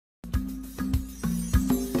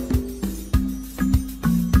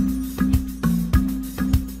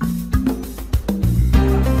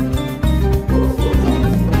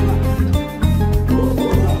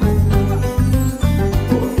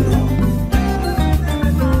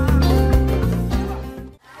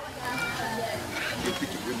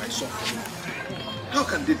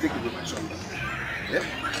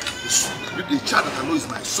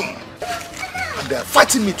son. And they are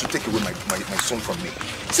fighting me to take away my son from me.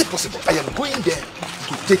 Is it possible? I am going there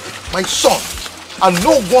to take my son. And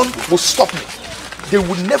no one will stop me. They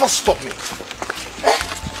will never stop me.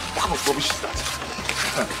 What kind of rubbish is that?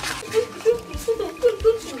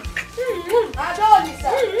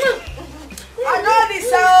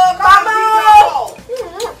 Adolisa, come on!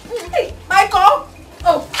 Hey, Michael!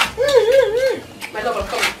 Oh! My love, I'm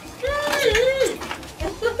coming.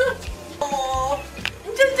 Oh!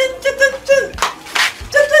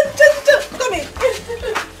 Come in.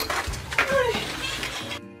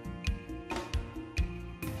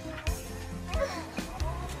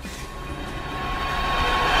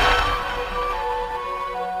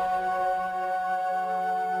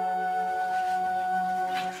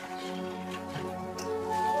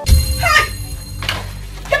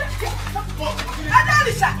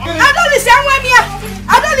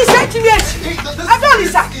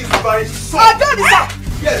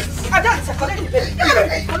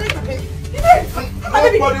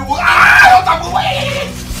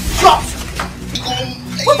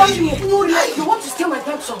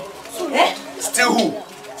 Still who?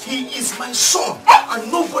 He is my son,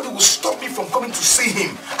 and nobody will stop me from coming to see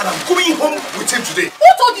him. And I'm going home with him today. Who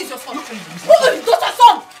told you it's your son? Who told you it's your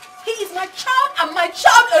son? He is my child and my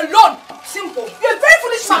child alone. Simple. You're a very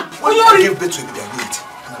foolish man. When you give birth to him, they are late.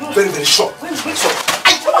 I'm very, very sure. So,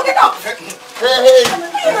 come on, get out. Hey.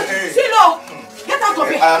 See, no. Get out of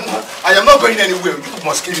here. I am not going anywhere. You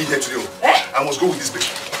must kill me here today. I must go with this baby.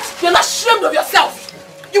 You're not ashamed of yourself.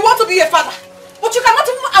 You want to be a father, but you cannot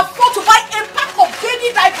even afford to buy a pack of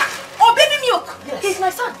baby diaper or baby milk. Yes. He's my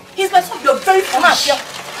son. He's my son. You're very foolish.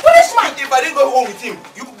 Foolish man. If I didn't go home with him,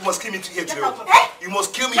 you must kill me here today. You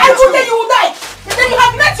must kill me here today. Then you will die. And then you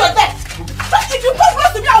have met your death. But if you come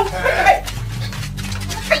close to me, I will break your head.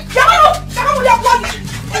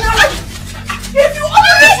 If you only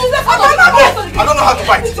choose the father, I don't know how to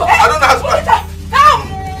fight. I don't know how to fight.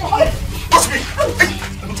 What's me?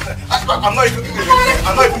 I'm not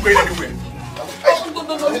even going anywhere.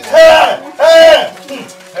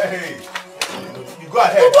 Hey. You go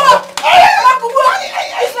ahead.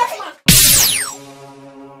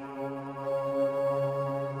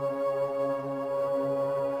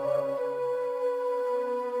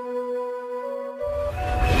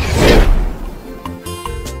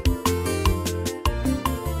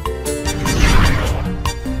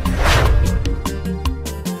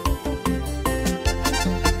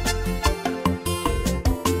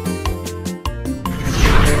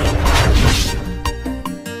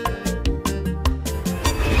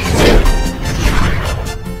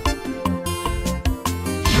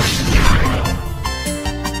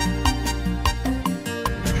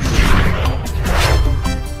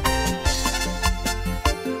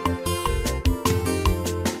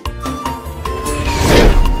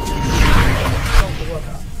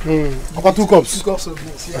 About 2 cups. 2 cups of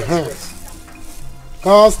this, yes.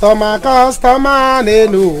 Customer, no.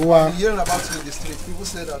 Hearing about you in the street, people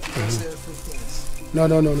say that you say fake things. No.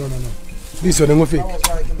 This one fake. That was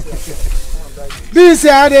why I came to This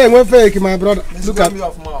is fake, my brother.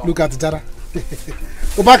 Look at Jara.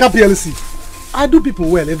 Obaka PLC. I do people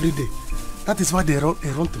well every day. That is why they run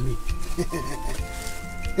to me.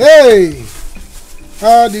 Hey!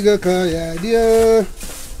 How do you go? Yeah, dear.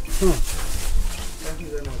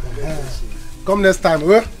 Come next time,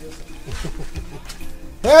 huh?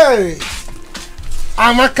 Hey!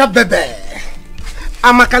 Amaka bebe.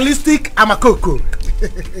 Amakalistic, Amakoko.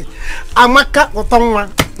 Amaka Otongwa.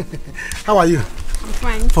 How are you? I'm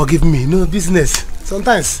fine. Forgive me, no business.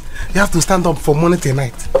 Sometimes you have to stand up from morning till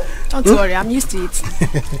night. Don't worry, I'm used to it.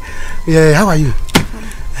 Yeah, how are you?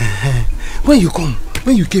 When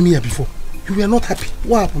you came here before, you were not happy.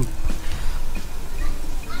 What happened?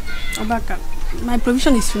 Obaka, my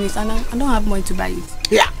provision is finished and I don't have money to buy it.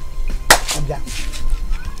 Yeah.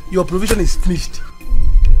 Your provision is finished.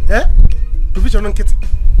 Eh? Provision on kit.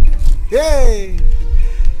 Hey!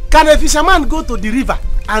 Can a fisherman go to the river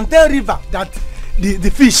and tell river that the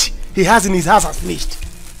fish he has in his house has finished?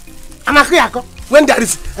 And when there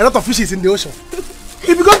is a lot of fishes in the ocean,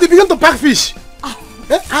 they begin to pack fish.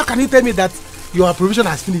 Eh? How can you tell me that your provision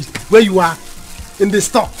has finished when you are in the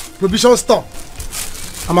store, provision store?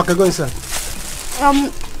 Amaka, go inside.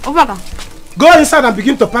 Obaka. Go inside and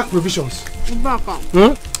begin to pack provisions. Obaka.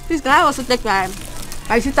 Please, can I also take my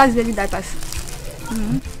sister's baby diapers?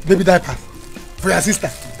 Baby diapers? For your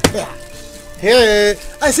sister? Yeah. Hey,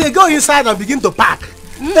 I say go inside and begin to pack.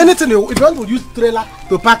 Anything if you want to use trailer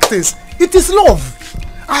to pack things, it is love.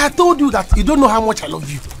 I told you that you don't know how much I love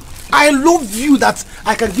you. I love you that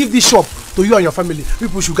I can give this shop to you and your family.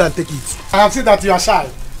 People should go and take it. I have seen that you are shy.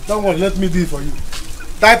 Don't worry, let me do it for you.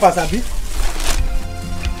 Diapers, Abi.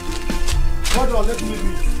 Hold on, let me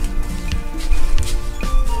read.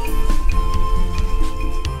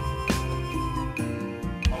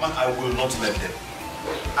 Mama, I will not let them.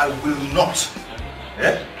 I will not.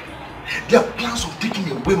 Eh? Their plans of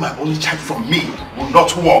taking away my only child from me will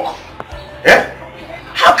not work. Eh?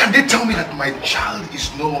 How can they tell me that my child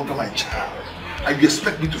is no longer my child? And you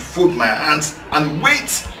expect me to fold my hands and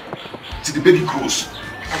wait till the baby grows?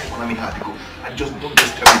 I just don't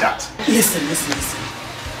just tell me that. Listen.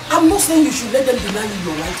 I'm not saying you should let them deny you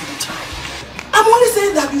your right to the child. I'm only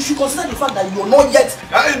saying that you should consider the fact that you're not yet.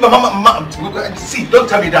 Mama, see, don't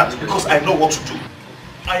tell me that because I know what to do.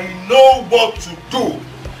 I know what to do.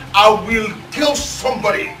 I will kill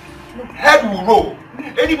somebody. Head will roll.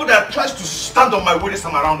 Anybody that tries to stand on my way this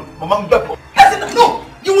time around, Mama Mbepo. No,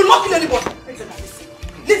 you will not kill anybody.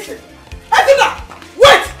 Listen.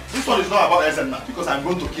 Wait! This one is not about Ezenna because I'm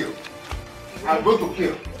going to kill. I'm going to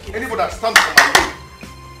kill anybody that stands on my way.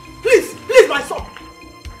 Please, my son.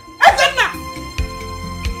 Ezenna!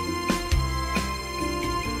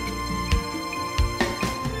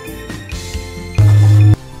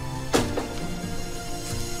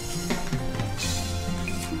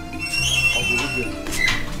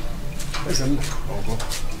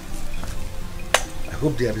 I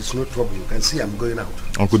hope there is no trouble. You can see I'm going out.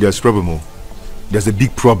 Uncle, there's problem. There's a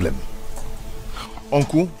big problem.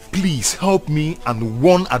 Uncle, please help me and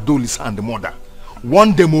warn Adolisa and the mother.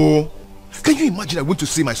 Warn them all. Can you imagine I went to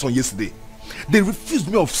see my son yesterday? They refused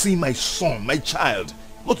me of seeing my son, my child.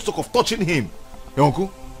 Not to talk of touching him. Hey, Uncle,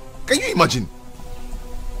 can you imagine?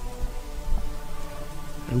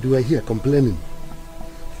 And you are here complaining.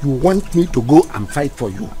 You want me to go and fight for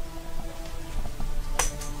you.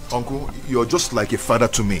 Uncle, you're just like a father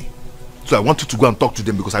to me. So I want you to go and talk to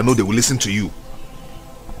them because I know they will listen to you.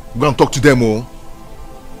 Go and talk to them, oh.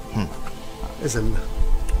 Listen,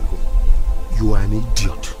 you are an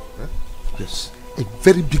idiot. Huh? Yes, a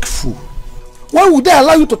very big fool. Why would they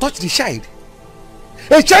allow you to touch the child?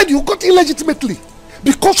 A child you got illegitimately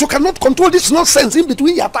because you cannot control this nonsense in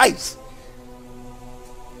between your thighs.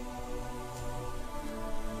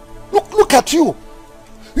 Look at you.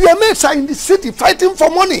 Your mates are in the city fighting for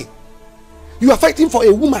money. You are fighting for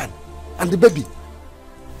a woman and the baby.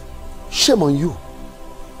 Shame on you.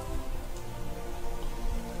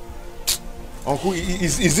 Uncle,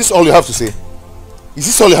 is this all you have to say? Is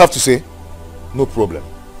this all you have to say? No problem.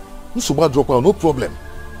 No problem.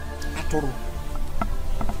 At all.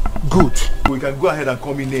 Good. We can go ahead and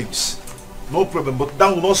call me names. No problem, but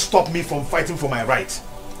that will not stop me from fighting for my right.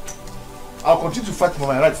 I'll continue to fight for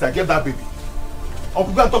my rights till I get that baby.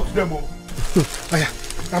 Uncle, go and talk to them all. Oh yeah,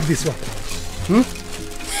 have this one.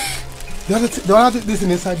 The other this is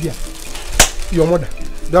inside here. Your mother.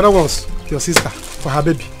 The other one's your sister for her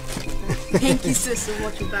baby. Thank you so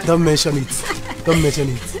much for that. Don't mention it. Don't mention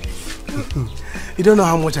it. You don't know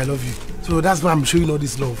how much I love you. So that's why I'm showing all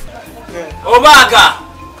this love. Obaka!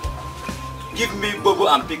 Give me bobo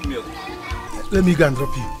and pick milk. Let me go and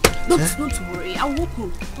drop you. Don't worry, I'll walk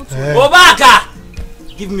home. Obaka!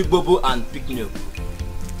 Give me bobo and pick milk.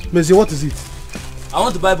 Messi, what is it? I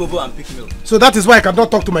want to buy bobo and pick milk. So that is why I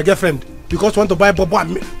cannot talk to my girlfriend. Because you want to buy bobo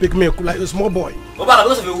and pick milk like a small boy. Obaka,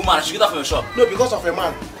 because of a woman, I should get that from your shop. No, because of a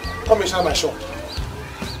man. Come inside my shop.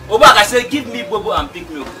 Obaka, I said give me bobo and pick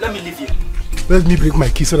milk. Let me leave here. Let me bring my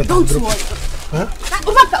key so that Don't I'll drop worry. Huh?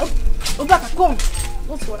 Obaka, come.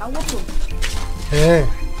 Don't worry, I'll walk home. Hey.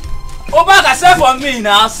 Obaka, sell for me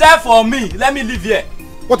now. Sell for me. Let me leave here.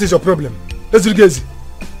 What is your problem? Let's do it.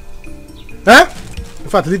 Huh? In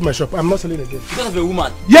fact, leave my shop. I'm not selling again. Because of a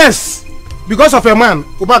woman? Yes! Because of a man,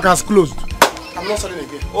 Obaka has closed. I'm not selling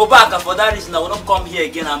again. Obaka, for that reason, I will not come here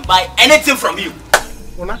again and buy anything from you.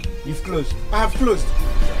 Ona? You've closed. I have closed.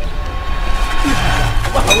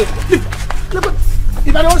 Leave.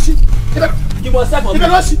 If I don't see. You must sell for me. If I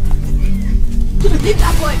don't see. Leave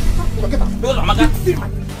that boy. Because of Amaka.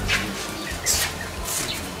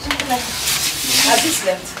 Has he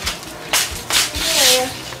slept? Yeah.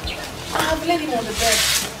 I have laid him on the bed.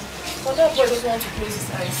 But that boy doesn't want to close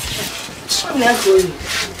his eyes. I'm not going.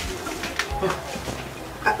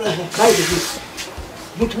 By the way,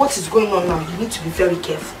 with what is going on now, you need to be very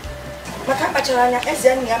careful. I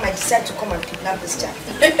might decide to come and kidnap this child.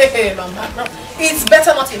 Mama, it's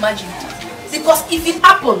better not imagine. Because if it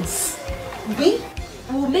happens, we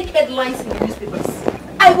will make headlines in the newspapers.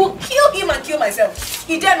 I will kill him and kill myself.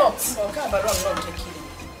 He dare not.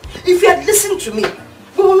 If you had listened to me,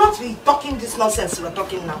 we will not be talking this nonsense we're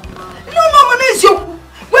talking now. No,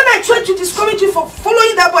 when I tried to discourage you for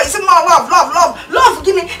following that boy, you said, no, love,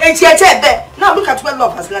 give me a there. Now look at where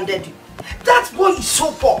love has landed you. That boy is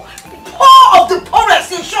so poor. poor of the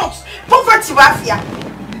poorest, in short. Poverty mafia.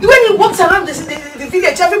 When he walks around the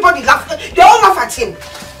village, everybody laughs. They all laugh at him.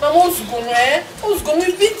 Mama, who's going?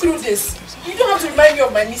 We've been through this. You don't have to remind me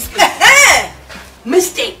of my mistake.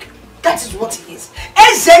 Mistake. That is what it is.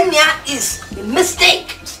 Ezenia is a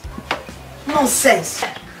mistake. Nonsense.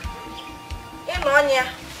 Enonia.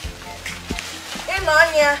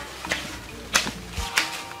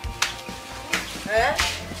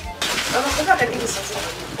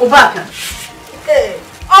 Obaka. Hey.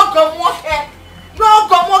 No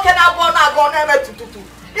come walk na born na go na metututu.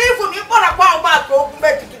 Even if na kwa back go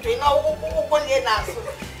metututu na ogbonye na so.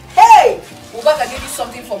 Hey, Obaka gave you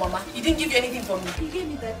something for Mama. He didn't give you anything for me. He gave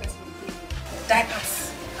me diapers for the baby.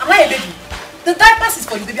 Diapers. Am I a baby? The diapers is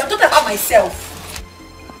for the baby. I'm talking about myself.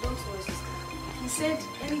 Don't worry, sister. He said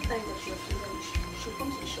anytime that you're feeling, you should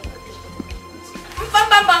come to the shop and just talk about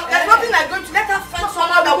it. there's nothing I'm going to let her find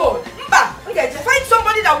someone that will. Find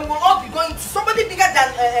somebody that we will all be going to. Somebody bigger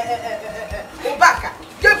than Obaka.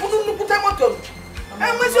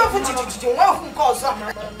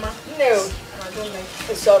 No.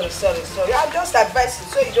 Sorry. I'm just advising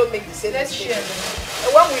so you don't make the same mistake.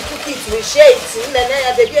 And when we cook it, we share it. Then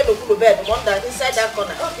the baby will go to bed. One that inside that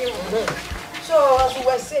corner. Okay. So as we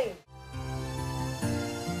were saying.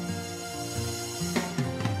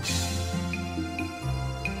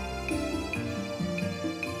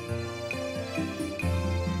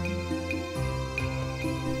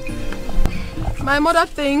 My mother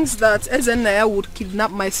thinks that Ezenaya would kidnap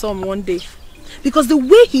my son one day. Because the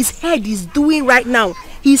way his head is doing right now,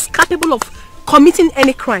 he is capable of committing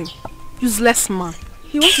any crime. Useless man.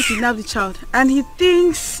 He wants to kidnap the child and he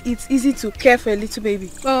thinks it's easy to care for a little baby.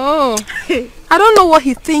 Oh, I don't know what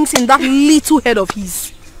he thinks in that little head of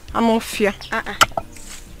his. I'm not fear.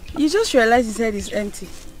 You just realize his head is empty.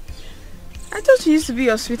 I thought he used to be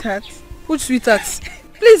your sweetheart. Which sweetheart?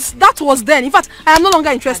 Please, that was then. In fact, I am no longer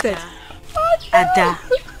interested. Ada,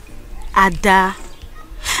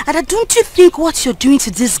 don't you think what you're doing to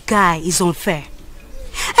this guy is unfair?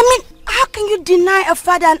 I mean, how can you deny a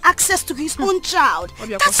father an access to his own child?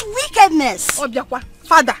 That's wickedness. Obiakwa,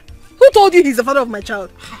 father? Who told you he's the father of my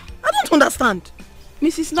child? I don't understand.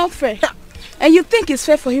 Mrs. Not fair. And you think it's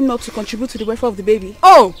fair for him not to contribute to the welfare of the baby?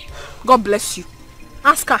 Oh, God bless you.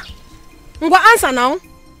 Ask her. Ngwa, answer now.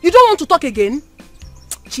 You don't want to talk again?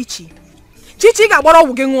 Chichi got what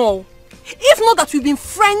all. If not that we've been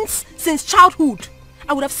friends since childhood,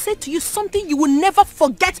 I would have said to you something you will never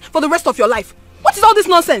forget for the rest of your life. What is all this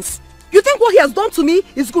nonsense? You think what he has done to me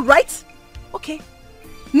is good, right? Okay.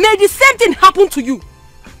 May the same thing happen to you.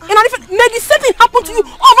 May the same thing happen to you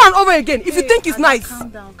over and over again if you think it's nice. Calm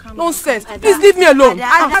down. Nonsense. Please leave me alone. Ada,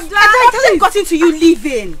 it hasn't gotten to you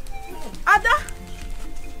leaving. Ada?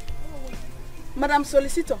 Madam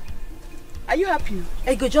Solicitor, are you happy?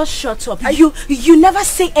 Ego, just shut up. You never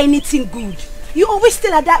say anything good. You always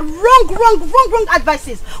tell her that wrong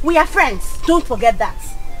advices. We are friends. Don't forget that.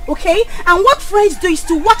 Okay? And what friends do is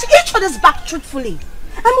to watch each other's back truthfully.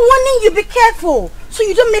 I'm warning you, be careful. So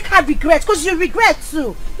you don't make her regret, because you regret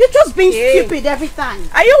too. You're just being stupid every time.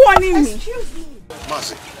 Are you warning me? Excuse me.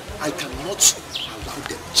 Mazi, I cannot allow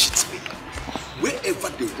them cheat me. Wherever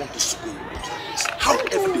they want us to go, we'll go to that place.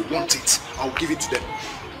 However they want it, I'll give it to them.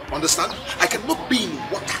 Understand? I cannot be in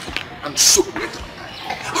water and soak wet.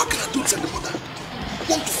 How can I do it, and the mother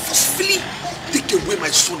want to forcefully take away my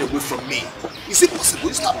son away from me? Is it possible?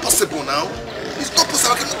 It's not possible now. It's not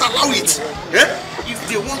possible. I cannot allow it. If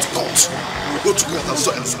they want court, we'll go to court and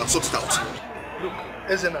sort it out. Look,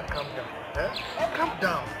 Ezena, calm down. Calm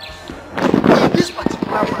down. In this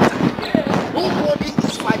particular matter, nobody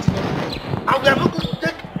is fighting anybody. And we are not going to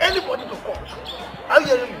take anybody to court. Are you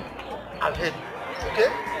hearing me? I've heard you. Okay?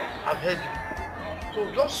 I've heard you. So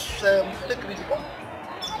just take it easy.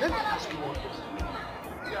 Let me ask you one question.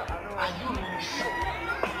 Are you really sure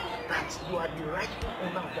that you are the right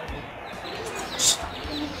owner of that baby?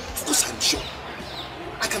 Of course I'm sure.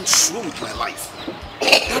 I can swear with my life.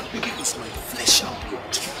 That baby is my flesh and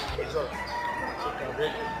blood. It's all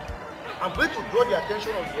right. I'm going to draw the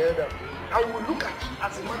attention of the elder. I will look at it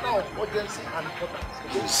as a matter of urgency and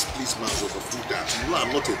importance. Please, man, do that. You know I'm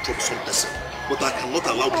not a troublesome person, but I cannot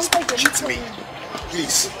allow this to cheat me.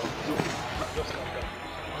 Please. Just calm down.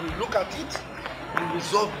 We'll look at it, we'll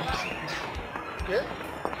resolve the issue. Okay?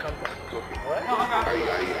 Calm down. Alright?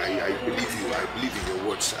 I believe you. I believe in your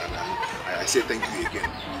words, and I say thank you again.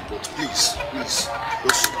 But please,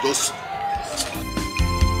 just.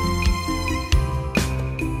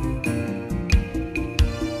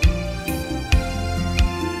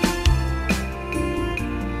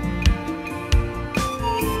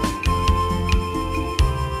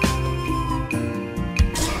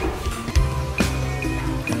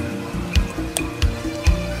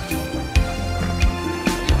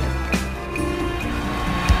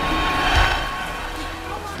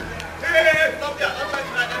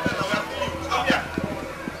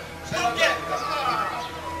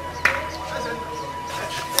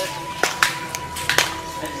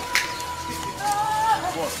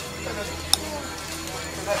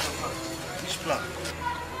 Which plan?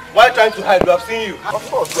 Why trying to hide? We have seen you. Of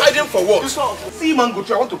course. Hiding for what? See mango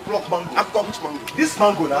tree. I want to pluck mango. After which mango? This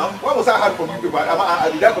mango now. Why was I hide from you people?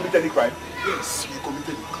 Did I commit any crime? Yes, you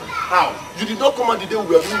committed a crime. How? You did not come out the day we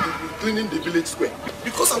were cleaning the village square.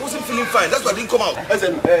 Because I wasn't feeling fine. That's why I didn't come out.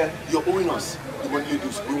 Listen, You're owing us the money you do.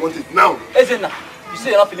 We want it now. Listen now, you say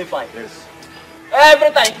you're not feeling fine. Yes.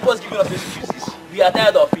 Every time you keep us giving us excuses, we are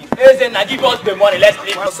tired of it. Listen now, give us the money, let's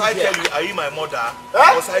leave. Must I tell you, are you my mother?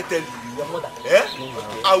 Huh? Must I tell you? Your mother. Eh?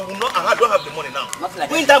 I will not, I don't have the money now. Nothing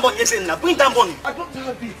like bring that. that money. Listen now. Bring that money. I don't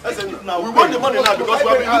have it. Listen now. We want the money now because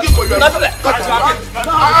we have been looking for you. Nothing like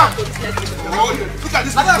Look at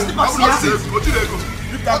this. Leave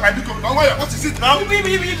that by the company. What is it now? Give me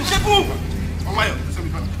the shepu. Give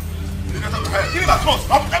me that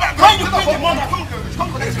trust. Come you bring the money.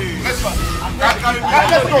 Come let's go. Let's go.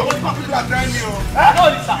 People are trying you. No,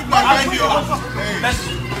 listen. People are trying you.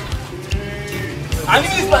 I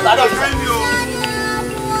need this place. I don't Trying you.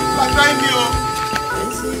 People are trying you.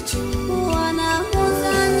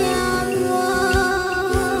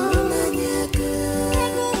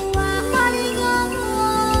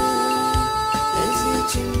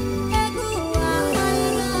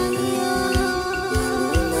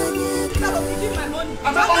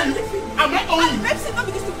 I'm not owing you.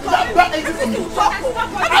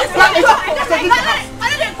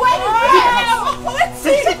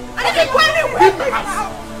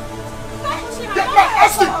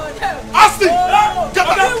 Austin! Get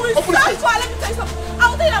back! Open the gate! Let me tell you something.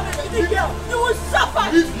 I'll tell you that when you here, you will suffer.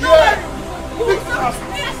 Leave here! Leave the house!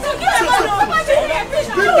 Yes, so give me money.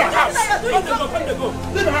 Leave the house! Leave the house!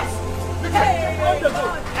 Leave the house!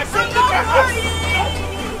 I said leave the house!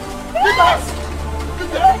 Leave the house!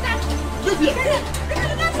 Leave here! Leave here!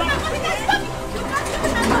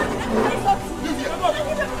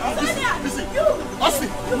 Listen, Austin,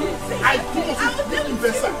 I promise you, you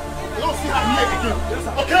investor. You don't see her here again.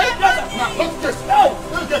 Okay? Now, let's get.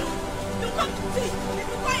 Let's get.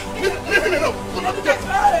 Leave him alone. Do not get.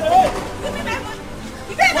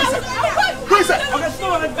 Go inside. Okay, no,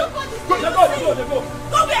 let's go. Go.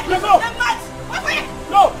 Go where? Let's go.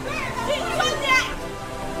 No. Give my money.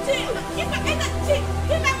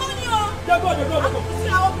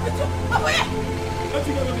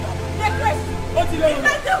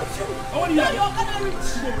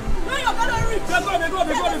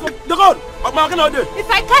 If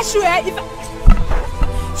I catch you,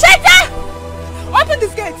 Shaita! Open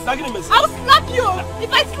this gate! I will slap you!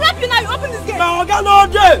 If I slap you now, you open this gate!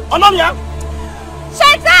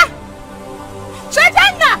 Shaita!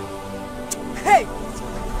 Shaita! Hey!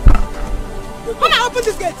 Come on, open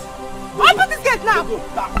this gate! Open this gate now!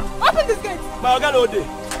 Open this gate! You are gonna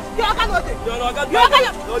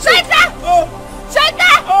Shaita! Shaita!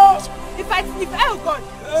 If I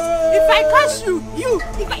catch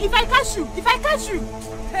you, if I catch you,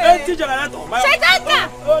 hey. Shaita!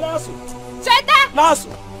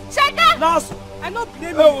 Shaita! I don't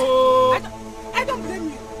blame you. I don't blame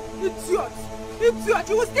you. Idiot.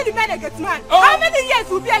 You will still remain a get man. How many years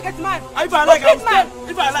will be a get man? If I like, I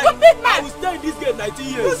will stay in this gate 19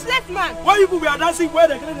 years. Useless man. Why you people are dancing where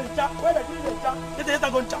they clean the chat?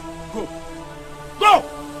 Go!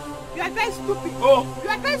 You are very stupid. Oh. You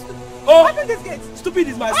are very stupid. Oh. Open this gate. Stupid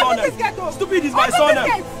is my son. Open this gate. Stupid is my son.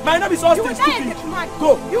 My name is Austin. Stupid.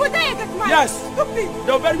 Go. You will die a get man. Yes. Stupid.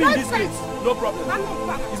 They'll bury me in this gate. No problem.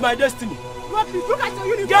 It's my destiny. Look at your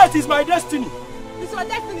uniform. Gate is my destiny. It's your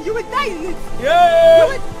destiny. You will die in it.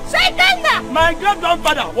 Yeah. Shaitana! My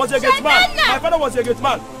great-grandfather was a gate man. My father was a gate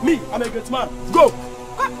man. Me, I'm a gate man. Go.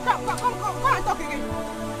 Come and talk again.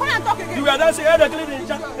 Come and talk again. You are dancing. Hey, the cleaning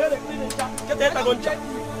chat. Get the head on chat.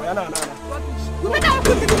 You better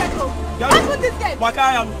open this gate, though. Open this gate.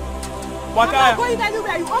 Wakaya. I'm not going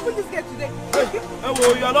anywhere. You open this gate today. Hey,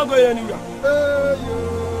 you are not going anywhere.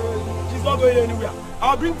 She's not going anywhere.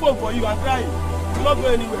 I'll bring phone for you. I'm crying. You're not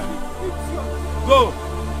going anywhere. Go.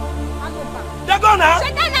 They're gone now.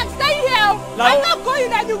 Shaitan, I'm staying here. I'm not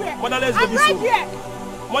going anywhere. Motherless I'm right here.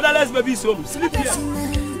 Motherless baby's home. Sleep here.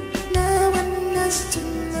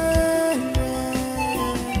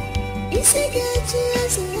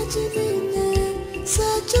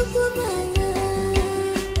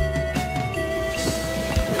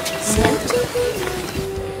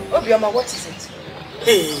 Obioma, what is it?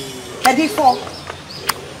 Hey. Heading for?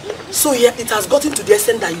 So yeah, it has gotten to the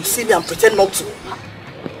extent that you see me and pretend not to.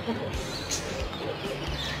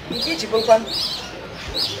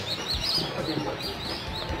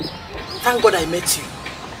 Thank God I met you.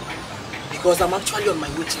 Because I'm actually on my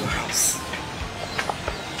way to your house.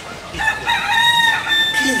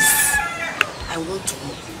 Please, I want to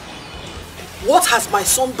know. What has my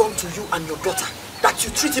son done to you and your daughter that that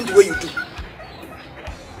you treat him the way you do.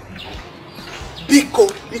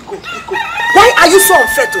 Biko. Why are you so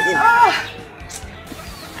unfair to him?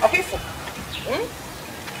 Okay,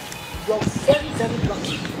 you're very, very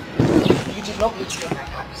lucky you did not meet me at my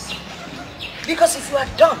house. Because if you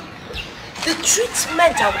had done, the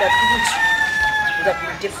treatment I would have given to you would have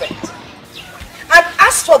been different. And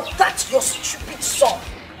as for that, your stupid son,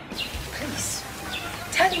 please,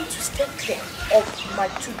 tell him to stay clear of my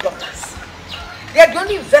 2 daughters. They are the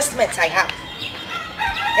only investments I have.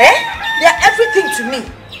 They are everything to me.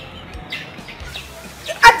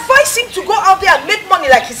 Advise him to go out there and make money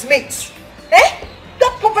like his mates.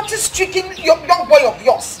 That poverty-stricken young boy of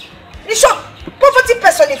yours. In short, poverty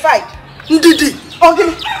personified. Ndidi.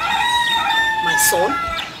 My son?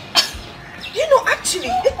 You know, actually,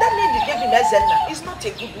 that name you gave him, Ezenna, is not a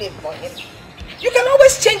good name for him. You can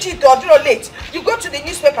always change it or late. You go to the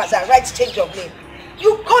newspapers and write change of name.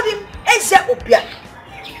 You call him Eze Obian,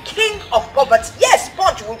 king of poverty. Yes,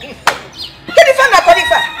 Punch will be.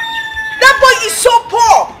 That boy is so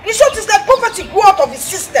poor. In short, it's like poverty grew out of his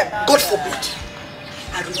system. God forbid.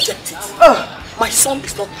 I reject it. My son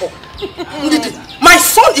is not poor. My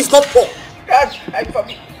son is not poor. God, I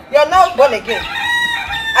forbid. You're now born again.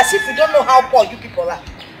 As if you don't know how poor you people are.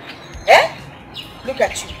 Look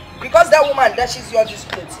at you. Because that woman dashes you all these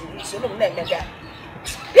clothes. So no, money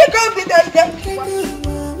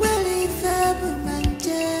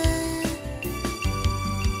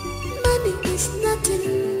is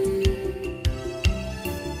nothing.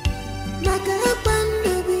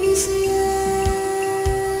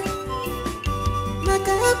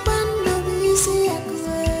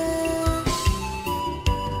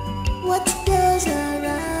 What goes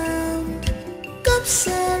around comes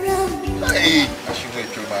around. Hey,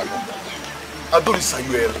 Adonis, are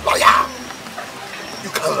you a liar? You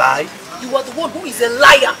can lie. You are the one who is a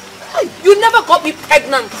liar. You never got me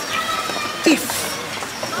pregnant. Thief.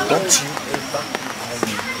 Don't you ever call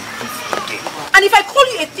me a thief again. And if I call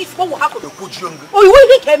you a thief, what will happen? Oh, you will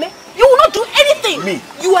hit me. You will not do anything. Me?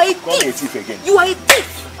 You are a Call me a thief. thief again. You are a thief.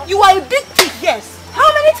 You are a big thief, yes. How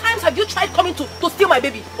many times have you tried coming to steal my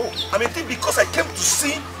baby? Oh, I'm a thief because I came to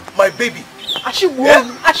see my baby. My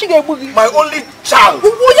only child.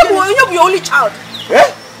 Your only child.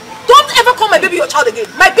 Don't ever call my baby your child again.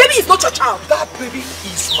 My baby is not your child. That baby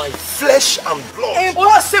is my flesh and blood.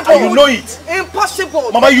 Impossible. And you know it.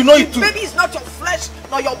 Impossible. Mama, you know it too. Baby is not your flesh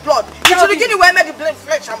nor your blood. You should begin where made the blame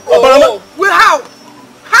flesh and blood. Well, how?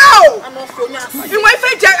 How? I'm not you might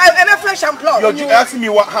fetch flesh and blood. You're asking me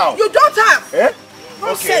what? How? You don't have.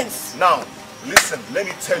 Nonsense. Okay. Now, listen. Let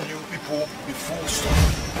me tell you people the full story.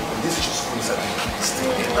 This is just coincidence.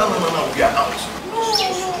 No. We are out. Just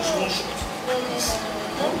one shot. Please.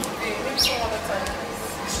 This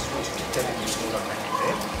is what you keep telling me all the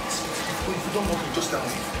time. If you don't want me, just tell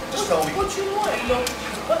me. Just tell me. But you know I love you.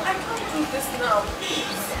 But I can't do this now.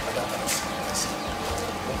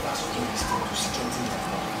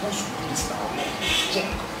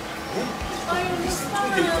 I understand.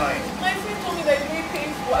 My friend told me that it's very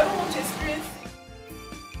painful. I don't want to experience it.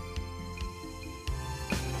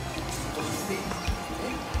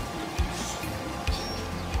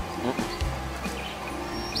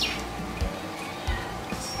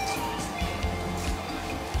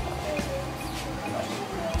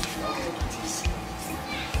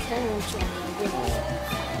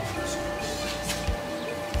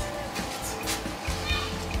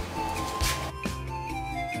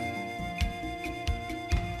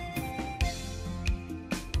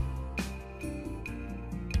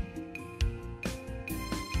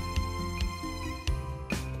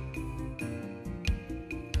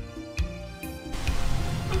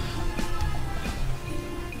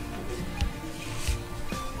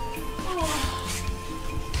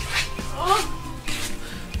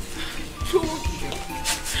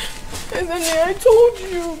 I told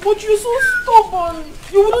you, but you're so stubborn.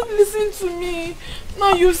 You wouldn't listen to me.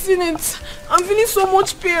 Now you've seen it. I'm feeling so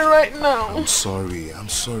much pain right now. I'm sorry.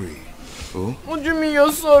 Oh? What do you mean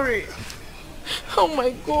you're sorry? Oh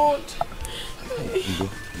my God.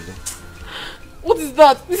 What is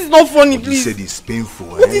that? This is not funny, please. You said it's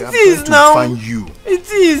painful. But it I'm is trying now. to find you. It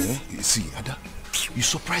is. You see, Ada, you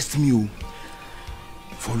surprised me.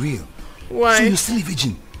 For real. Why? So you're still a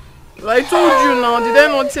virgin. I told you now. Did I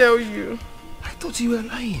not tell you? I thought you were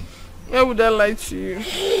lying. Why would I lie to you?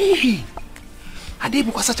 Hey, Ade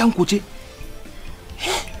Bukasa Chankoche.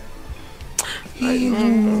 I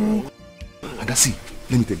don't know. Ada, see,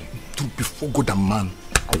 let me tell you. Before God and man,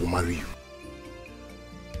 I will marry you.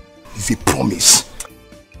 It's a promise.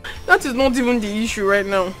 That is not even the issue right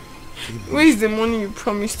now. Where is the money you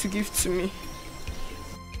promised to give to me?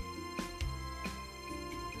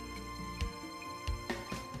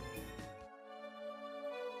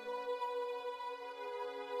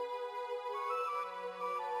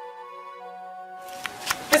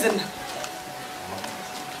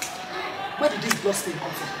 Where did this blood stain come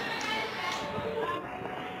from?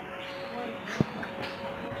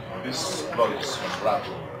 This blood is from rat.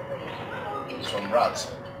 It's from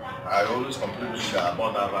rat. I always complain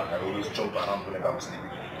about that rat. I always jump around when I'm sleeping.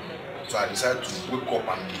 So I decided to wake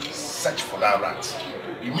up and search for that rat.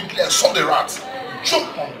 Immediately I saw the rat.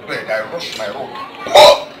 Jump on the bed. I rushed my rope.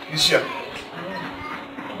 Oh! He's here.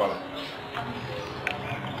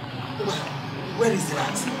 Where is the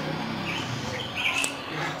rat?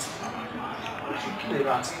 The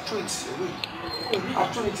rat. Throw it away. I've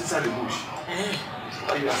thrown it inside the bush. Why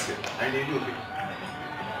are you asking? I need you.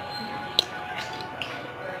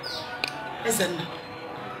 Ezenna.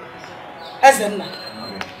 Ezenna.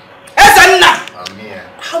 Ezenna! I'm here.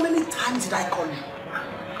 How many times did I call you?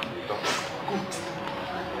 Good.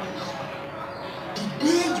 The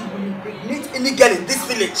day you will impregnate any girl in this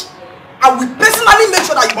village, I will personally make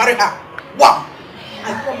sure that you marry her. Wow!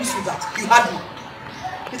 I promise you that. You had me.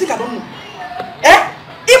 You think I don't know? Eh?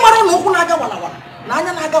 You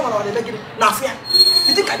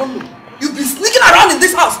think I don't know? You've been sneaking around in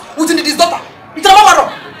this house with his daughter. It's a mama.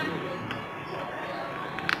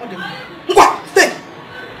 Stay.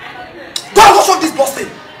 Go and wash off this blood stain.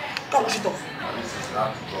 Go and wash it off. This is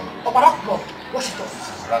rat blood. Blood. Wash it off. This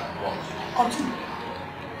is rat blood. Continue.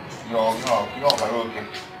 You're very okay.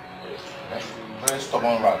 Very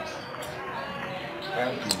stubborn rat.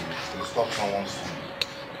 Trying to stop someone's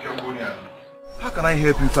food. How can I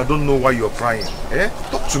help you if I don't know why you're crying? Eh?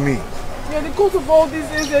 Talk to me. Yeah, because of all these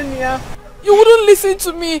things, you wouldn't listen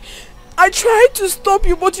to me. I tried to stop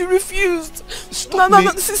you, but you refused. Stop me?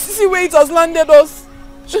 See where it has landed us.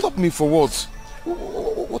 Stop me for what?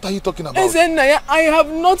 What are you talking about? Ezenna, I have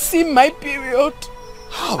not seen my period.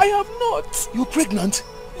 How? I have not. You're pregnant?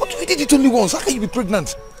 But we did it only once. How can you be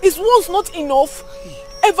pregnant? Is once not enough?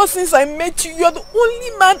 Ever since I met you, you're the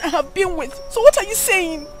only man I have been with. So what are you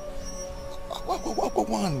saying?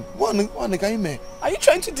 One again. Are you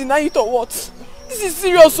trying to deny it or what? This is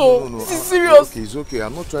serious, No. This is serious. It's okay.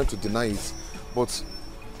 I'm not trying to deny it. But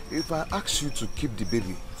if I ask you to keep the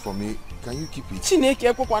baby for me, can you keep it?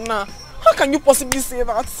 Chineke, how can you possibly say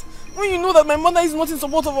that? When you know that my mother is not in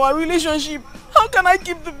support of our relationship, how can I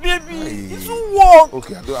keep the baby? It won't work.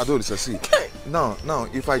 Okay, I don't see. Now,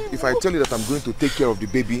 if I tell you that I'm going to take care of the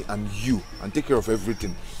baby and you and take care of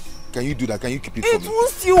everything, can you do that? Can you keep it for me? It won't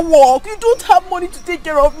still work. You don't have money to take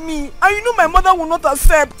care of me. And you know my mother will not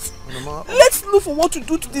accept. Mama, let's look for what to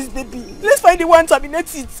do to this baby. Let's find a way and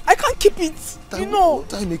terminate it. I can't keep it. You know.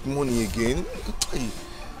 Won't I make money again?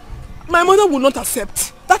 My mother will not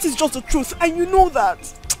accept. That is just the truth. And you know that.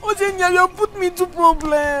 Ozenya, you have put me into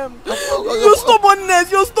problem. Your stubbornness.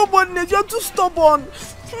 You're too stubborn.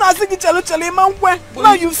 Now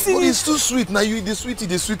you've seen it. It's too sweet. Now the sweetie,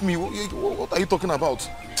 they sweet me. What are you talking about?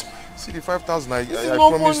 See the 5,000 I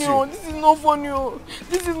promise you. This is not funny.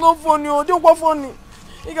 This is not funny. Don't go funny.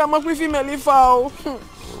 You can make me female foul.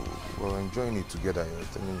 We're enjoying it together. You're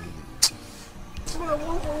telling me. I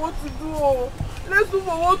want for what to do. Let's do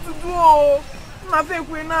for what to do. Nothing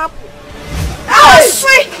we nap. Oh,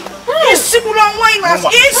 sweet! It's Simulon wine.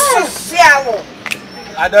 It's Siamo.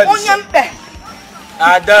 Adele,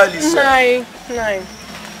 Nine.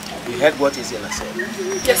 You heard what Ezenna said?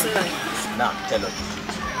 Yes, 9. Now tell us.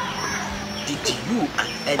 Did you at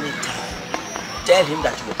any time tell him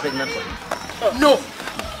that you were pregnant for him? No.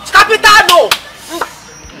 Capital no.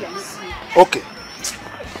 Yes. Okay.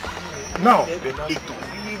 Now,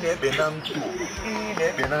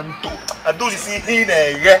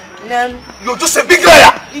 you're just a big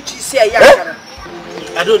liar.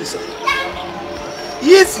 Adolisa,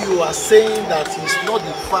 if you are saying that he's not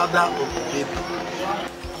the father of the baby,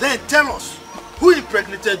 then tell us who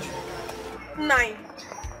impregnated you. 9.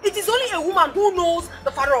 It is only a woman who knows the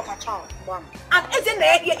father of her child. And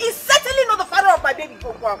Ezenna here is certainly not the father of my baby. You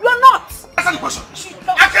are not. Answer the question.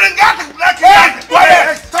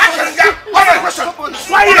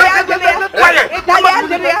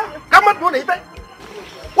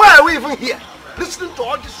 Why are we even here? Listening to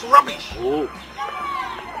all this rubbish. Oh.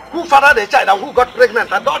 Who fathered the child and who got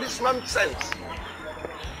pregnant and all this nonsense?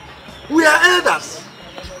 We are elders.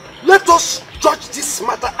 Let us judge this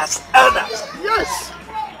matter as elders. Yes.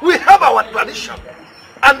 We have our tradition.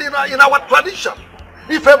 And in our tradition,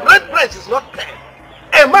 if a bride price is not paid,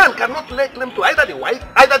 a man cannot lay claim to either the wife,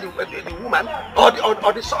 either the woman, or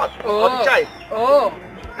the son, or the child. Oh.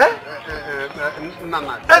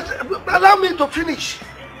 Allow me to finish.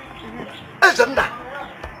 Ezenna,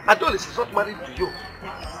 Adolis is not married to you.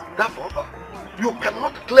 Therefore, you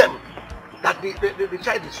cannot claim that the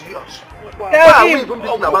child is yours. Tell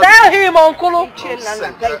him, Uncle.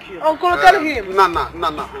 Thank you. Uncle, tell him. No, hold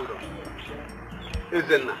on.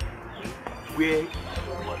 Ezenna, where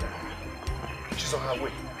your mother? She's on her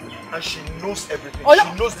way. And she knows everything. Oh, she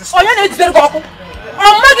knows this. Oh, you need to go.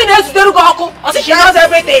 I'm making this to go. I say she knows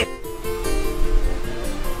everything.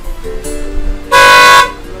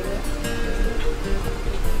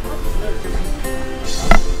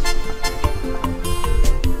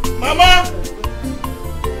 Mama!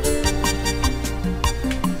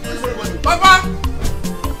 Papa!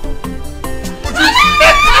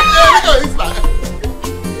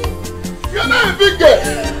 You're not a big girl!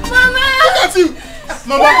 Mama! Look at you!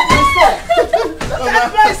 Mama!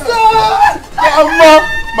 My son!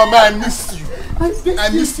 Mama, I miss you. I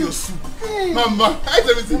miss your soup. Mama, how's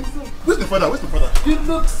everything? Where's my father? Where's my father? You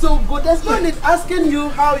look so good. There's no need asking you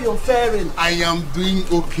how you're faring. I am doing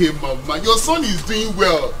okay, Mama. Your son is doing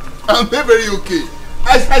well. I'm very, very okay.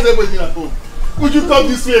 How's everything at home? Would you come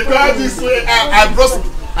this way? Come this way. I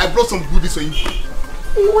brought some goodies for you.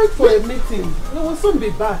 We went for a meeting. We will soon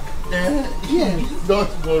be back. Yes.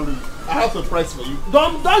 Don't worry. I have a prize for you.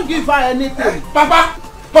 Don't give her anything. Papa!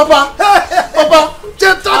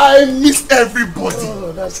 I miss everybody.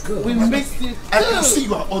 Oh, that's good. We missed you. I can see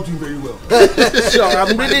you are all doing very well. Sure,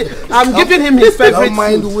 I'm giving him his favorite. Don't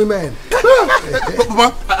mind women.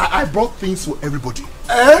 Papa, I brought things for everybody.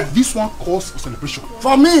 This one calls for celebration.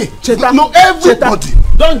 For me? Cheta, no, everybody.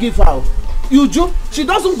 Cheta, don't give her. Uju, she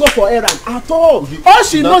doesn't go for errand at all. All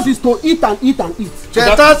she knows is to eat and eat and eat.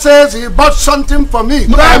 Cheta says he bought something for me.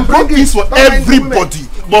 No, I brought things for everybody.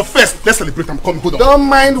 But first, let's celebrate. I'm coming. Hold on. Don't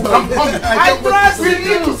mind. I'm coming. We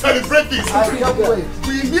need to celebrate this.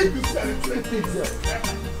 We need to celebrate this.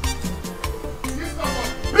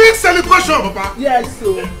 Big celebration, Papa. Yes,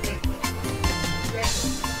 so.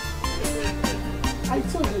 I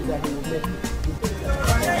told you that he would make it.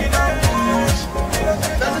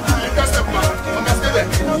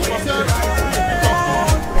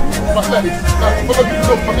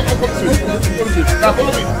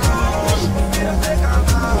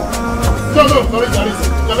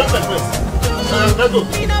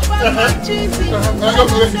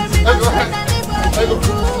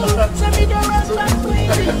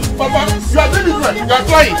 Papa, you are doing it right. You are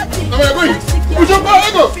trying. I'm going. Push up,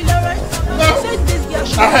 go.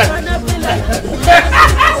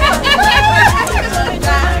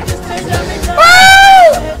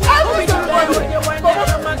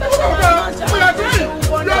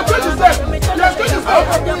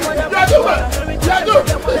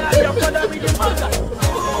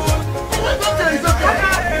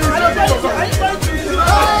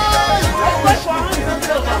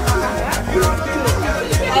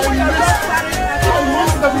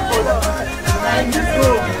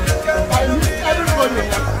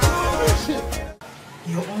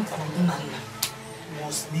 Your uncle Nana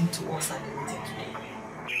was named to us at the meeting today.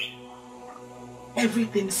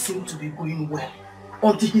 Everything seemed to be going well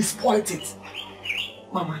until he spoiled it.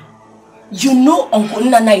 Mama, you know Uncle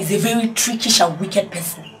Nana is a very trickish and wicked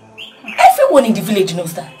person. Everyone in the village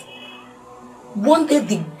knows that. One day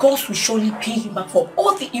the gods will surely pay him back for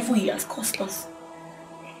all the evil he has caused us.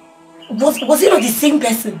 Was he not the same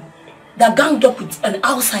person that ganged up with an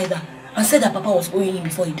outsider and said that Papa was owing him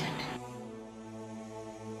before he died?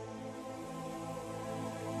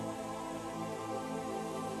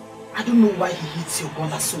 I don't know why he hates your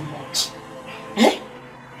brother so much. Eh?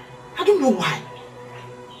 I don't know why.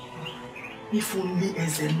 If only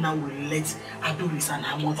Ezenna will let Adoris and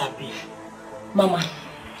her mother be. Mama,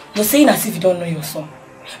 you're saying as if you don't know your son.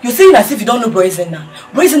 You're saying as if you don't know Bro Ezenna.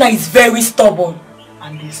 Bro Ezenna is very stubborn.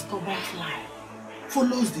 And the stubborn fly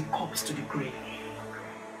follows the corpse to the grave.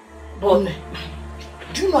 But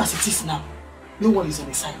do you know as it is now? No one is on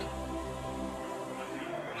his side.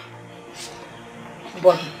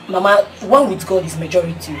 But Mama, one with God is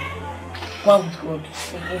majority. One with God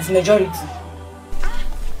is majority.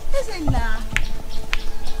 Ezenna,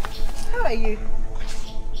 how are you?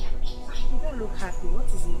 You don't look happy. What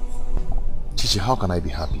is it? Chichi, how can I be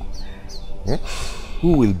happy? Eh?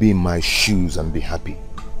 Who will be in my shoes and be happy?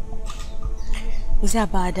 Is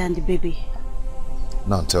that bad and the baby?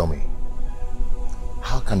 Now tell me,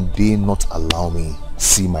 how can they not allow me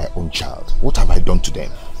see my own child? What have I done to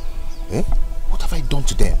them? Eh? What have I done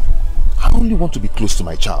to them? I only want to be close to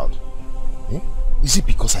my child. Eh? Is it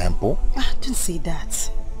because I am poor? Don't say that.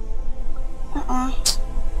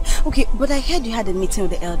 Okay, but I heard you had a meeting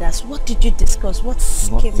with the elders. What did you discuss? What's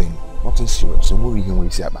nothing? Nothing serious. So what you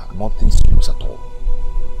say about? Nothing serious at all.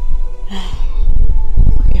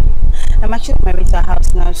 Okay. I'm actually on my way to her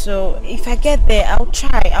house now, so if I get there, I'll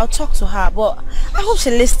talk to her, but I hope she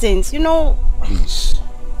listens, you know. Please,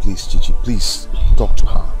 Chichi, please talk to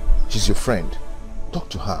her. She's your friend. Talk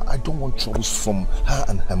to her. I don't want troubles from her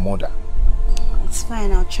and her mother. It's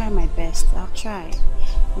fine, I'll try my best. I'll try.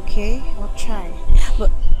 Okay? I'll try.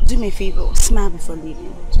 But do me a favor, smile before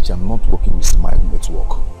leaving. Teacher, I'm not working with Smile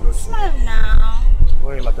Network. Smile now.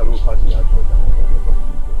 Wait, Mataru party.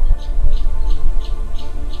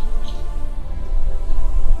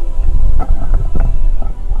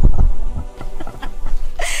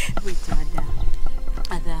 Wait,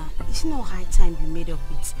 Ada, it's not high time you made up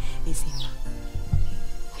with Ezema.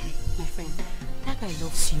 My friend, that guy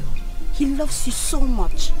loves you. He loves you so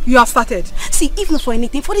much. You have started. See, if not for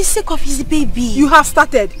anything, for the sake of his baby. You have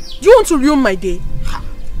started. Do you want to ruin my day?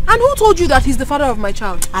 And who told you that he's the father of my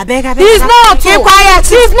child? I beg. He's not! Keep quiet!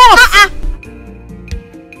 He's not!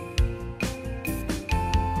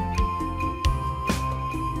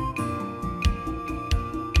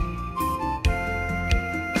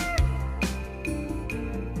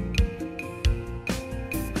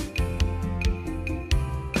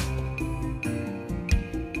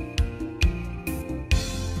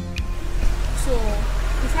 So,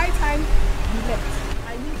 it's high time you left. I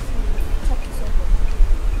need to talk to somebody.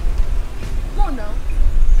 Go now.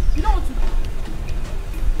 You don't want to go.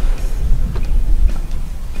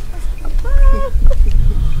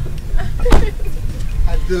 I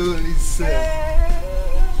don't listen.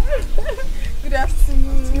 Good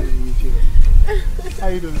afternoon. How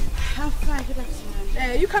you doing? I'm fine, good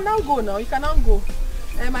afternoon. You can now go now. You can now go.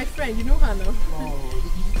 My friend, you know her now. Oh,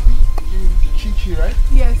 Chichi, right?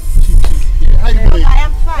 Yes. How you doing? I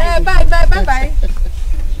am fine. Bye.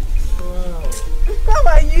 Wow. How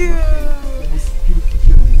are you?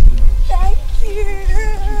 Thank you.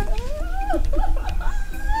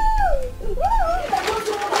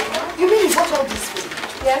 You mean you bought all this food?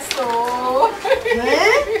 Yes, so.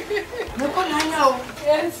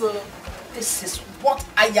 Yes, so. This is what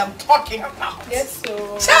I am talking about. Yes,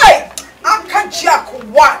 so. Chai! I can't jack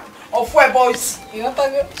one of four boys. You want to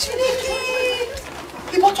go? Chineke!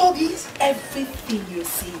 He bought all these? Everything you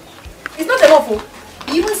see. It's not enough. Oh.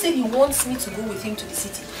 He even said he wants me to go with him to the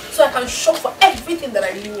city so I can shop for everything that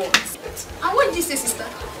I really want. And what did you say, sister?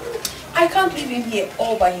 I can't leave him here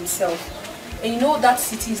all by himself. And you know that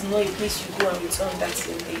city is not a place you go and return that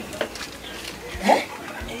same day. Eh?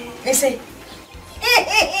 They say,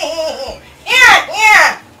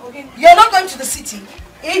 yeah. Okay. You're not going to the city.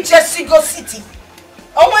 It's just go city.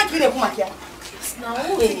 Oh my God, now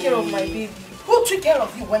who will take care of my baby? Who took care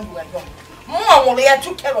of you when you were young? I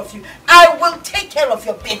took care of you. I will take care of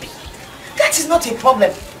your baby. That is not a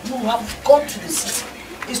problem. You have gone to the city.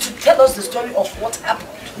 Is to tell us the story of what happened.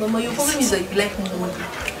 Mama, your problem is that you like money.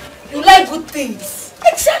 You like good things.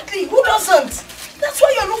 Exactly. Who doesn't? That's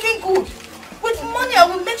why you're looking good. With money, I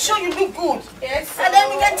will make sure you look good. Yes. And then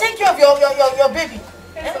we can take care of your baby.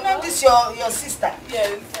 Yes, and not this your sister.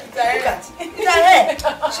 Yes. Look at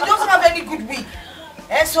her. She doesn't have any good wig.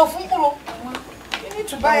 And so Fumpulo, you need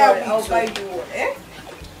to buy her wig. I'll buy you one. Eh?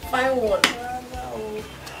 Find one.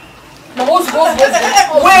 No, wait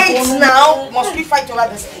now. Must we fight over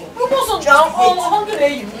this thing? You also down. I'm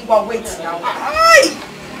hungry. Wait now.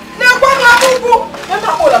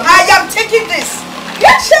 I am taking this.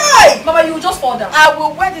 Get shy. Mama, you will just fall down. I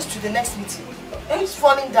will wear this to the next meeting. It's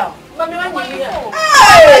falling down. Mama, when you here?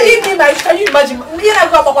 Can you imagine?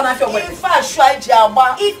 If I try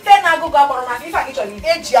Jamba, if then I go up, if I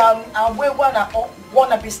actually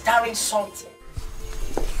wanna be starring something.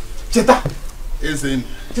 Cheta! Isn't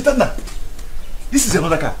Cheta, this is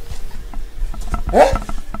another car. Eh?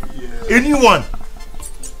 Yeah. Anyone?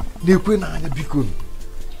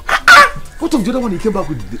 What of the other one you came back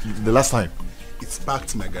with the last time? It's back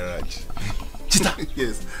to my garage. Cheta!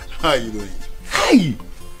 Yes. How are you doing? Hi!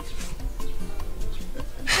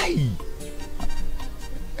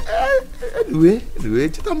 Anyway,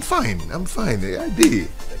 Cheta, I'm fine. I did.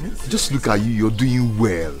 Just look at you, you're doing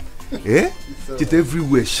well. Eh? Cheta,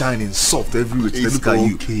 everywhere shining, soft, everywhere. Cheta, look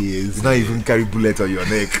at you. You not even carry bullet on your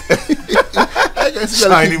neck.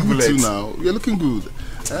 Shining bullet now. You're looking good.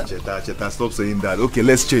 Cheta, stop saying that. Okay,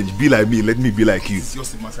 let's change. Be like me, let me be like you. It's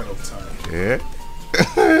just a matter of time. Yeah?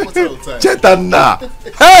 Matter of time. Cheta, nah.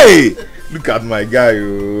 Hey! Look at my guy.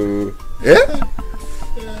 Eh?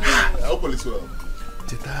 I hope all is well.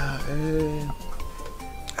 Cheta,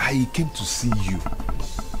 I came to see you.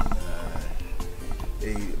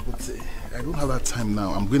 But I don't have that time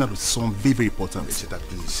now. I'm going out with someone very, very important. Cheta,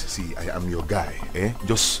 please. See, I am your guy. Eh?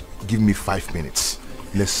 Just give me 5 minutes.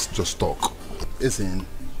 Let's just talk. Listen,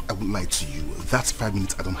 I won't lie to you. That's 5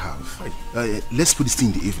 minutes I don't have. Let's put this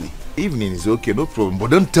thing in the evening. Evening is okay, no problem. But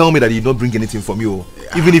don't tell me that you don't bring anything from you.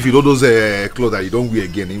 Even if you know those clothes that you don't wear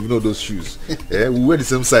again, even know those shoes. We wear the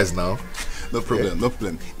same size now. No problem, no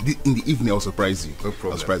problem. In the evening, I'll surprise you. No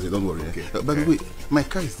problem. I'll surprise you, don't worry. Okay. By the way, my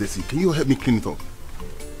car is dirty. Can you help me clean it up?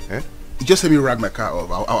 Eh? Just help me rag my car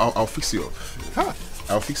off. I'll fix you up. Huh?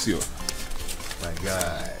 I'll fix you up. My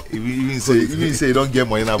guy. You say you don't get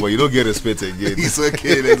money now, but you don't get respect again. It's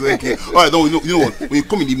okay, it's okay. Alright, you know what? When you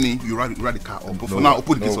come in the evening, you ride the car up. But for now,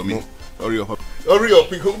 open the gates for me. Hurry up. Hurry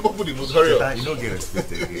up, open the booth. Hurry up. You don't get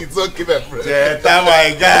respect again. It's okay, my friend. Jetta,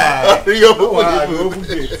 my guy. Hurry up, open the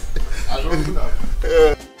booth. I don't open up.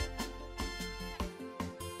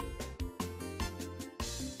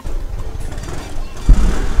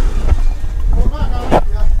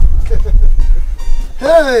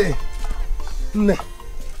 Hey! Ne.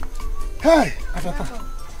 Hey!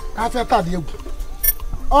 After the egg.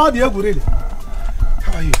 All the egg ready.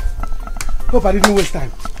 How are you? Hope I didn't waste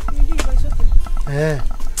time.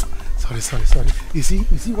 Sorry. You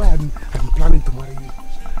see why I'm planning to marry you.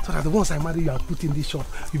 So that once I marry you, I'll put in this shop.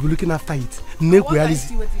 You'll be looking after it. I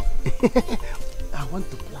want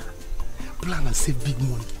to plan and save big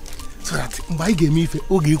money. So that my game if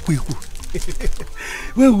okay quick.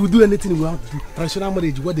 When we do anything we want to do, traditional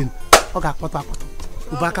marriage, wedding, okay,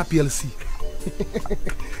 Ubaka PLC.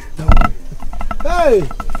 Don't worry. Hey!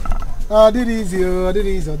 Did easy.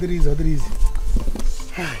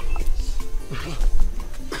 Hey!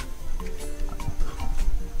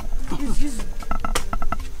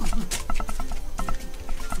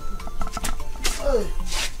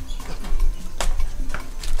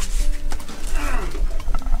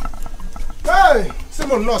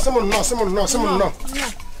 Someone no.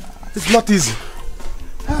 It's not easy.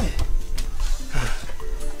 Hey.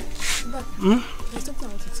 But there's something I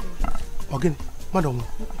want to tell you. Again, madam.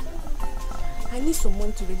 I need some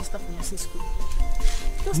money to register for nursing school.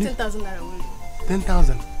 Just 10,000 naira only.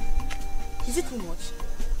 10,000. Is it too much?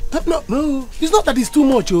 No. It's not that it's too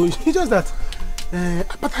much. It's just that.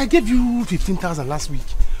 But I gave you 15,000 last week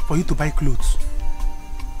for you to buy clothes.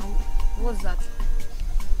 What's that?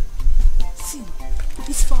 See,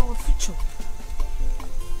 it's for our future.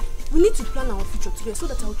 We need to plan our future together so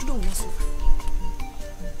that our children will not suffer.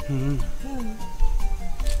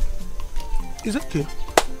 It's okay.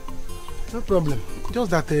 No problem.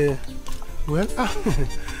 Just that, it's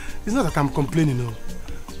not that I'm complaining, no.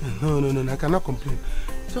 No, I cannot complain.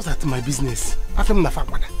 Just that my business. After my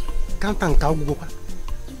father,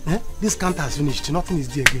 this counter has finished. Nothing is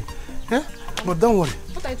there again. But don't worry.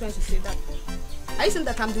 What are you trying to say? That? Are you saying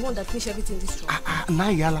that I'm the one that finished everything in this shop?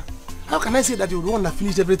 Nayala. How can I say that you're the one that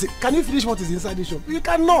finished everything? Can you finish what is inside the shop? You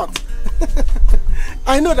cannot.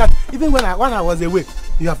 I know that even when I was away,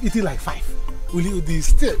 you have eaten like 5. Will you? The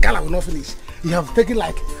still gala will not finish. You have taken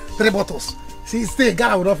like 3 bottles. See, still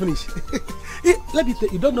gala will not finish. Let me tell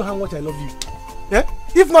you, you don't know how much I love you. Yeah?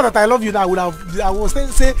 If not that I love you, I would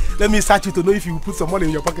say, let me search you to know if you put some money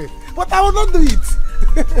in your pocket. But I will not do it.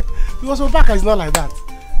 Because Obaka is not like that.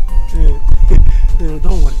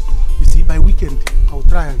 Don't worry. You see, by weekend, I'll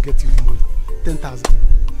try and get you the money. 10,000.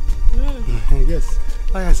 Yes.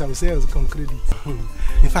 Yes, I will say on credit.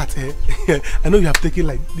 In fact, I know you have taken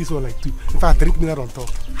like this one like 2. In fact, drink mineral on top.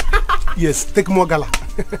 Yes, take more gala.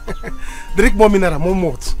 Drink more mineral, more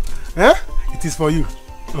malt. It is for you.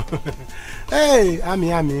 Hey,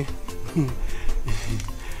 Ami.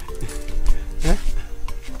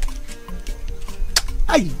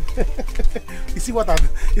 Aye. You see why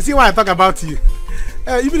I talk about you?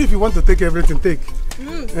 Even if you want to take everything, take.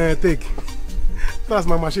 Take. That's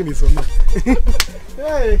my machine is on me.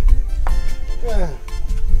 Hey. Yeah.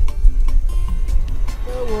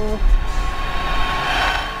 Hello.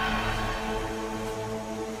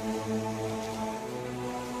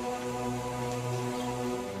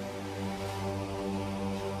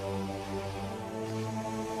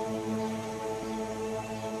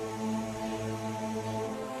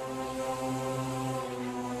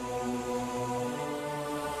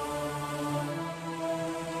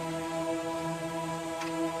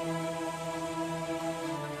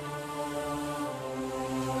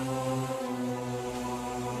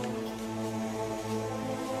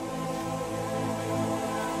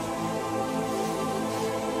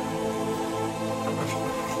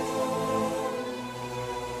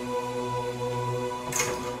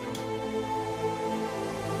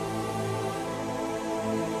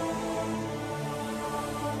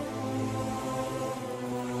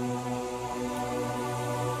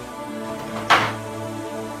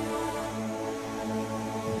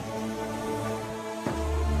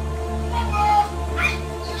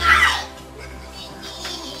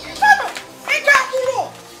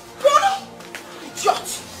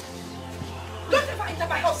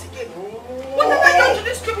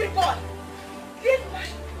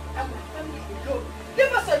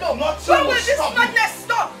 Leave us alone. go? Nothing When will will this stop me. madness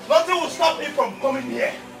stop? Nothing will stop me from coming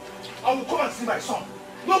here. I will come and see my son.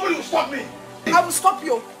 Nobody will stop me. I will stop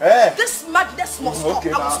you. Eh? This madness must stop.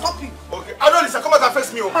 Okay, I will now. stop you. Okay. Adolisa, come out and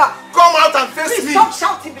face me. Ha. Come out and face Please me. stop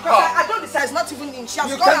shouting because Adolisa is not even in. She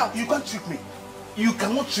has gone out. You can't trick me. You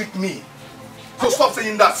cannot trick me. So stop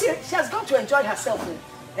saying that. She has gone to enjoy herself.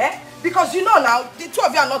 Eh? Because you know now, the two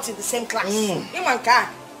of you are not in the same class. In one car.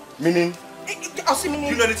 Meaning? Do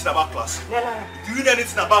you know anything about class? No. Do you know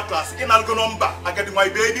anything about class? In Algo number, I get my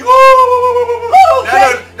baby.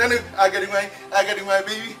 Then I get my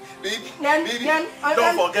baby. Baby.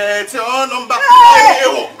 Don't forget your number.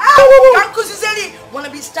 Wanna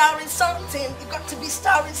be starring something? You got to be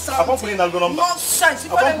starring something. I'm putting Algo number. Nonsense.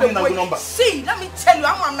 See, let me tell you,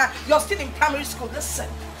 you're still in primary school. Listen,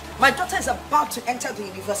 my daughter is about to enter the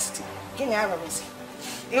university. Give me a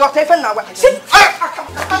you are taking now. See, I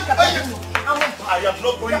am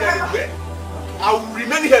not going anywhere. I will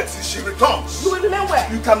remain here till she returns. You will remain where?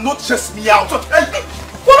 You cannot chase me out. I'll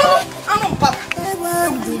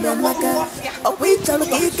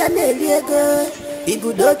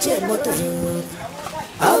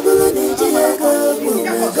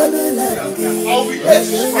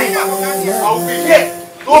be here.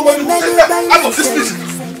 Nobody will take that out of this place.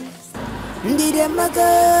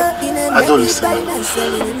 Adolisa,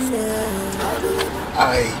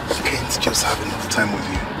 I can't just have enough time with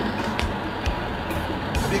you.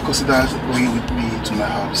 Have you considered going with me to my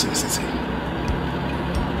house in the city?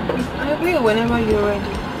 I will whenever you're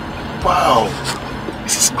ready. Wow,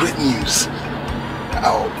 this is great news.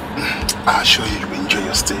 I'll assure you will enjoy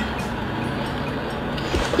your stay.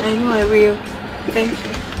 I know I will. Thank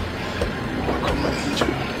you. Welcome, my angel.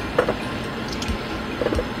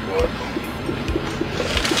 Welcome.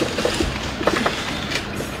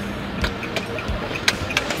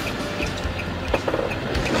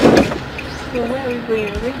 So where are we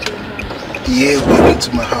going? We're going to your house. Yeah, we're going to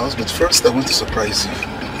my house, but first I want to surprise you.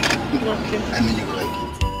 Okay. I know you will like it.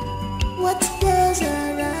 What goes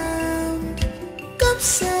around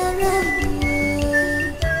comes around.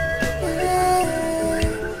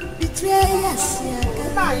 Betray us,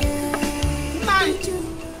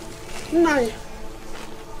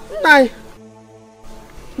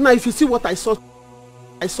 Now, if you see what I saw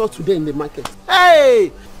today in the market.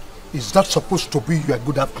 Hey! Is that supposed to be your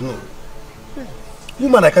good afternoon?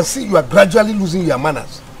 Woman, I can see you are gradually losing your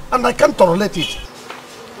manners, and I can't tolerate it.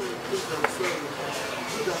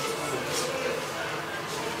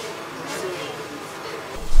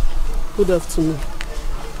 Good afternoon.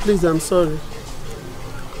 Please, I'm sorry.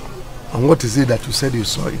 And what is it that you said you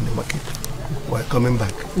saw in the market while coming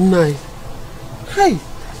back? Nai. Hey,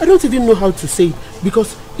 I don't even know how to say it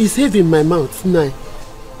because it's heavy in my mouth. Nai.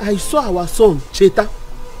 I saw our son, Cheta,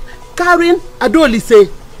 carrying Adolise,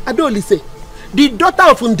 the daughter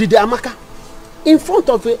of Ndidi Amaka, in front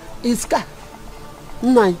of his car.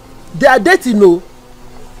 Nai. They are dating, no?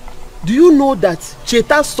 Do you know that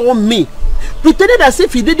Cheta saw me, pretended as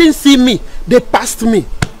if he didn't see me? They passed me.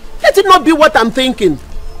 Let it not be what I'm thinking.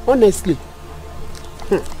 Honestly.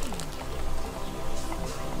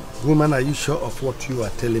 Woman, are you sure of what you are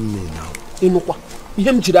telling me now?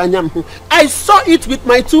 I saw it with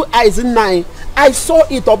my two eyes in nine. I saw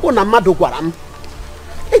it upon a madogwaram.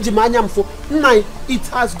 It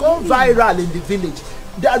has gone viral in the village.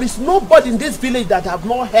 There is nobody in this village that have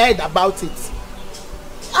not heard about it.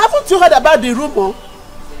 Haven't you heard about the rumor?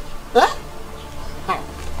 Huh?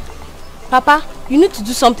 Papa, you need to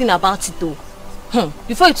do something about it though.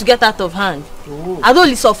 Before it to get out of hand.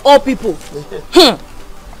 Adolis of all people.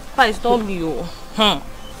 Papa, it's not me.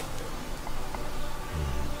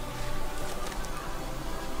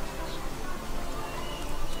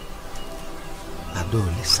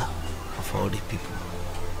 Adolisa of all the people.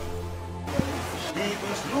 He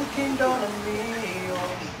was looking down on me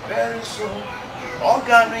very soon. I'm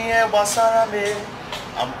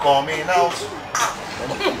coming out.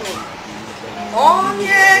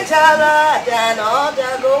 Onye jara dan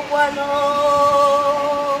odago kwano.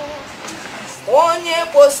 Onye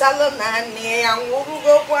posalo nani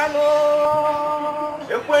anwurugo kwano.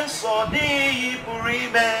 Ekwenso di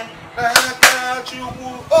purime naka chukwu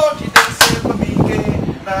ojidese komike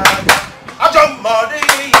naka ajamode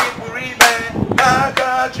purime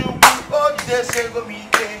naka chukwu ojidese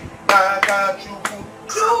komike naka chukwu.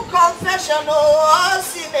 True confession o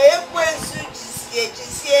si na ekwensu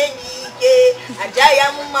jisie nike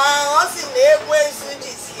ajayama o si na ekwensu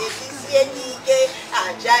jisie nike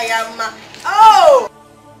ajayama. Oh!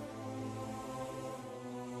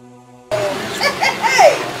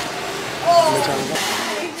 Hey! Oh!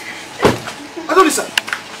 Adolisa!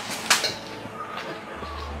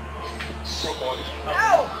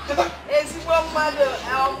 Oh!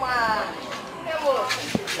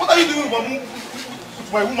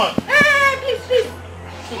 my woman. Hey, please.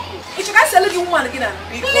 If you can't sell the woman again,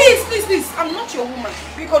 please. I'm not your woman.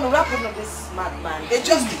 Because what happened to this madman? They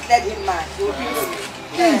just declared him mad.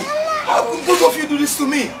 How could both of you do this to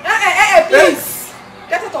me? Hey, please.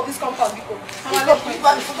 Get out of this compound, Biko.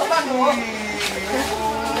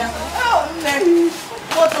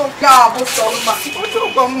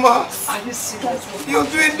 Are you serious? You're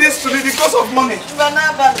doing this to me because of money.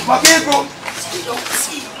 Makego.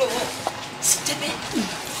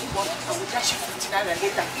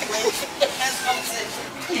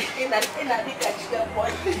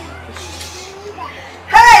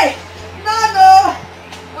 Hey! No!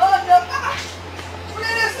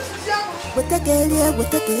 What a girlie, a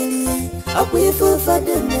way for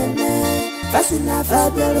the men, passing a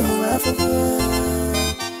fabulous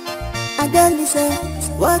and then he said,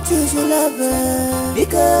 what is your lover?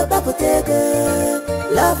 Because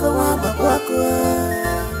Bapotega, love for one, but walk.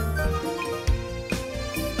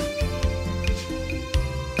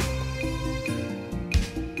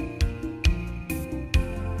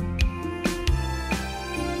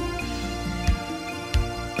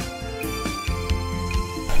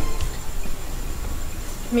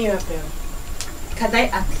 Mirabelle, can I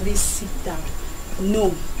at least sit down?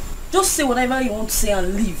 No. Just say whatever you want to say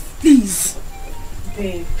and leave, please.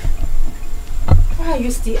 Babe, why are you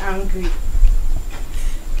still angry?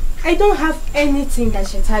 I don't have anything that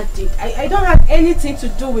Sheta did. I don't have anything to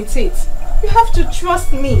do with it. You have to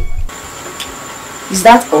trust me. Is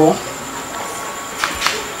that all?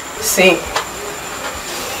 See,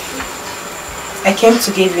 I came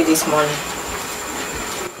to give you this money.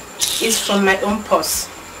 It's from my own purse.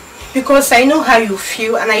 Because I know how you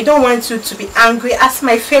feel and I don't want you to be angry as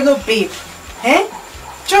my fellow babe. Eh?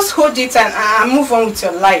 Just hold it and move on with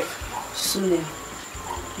your life. Sule,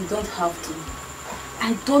 you don't have to.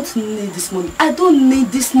 I don't need this money. I don't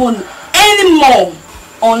need this money anymore.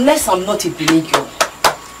 Unless I'm not a billionaire.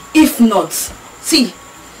 If not, see,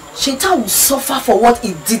 Sheta will suffer for what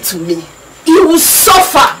he did to me. He will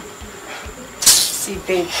suffer. See,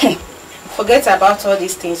 babe, forget about all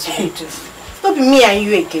these things you do. Not be me and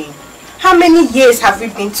you again. How many years have we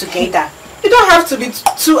been together? You don't have to be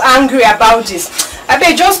too angry about this. I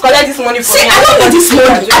bet just collect this money from me. I don't need this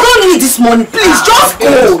money. I don't need this money. Please, just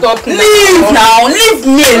go. Stop leave now. Leave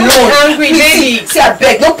me alone. Angry lady. See, I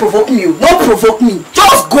beg, don't provoke me. Don't provoke me.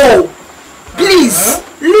 Just go. Please,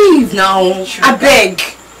 leave now. I beg.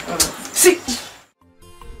 See.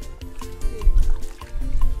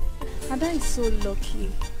 Ada is so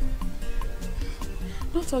lucky.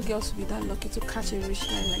 Not all girls will be that lucky to catch a rich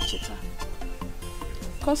guy like Cheta.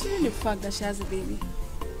 Considering the fact that she has a baby.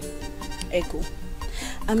 Echo,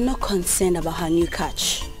 I'm not concerned about her new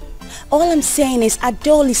catch. All I'm saying is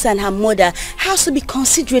Adolisa and her mother has to be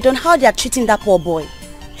considerate on how they are treating that poor boy.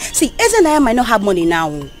 See, Eze and I might not have money now,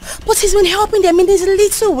 but he's been helping them in this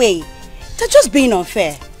little way. They're just being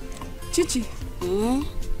unfair. Chichi,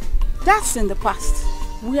 that's in the past.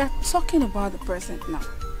 We are talking about the present now.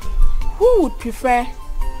 Who would prefer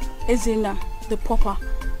Ezena, the pauper,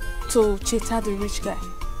 to Cheta, the rich guy?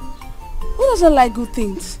 Who doesn't like good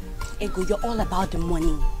things? Ego, you're all about the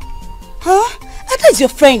money. Huh? Ada is your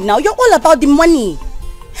friend now. You're all about the money.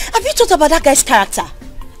 Have you thought about that guy's character?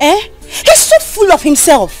 Eh? He's so full of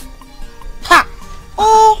himself. Ha!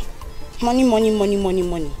 Oh, money.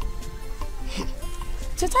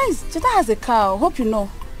 Cheta has a car. I hope you know.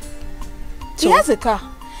 So? He has a car.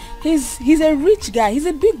 He's a rich guy. He's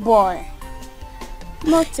a big boy.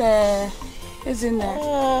 Not isn't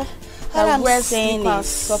all I'm saying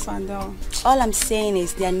is up and down. All I'm saying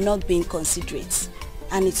is they are not being considerate,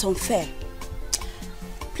 and it's unfair.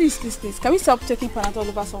 Please. Can we stop taking Panadol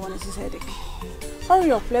over someone else's headache?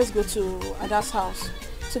 Hurry up. Let's go to Ada's house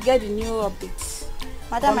to get the new updates.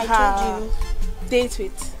 Madam, I told you. Date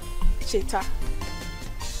with Cheta.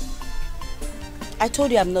 I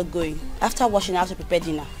told you I'm not going. After washing, I have to prepare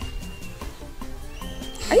dinner.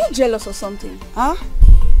 Are you jealous or something? Huh?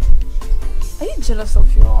 Are you jealous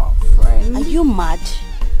of your friend? Are you mad?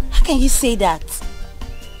 How can you say that?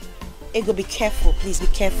 Ego, be careful. Please be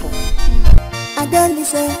careful. I don't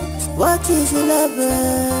listen. What is your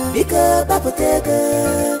lover? Because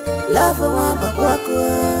Bapotega, love for one, but walk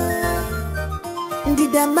away.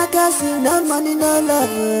 Did that magazine, no money, no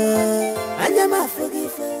lover? And I'm a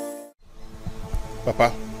forgiver.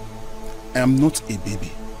 Papa, I am not a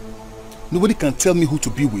baby. Nobody can tell me who to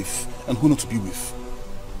be with and who not to be with.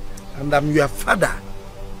 And I'm your father.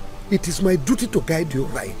 It is my duty to guide you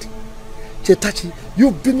right. Chetachi,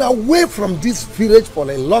 you've been away from this village for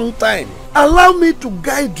a long time. Allow me to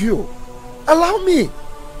guide you. Allow me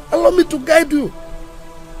to guide you.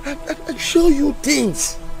 And show you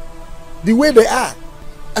things the way they are.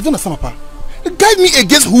 I don't understand, Papa. Guide me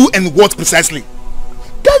against who and what precisely?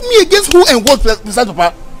 Guide me against who and what precisely,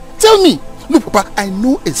 Papa? Tell me. Look, Papa, I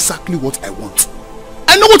know exactly what I want.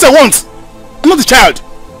 I know what I want. I'm not a child.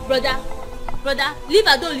 Brother, leave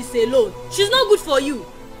Adolise alone. She's not good for you.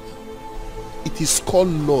 It is called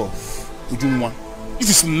love, Ujunwa. This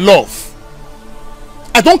is love.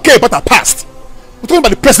 I don't care about her past. We're talking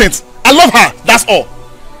about the present. I love her, that's all.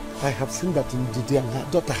 I have seen that in Didi and her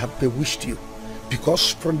daughter have bewitched you.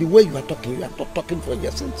 Because from the way you are not talking for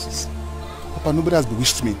your senses. Papa, nobody has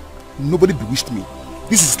bewitched me. Nobody bewitched me.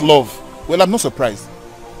 This is love. Well, I'm not surprised.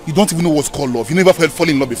 You don't even know what's called love. You never felt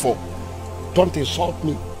falling in love before. Don't insult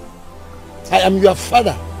me. I am your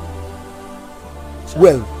father.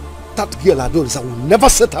 Well, that girl Adolisa will never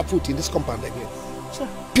set her foot in this compound again. Sure.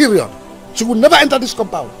 Period. She will never enter this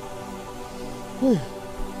compound.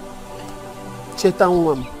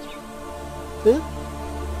 Chetanwam.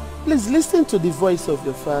 Please listen to the voice of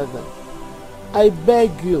your father. I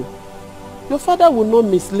beg you. Your father will not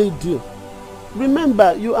mislead you.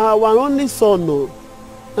 Remember, you are our only son. No?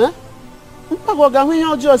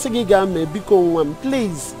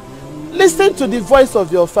 Please. Listen to the voice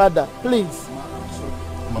of your father, please.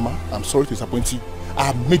 Mama, I'm sorry to disappoint you. I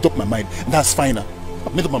have made up my mind. That's fine now.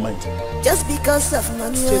 I've made up my mind. Just because of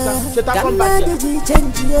money. Cheta, come back here.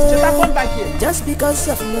 Cheta, come back here. Just because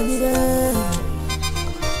of money.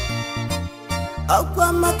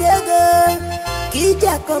 Aqua Makega,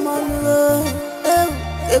 Kija, come on.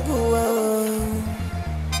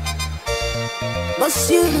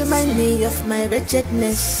 Must you remind me of my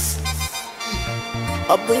wretchedness?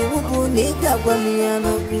 What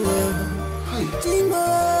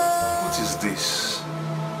is this?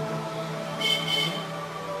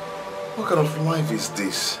 What kind of life is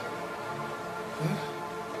this?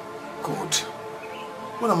 God,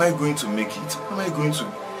 when am I going to make it? When am I going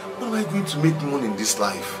to make money in this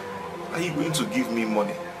life? Are you going to give me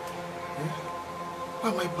money? Why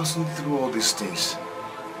am I passing through all these things?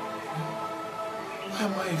 Why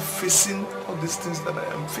am I facing all these things that I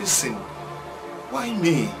am facing? Why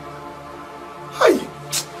me? Hi.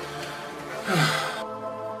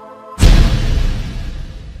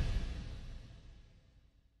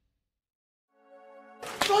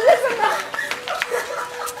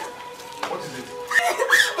 What is it?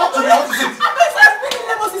 Talk to me, what is it? I started speaking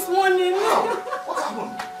levels this morning. What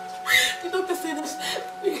happened? The doctor said that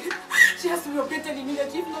she has to be operated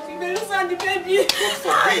immediately. If not, they lose her and the baby. God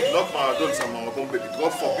forbid, not my adults and my own baby.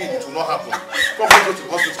 God forbid, it will not happen. Come, let's go to the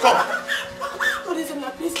hospital. Come.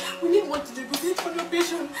 Please, we need one to negotiate for the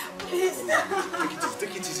patient. Please.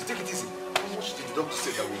 Take it easy. How much did the doctor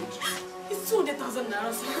say that we would? It's 200,000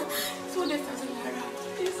 naira, sir. 200,000 naira.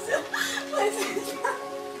 Please.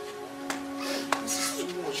 This is too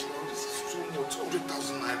much now. This is too much.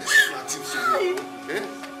 200,000 naira. This is nothing so much.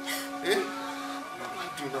 What do I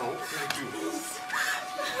do now? What do I do?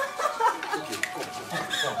 Okay, come.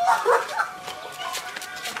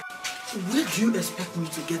 Where do you expect me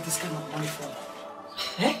to get this kind of money from?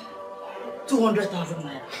 200,000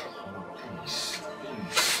 naira. Please.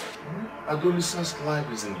 Adolisa's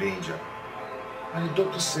life is in danger. And the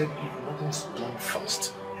doctor said if nothing's done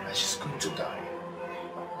fast, that she's going to die.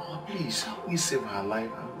 Oh, please, help me save her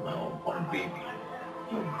life and my unborn baby,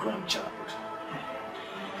 your grandchild.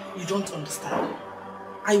 You don't understand.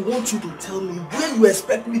 I want you to tell me where you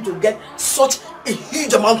expect me to get such a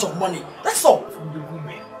huge amount of money. That's all. From the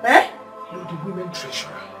women. You're the women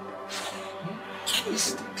treasurer.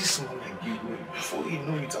 Please take this money and give me. Before you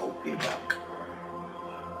know it, I'll pay back.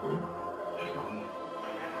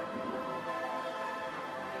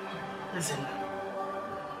 Listen,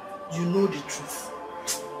 you know the truth.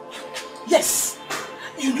 Yes,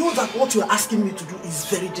 you know that what you're asking me to do is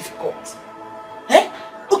very difficult.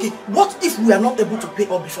 Okay, what if we are not able to pay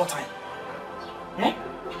up before time?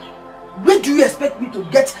 Where do you expect me to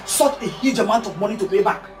get such a huge amount of money to pay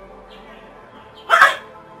back?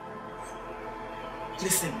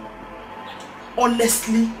 Listen,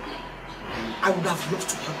 honestly, I would have loved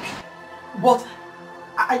to help you. But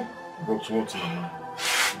But what, Mama?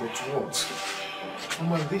 But what?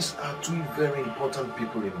 Mama, these are two very important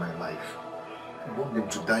people in my life. I want them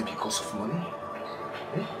to die because of money?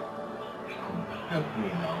 Come, help me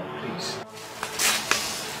now, please.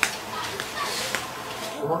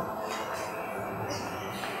 Mama?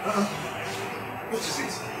 What is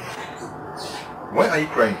it? Why are you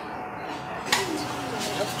crying?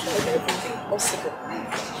 I've tried everything possible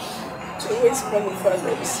to raise money for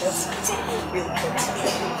an necessity, but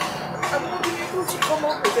I'm not able to come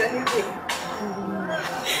up with anything.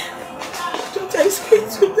 Don't I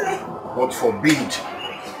expect to die? God forbid.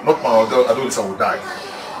 Not my adults will die.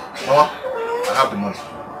 Mama, I have the money.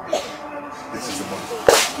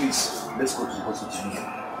 Please, let's go to the hospital.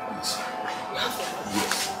 Please.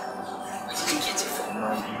 Yes. Where did you get it from?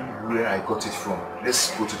 Where I got it from. Let's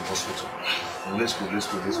go to the hospital. Let's go.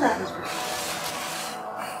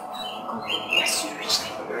 Yes, you reached it.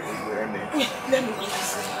 Let me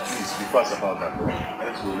please be fast about that.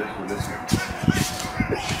 Let's go.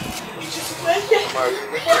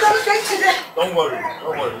 Don't worry.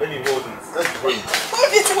 Let me hold it. Let's go.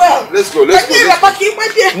 Hold it well. Let's go.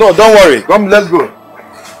 No, don't worry. Come, let's go.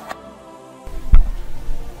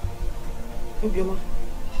 Obioma,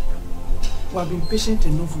 we have been patient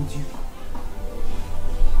enough with you.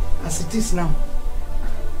 As it is now,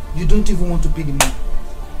 you don't even want to pay the money.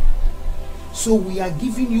 So we are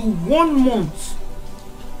giving you 1 month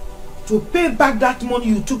to pay back that money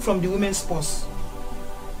you took from the women's purse.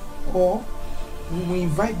 Or we will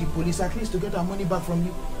invite the police at least to get our money back from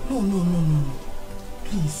you. No.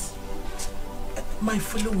 Please. My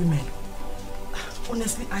fellow women,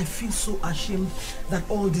 honestly, I feel so ashamed that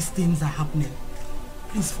all these things are happening.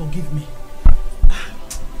 Please forgive me.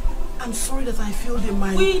 I'm sorry that I feel in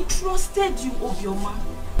my... We trusted you, Obioma.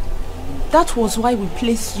 That was why we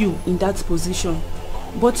placed you in that position.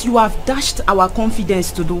 But you have dashed our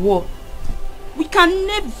confidence to the wall. We can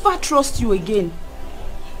never trust you again.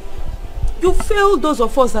 You failed those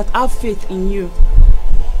of us that have faith in you.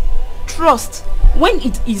 Trust, when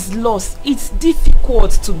it is lost, it's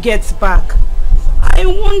difficult to get back. I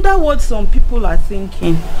wonder what some people are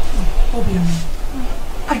thinking.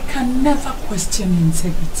 Obioma, I can never question your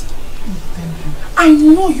integrity. Thank you. I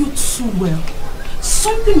know you too well.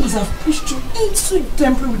 Something must have pushed you into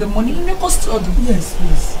temporary with the money in your custody. Yes.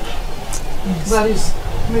 That is,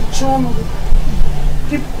 Mechon,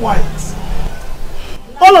 keep quiet.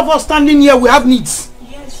 All of us standing here, we have needs.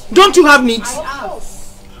 Yes. Don't you have needs? I have.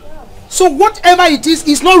 So whatever it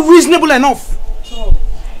is not reasonable enough.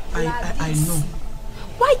 I know.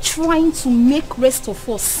 Why trying to make rest of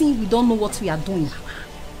us see we don't know what we are doing?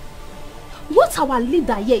 What our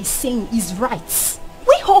leader here is saying is right.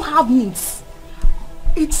 We all have needs.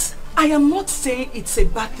 I am not saying it's a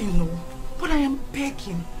bad thing, no. But I am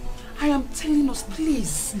begging. I am telling us,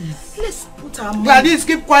 please. Let's put our money. Gladys,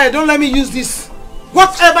 keep quiet. Don't let me use this.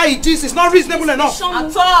 Whatever it is not reasonable enough.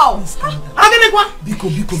 At all. Biko,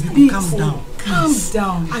 calm down. Calm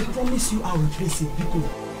down. I promise you I'll replace it, Biko.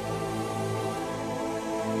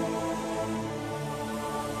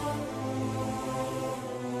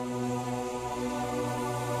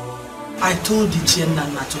 I told the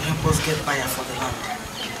Chienana to help us get buyer for the land.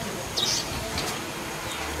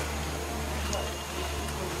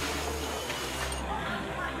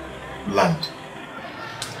 Land?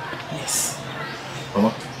 Yes.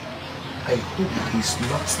 Mama, I hope it is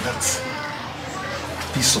not that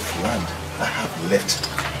piece of land I have left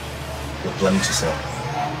you're planning to sell.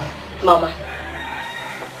 Mama,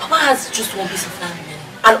 Papa has just 1 piece of land remaining,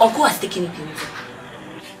 and Uncle has taken it away.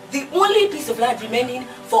 The only piece of land remaining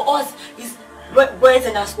for us is Boys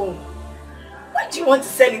and Asco. Why do you want to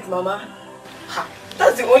sell it, Mama?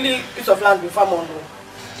 That's the only piece of land we farm on.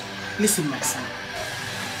 Listen, my son.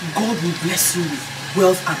 God will bless you with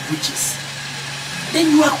wealth and riches.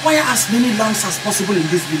 Then you acquire as many lands as possible in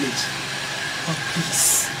this village. But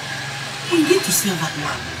please, we need to sell that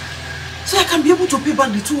land so I can be able to pay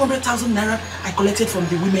back the 200,000 naira I collected from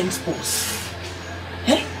the women's purse.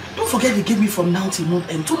 Don't forget they gave me from now till month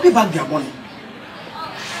end to pay back their money.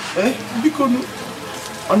 Because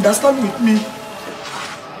understand with me.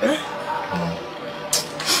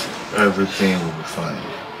 Everything will be fine.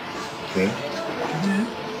 Okay?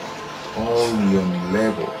 All your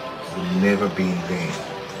labor will never be in vain.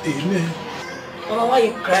 Amen. Mama, why are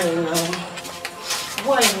you crying now?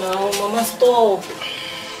 Why now? Mama, stop.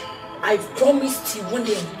 I promised you one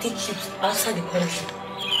day I will take you outside the country.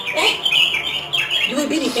 You will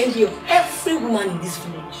be the envy of every woman in this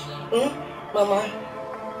village. Mama,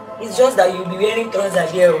 it's just that you'll be wearing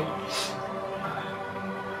trousers here.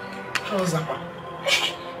 Trousers?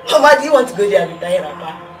 Mama, do you want to go there and retire,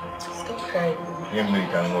 Papa? Stop crying. Get me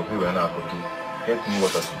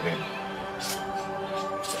water to drink.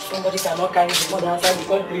 Somebody cannot carry the mother outside the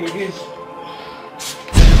country again.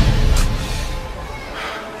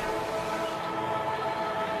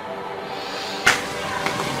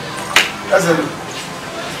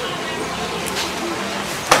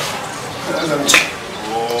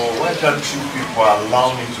 Oh, why can't you people allow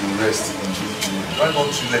me to rest in this room? Why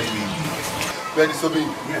don't you let me be? You are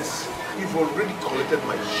disobeying? Yes. You've already collected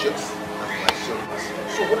my shirts and my shoulders.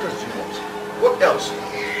 So what else do you want? What else?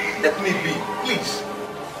 Let me be, please.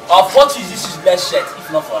 Of what is this useless shirt if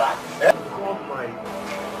not for that? I want my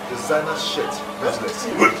designer shirt. Useless.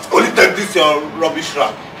 Only take this your rubbish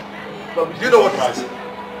rack. Do you know what it is?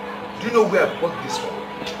 Do you know where I bought this from?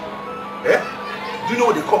 Eh? Do you know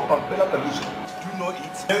what they call Pampella Peluso? Do you know it?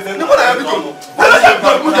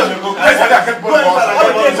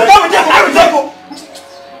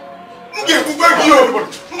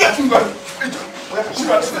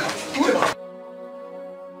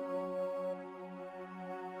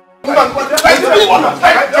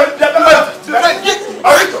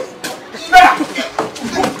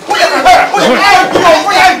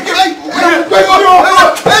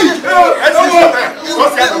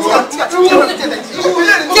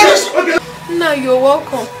 Now you're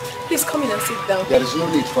welcome. Please come in and sit down. There is no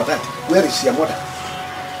need for that. Where is your mother?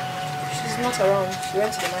 She's not around. She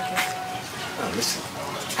went to the market. Now listen,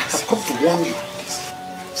 I've come to warn you.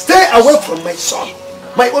 Stay away from my son,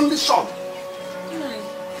 my only son.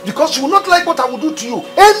 Because you will not like what I will do to you.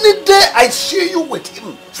 Any day I see you with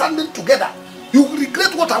him standing together, you will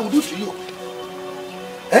regret what I will do to you.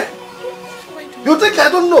 Eh? You think I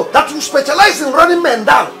don't know that you specialize in running men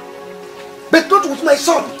down? But not with my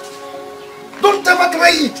son. Don't ever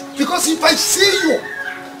try it. Because if I see you,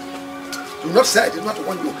 do not say I did not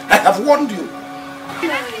warn you. I have warned you.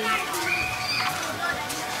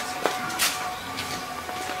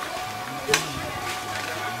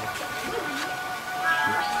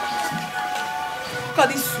 Look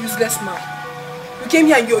at this useless man. You came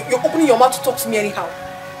here and you're opening your mouth to talk to me anyhow.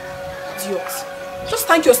 Idiot. Just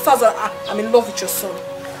thank your stars that I'm in love with your son.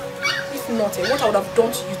 If not, what I would have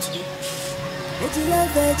done to you today. Don't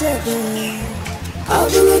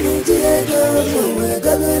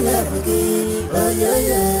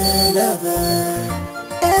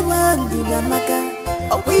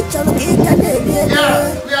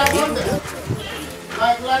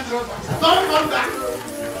come back.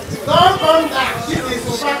 Don't come back. This is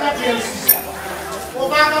Obaka PLC.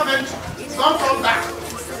 Obaka Venture. Don't come back.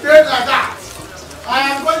 Stay like that. I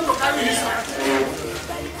am going to carry this man.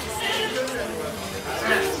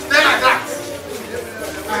 Stay like that.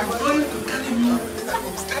 I am going to carry you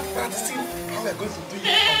and start practicing how we are going to do it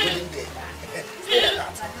on wedding day. Stay like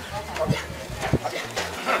that. Come here. Come here.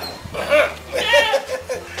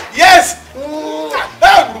 Yes!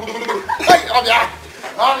 Hey, come here.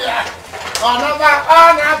 Come here.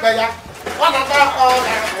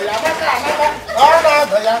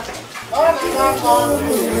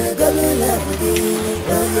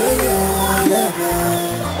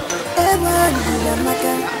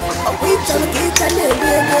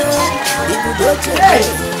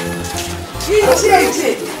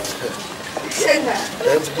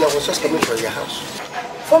 I was just coming from your house.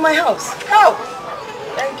 For my house? How?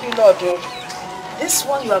 Thank you, Lord. This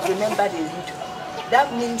one you have remembered a little.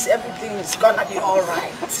 That means everything is gonna be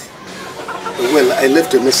alright. Well, I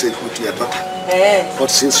left a message with your daughter. But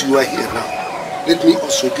since you are here now, let me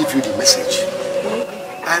also give you the message.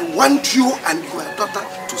 I want you and your daughter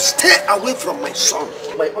to stay away from my son,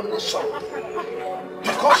 my only son.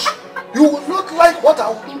 Because you will not like what I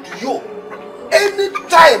will do to you. Any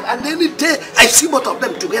time and any day I see both of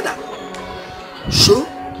them together. So,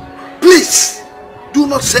 please, do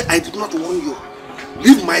not say I did not warn you.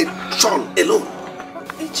 Leave my son alone.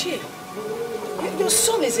 Ichie, your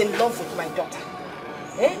son is in love with my daughter.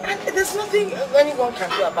 And there's nothing anyone can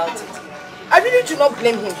do about it. I really do not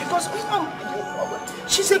blame him because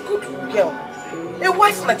she's a good girl. A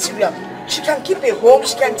wife material. She can keep a home,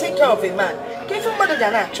 she can take care of a man. Give him mother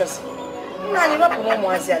than actress.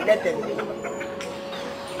 Let them be.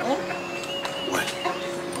 Well,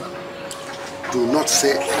 do not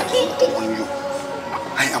say I did not warn you.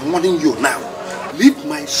 I am warning you now. Leave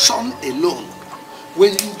my son alone.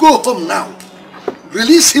 When you go home now,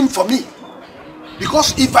 release him for me.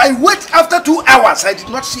 Because if I wait after 2 hours, I did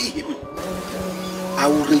not see him, I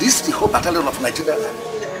will release the whole battalion of Nigeria.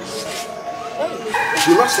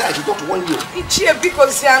 Do not say I did not warn you. Ichie,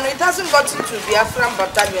 because it hasn't got into the Afghan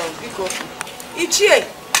battalion. Because Ichie,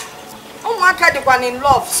 in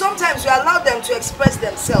love, sometimes you allow them to express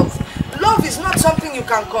themselves. Love is not something you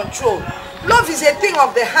can control. Love is a thing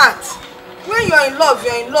of the heart. When you're in love,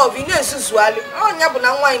 you're in love. You know, it's usually. Oh,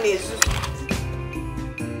 nyabuna wine is.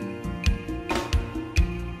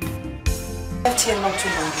 Left here not too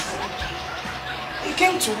long ago. He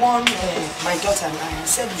came to warn my daughter and I and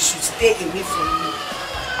said we should stay away from you.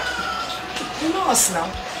 You know us now.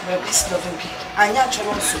 We're peace loving people. And you're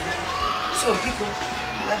also. So people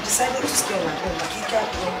have decided to stay on my own. Like he can't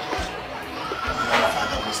go.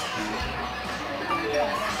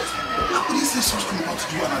 What is this supposed to be about to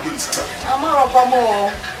do and against her?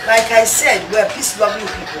 Like I said, we're peace loving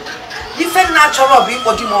people. Different natural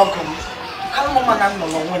people do more come. Come on, man, no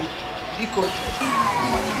one. Because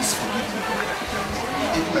please forgive me.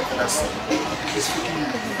 Even like that, please forgive me.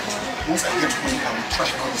 Once I get home, I will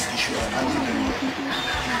trash out this issue and handle it very well.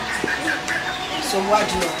 So what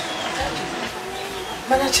do you want?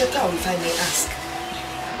 Manager, if I may ask,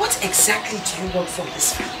 what exactly do you want from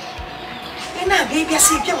this family? Now, baby, I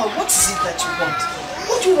say, what is it that you want?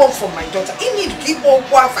 What do you want from my daughter? You need to keep all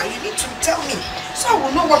quiet. You need to tell me, so I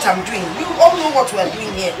will know what I'm doing. We all know what we are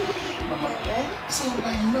doing here. Mama, so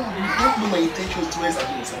I know you don't know my intentions towards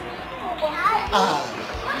Adonis.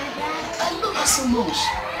 I love her so much.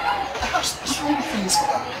 I have strong feelings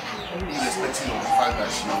for her. Irrespective of the fact that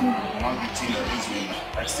she won't be teen or this way,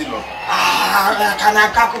 I still love her.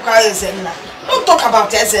 Don't talk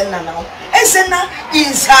about Ezenna now. Ezenna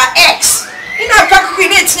is her ex. You know,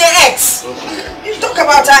 it's her ex. You talk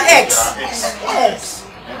about her ex. Yes.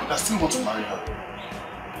 I still want to marry her.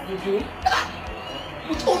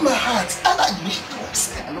 With all my heart, I like the way she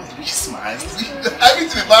talks. I love the way she smiles.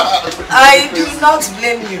 Everything about her. I do not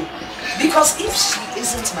blame you. Because if she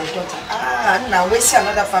isn't my daughter, now we see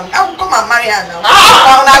another family. I will come and marry her now.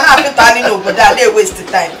 I'm not telling you, but they waste the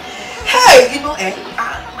time. Hey, you know,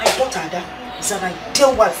 my daughter is an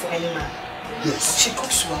ideal wife for any man. Yes. She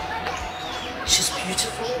cooks well. She's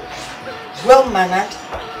beautiful, well-mannered.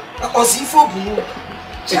 Ozifo Bunu.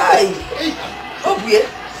 Chai. Obuye.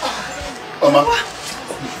 Mama.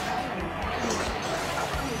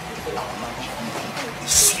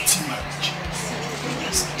 City marriage.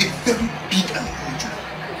 Yes. A very big and huge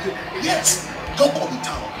one. Yes. Talk of the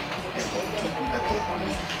town.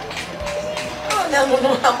 Oh,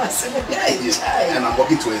 no, I'm saying, yes. And I'm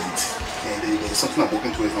working towards it. And there's something I'm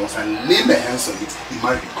working towards. Once I lay my hands on it, the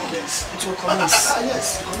marriage will commence. It will commence?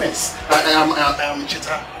 Yes, it will commence. I am a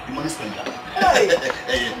cheater, the money spender.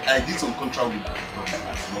 I did some contract with the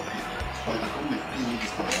government. When the government pay me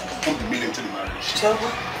this money, I put the million to the marriage.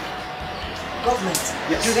 Government?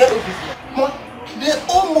 Yes. Do they owe people? They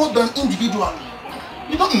owe more than individual.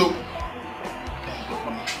 You don't know.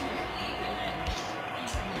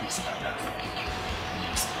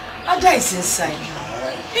 Ada is inside.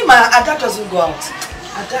 Ada doesn't go out.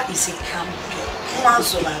 Ada is a camp girl.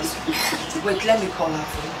 Wait, let me call her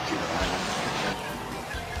for you.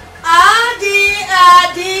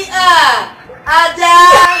 Ada.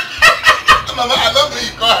 Mama, I love the way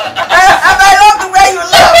you call her. I love the way you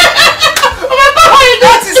laugh.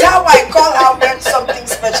 That is how I call her when something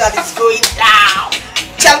special is going down.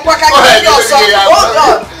 Hold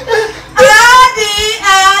on.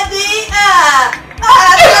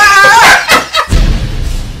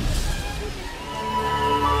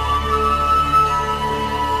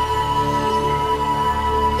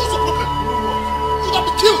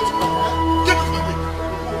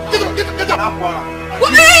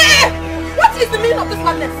 What is the meaning of this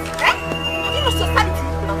madness? Have you lost your sanity?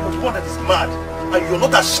 I'm the one that is mad, and you're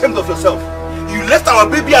not ashamed of yourself. You left our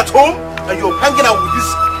baby at home, and you're hanging out with this.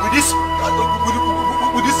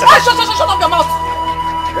 Shut up your mouth!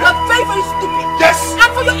 You're very, very stupid. Yes.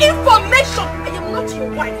 And for your information, I am not your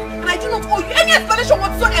wife, and I do not owe you any explanation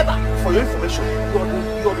whatsoever. For your information,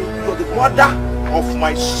 you're the mother of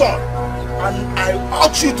my son, and I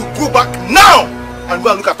urge you to go back now and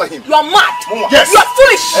go and look after him. You are mad. Yes. You are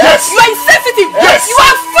foolish. Yes. You are insensitive. Yes. You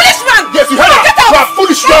are a foolish man. Yes, you heard Get her. out. You are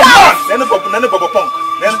foolish. You are mad.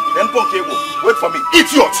 Then punk cable. Wait for me.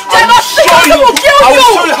 Idiot. I will show you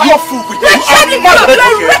how fool we do. You are mad.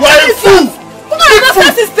 You are a fool. What kind of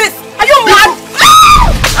nonsense is this? Are you mad?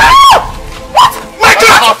 What? Michael!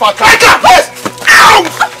 Yes! Ow!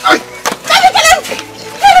 Can you kill him?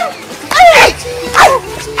 Kill him!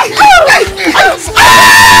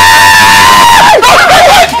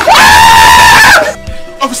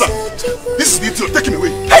 Officer, this is the idiot. Take him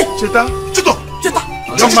away. Hey! Cheta!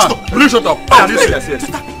 Young man, will you shut up?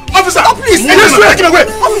 Officer! Please! Take him away!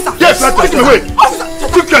 Officer! Yes, take him away! Officer!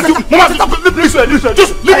 Mama, please,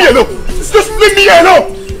 just leave me alone! Just leave me alone!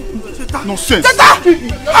 Nonsense!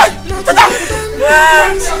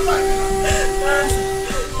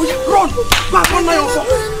 Run! Back on my offer!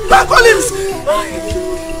 Back on him!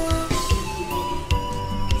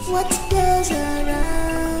 What goes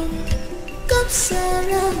around comes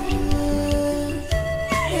around.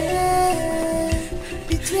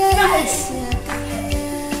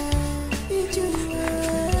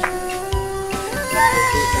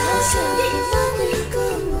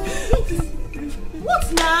 What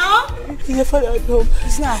now? Your father at home.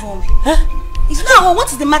 He's not at home. Huh? He's not at home.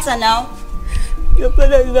 What is the matter now? Your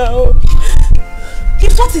father is not home.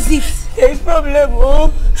 Kids, what is it? There is problem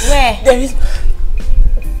home. Where? There is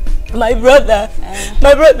my brother.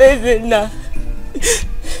 My brother is in now.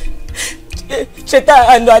 Cheta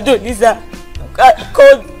and Adonisa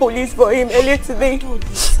called police for him earlier today.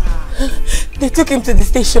 They took him to the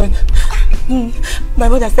station. My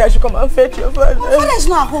mother said I should come and fetch your father. My father is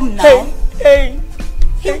not at home now. Hey.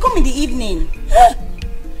 He'll come in the evening.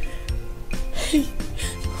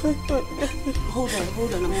 Hold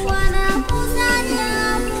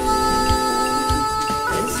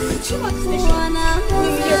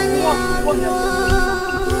on.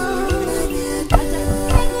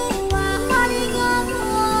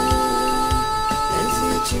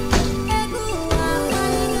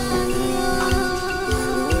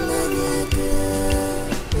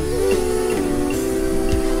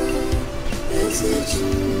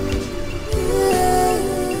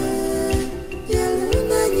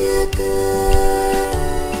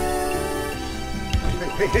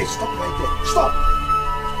 Hey, stop right there. Stop!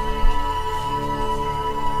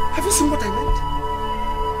 Have you seen what I meant?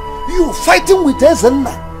 You fighting with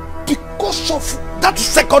Ezenna because of that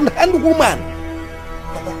second-hand woman.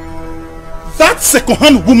 Papa, that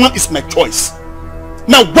second-hand woman is my choice.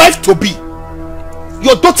 My wife to be.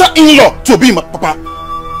 Your daughter-in-law to be, my Papa.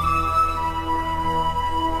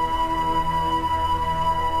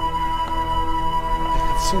 I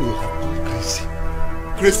have seen you have gone crazy.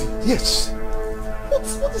 Crazy? Yes.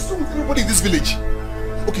 What is wrong with everybody in this village?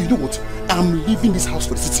 Okay, you know what? I'm leaving this house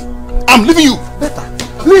for the city. I'm leaving you. Better.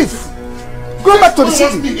 Leave. Go back to the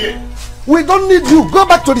city. We don't need you. Go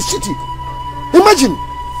back to the city. Imagine.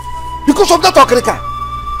 Because of that okrika.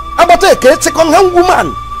 About a second-hand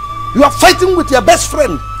woman. You are fighting with your best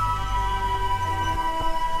friend.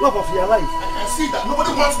 Love of your life. I can see that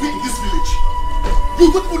nobody wants me in this village.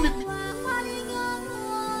 You don't even need me.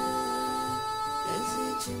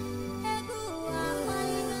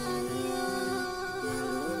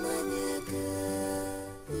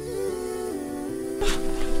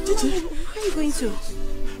 Where are you going to?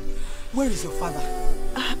 Where is your father?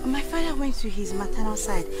 My father went to his maternal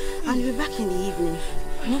side and he'll be back in the evening.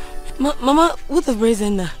 Mama, what the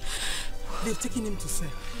brazen now? They've taken him to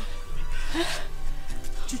sell.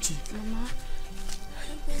 Chichi. Mama.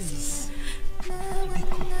 Please. Be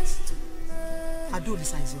quiet.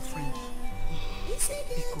 Adolisa is your friend.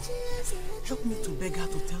 Biko, help me to beg her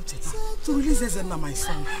to tell Cheta to release Ezenna, my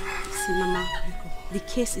son. See, Mama, the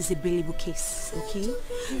case is a bailable case, okay?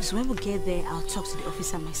 So when we get there, I'll talk to the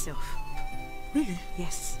officer myself. Really?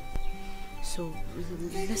 Yes. So,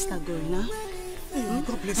 let's start going, huh? Hey,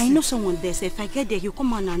 God bless I you. know someone there, so if I get there, he'll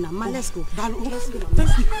come on now. Ma, let's go. Let's go.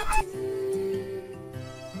 Thank you.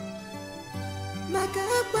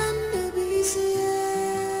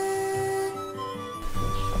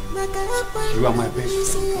 You are my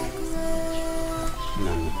best friend.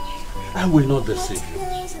 No, I will not deceive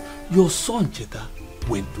you. Your son Cheta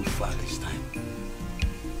went too far this time.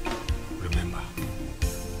 Remember,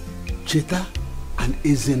 Cheta and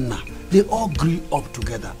Ezenna, they all grew up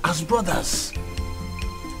together as brothers.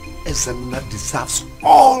 Ezenna deserves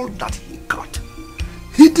all that he got.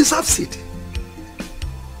 He deserves it.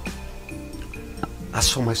 As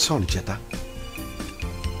for my son Cheta,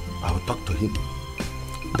 I will talk to him.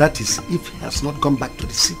 That is, if he has not gone back to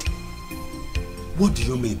the city. What do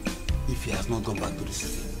you mean, if he has not gone back to the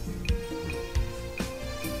city?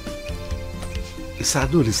 It's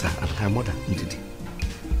Adolisa and her mother, Ndidi.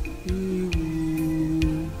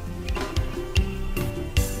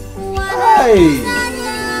 Hey!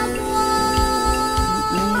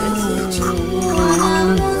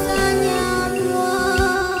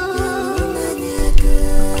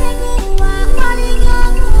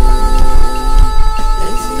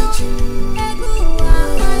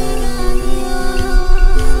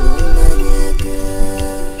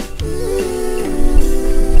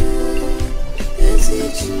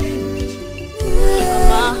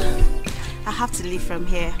 I have to leave from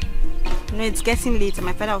here. You know, it's getting late and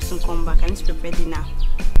my father will soon come back. I need to prepare dinner.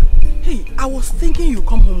 Hey, I was thinking you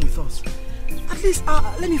come home with us. At least,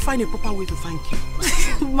 let me find a proper way to thank you.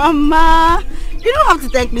 Mama, you don't have to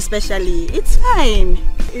thank me specially. It's fine.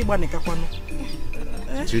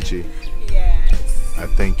 Chichi, yes. I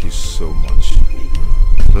thank you so much.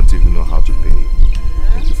 I don't even know how to pay you.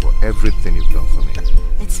 Thank you for everything you've done for me.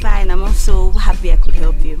 It's fine. I'm also happy I could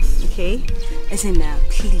help you. Okay? Listen now,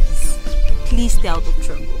 please. Please stay out of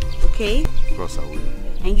trouble. Okay? Of course I will.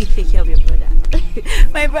 And you take care of your brother.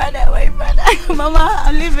 my brother. Mama,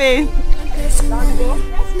 I'm leaving. If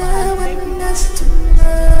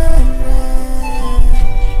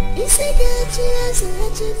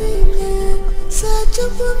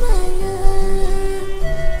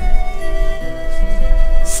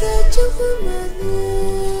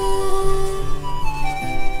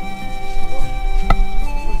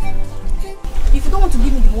you don't want to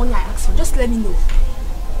give me the money I asked for, just let me know.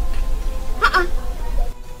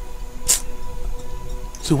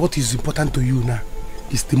 So what is important to you now?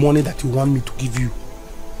 is the money that you want me to give you.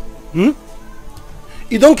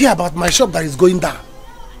 You don't care about my shop that is going down.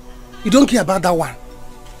 You don't care about that one.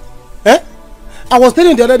 I was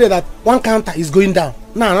telling you the other day that one counter is going down.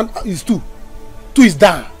 Now it's 2. 2 is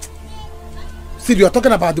down. See, you are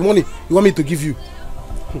talking about the money you want me to give you.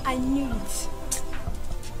 I knew it.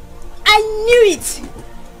 I knew it.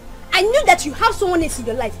 I knew that you have someone else in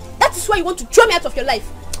your life. That is why you want to throw me out of your life.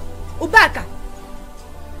 Obaka.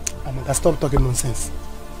 Amaka, stop talking nonsense.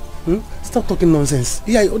 Stop talking nonsense.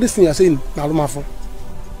 Yeah, all this thing you are saying,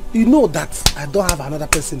 you know that I don't have another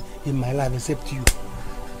person in my life except you.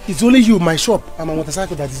 It's only you, my shop, and my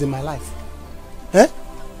motorcycle that is in my life.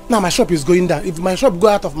 Now my shop is going down. If my shop go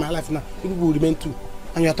out of my life now, people will remain too.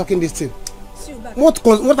 And you are talking this thing.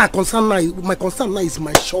 What I concern now, my concern now is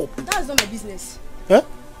my shop. That's not my business.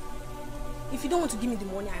 If you don't want to give me the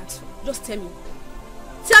money I asked for, just tell me.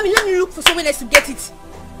 Tell me, let me look for someone else to get it.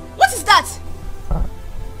 What is that?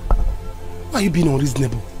 Why are you being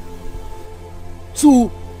unreasonable?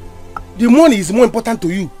 So, the money is more important to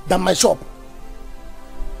you than my shop.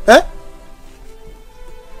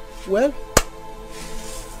 Well,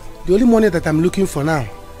 the only money that I'm looking for now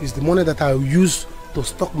is the money that I will use to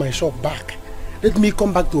stock my shop back. Let me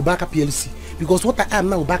come back to Obaka PLC. Because what I am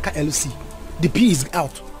now, Obaka LC, the P is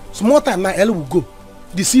out. Small time now, L will go.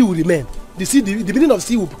 The C will remain. The meaning of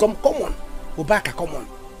C will become common. Obaka, come on.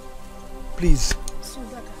 Please. So,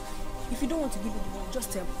 Obaka, if you don't want to give me the money,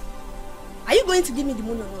 just tell me. Are you going to give me the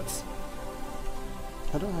money or not?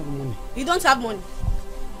 I don't have money. You don't have money.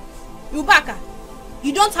 Obaka,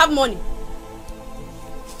 you don't have money.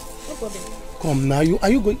 No problem. Come now, are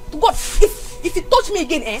you going? To God, if you touch me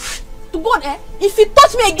again, to God, if you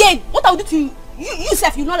touch me again, what I will do to you? You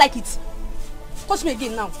yourself, you not like it. Touch me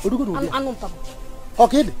again now. I'm on top.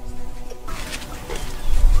 Okay.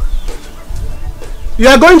 You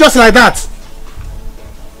are going just like that.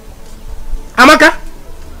 Amaka?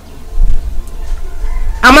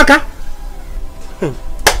 Amaka?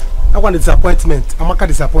 I want a disappointment. Amaka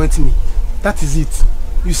disappoints me. That is it.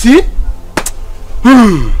 You see?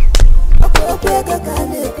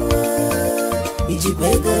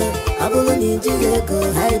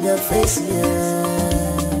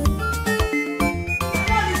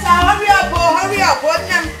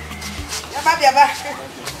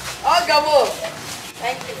 Hurry up,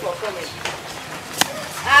 thank you for coming.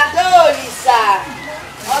 Adolisa.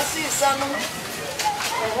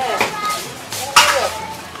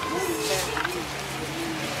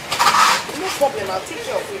 No problem, I'll take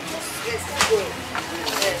care of it. Yes, go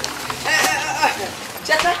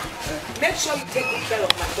Cheta, make sure you take good care of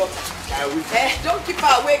my daughter. I will. Don't keep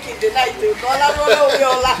her awake in the night.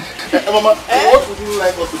 Mama, what would you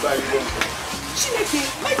like us to buy you?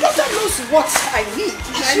 My daughter knows what I need.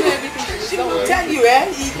 She will tell you,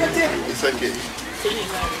 It's okay.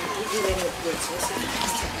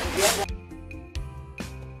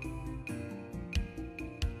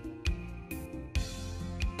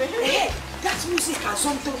 That music has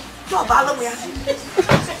something to about me.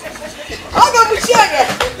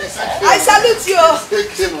 I salute you.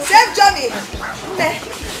 Safe journey.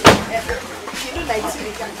 You know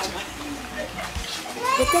Nigeria.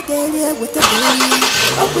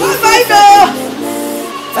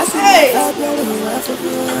 Hey. Leonard,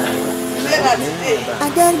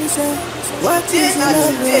 what is love?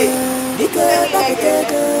 Because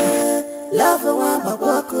love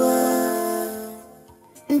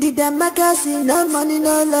one did the magazine, no money,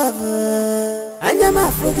 no love. I never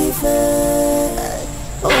forgive her.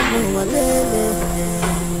 Oh, my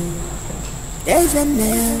there's a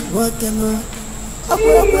man walking on.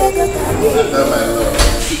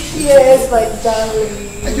 Yes, my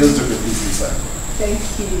darling. I just took a piece inside. Thank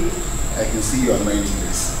you. I can see you are minding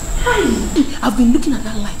this. Hi. I've been looking at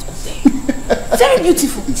that light all day. Very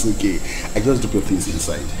beautiful. It's okay. I just took your things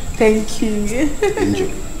inside. Thank you.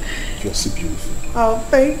 Enjoy. You're so beautiful. Oh,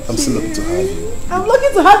 thank you. I'm so lucky to have you. I'm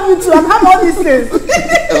lucky to have you too. I'm having all these things.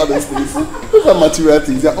 All these things. Those are material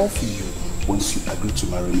things. They're all for you. Once you agree to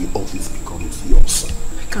marry me, all this becomes yours.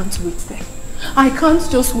 I can't wait then. I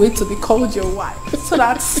can't just wait to be called your wife. So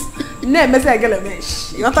that's never say I get a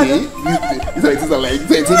mesh. You want to These are like.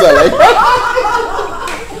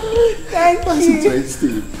 Thank you.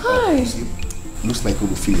 Interesting. Hi. Looks like you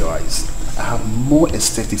will feel your eyes. I have more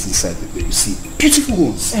aesthetics inside than you see. Beautiful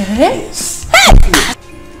ones. Yes. Hey!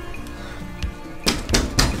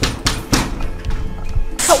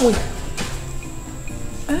 Can't wait.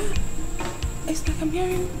 It's like I'm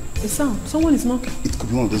hearing a sound. Someone is knocking. It could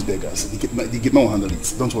be one of those beggars. The gate man will handle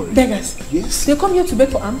it. Don't worry. Beggars? Yes. They come here to beg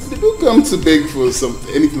for alms? They don't come to beg for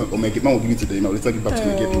anything. Or my gate man will give it to them. I'll return it back to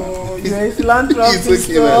the gate man. Oh, you're a philanthropist. It's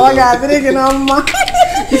okay,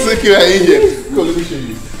 It's okay, I ain't here. Come, let me show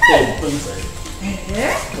you. Come inside.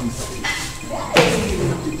 Come inside.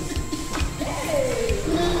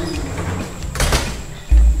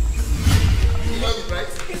 You love it, right?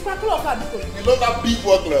 It's my club. You love that big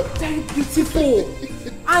work club? Very beautiful.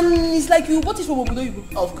 And it's like you bought it from Obodo Igbo.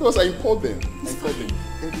 Of course, I import them.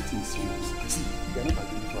 Everything is yours. See, you're not as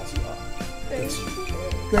beautiful as you are. Thank you.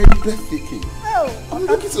 You're breathtaking. Oh, I'm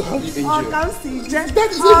lucky to have you, Angel. I can see that. That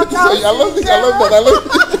is everything. I love it. I love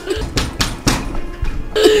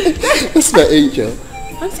that. That's my angel.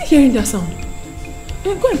 I'm still hearing that sound.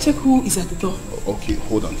 Go and check who is at the door. Okay,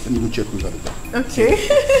 hold on. Let me go check who's at the door. Okay.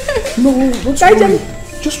 No, don't worry.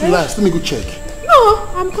 Just relax. Let me go check. No,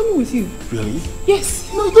 I'm coming with you. Really? Yes.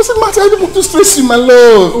 No, it doesn't matter. I don't want to stress you, my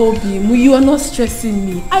love. Oh, Bimu, you are not stressing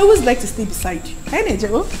me. I always like to stay beside you. Hey,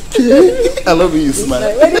 Nejo. I love you,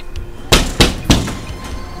 smile.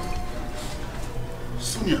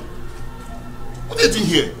 Sonia, what are you doing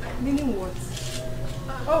here? Meaning what?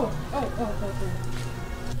 Oh.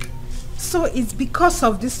 So it's because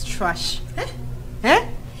of this trash. Eh?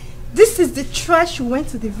 This is the trash you went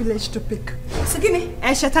to the village to pick. Sagini.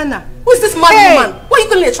 And Shatana. Who is this mad woman? Why are you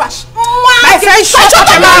calling her trash? My friend, shut your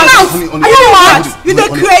mouth! Are you mad? You the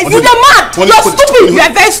crazy. You the mad. You're stupid.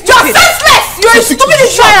 You're very stupid. You're senseless. You're a stupid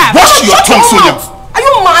insurer. Wash your tongue, Sonia. Are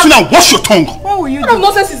you mad? Sonia, wash your tongue. What will you do? What kind of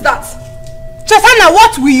nonsense is that? Shatana,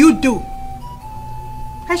 what will you do?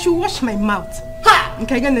 I should wash my mouth. Ha!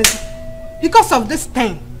 Because of this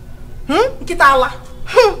thing. Kitala.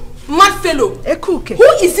 Mad fellow. Who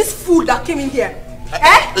is this fool that came in here?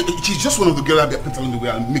 She's just one of the girls that be along the way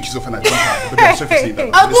and make yourself an identity. But I'm sorry for saying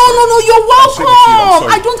that. No, you're welcome.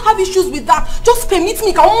 I don't have issues with that. Just permit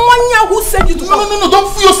me. Who said you to come? No, don't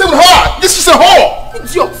fool yourself with her. This is a whore.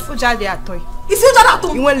 Idiot.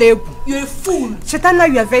 You're a fool. Shatana,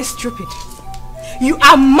 you are very stupid. You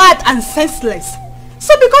are mad and senseless.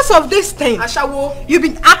 So because of this thing, Ashawo, you've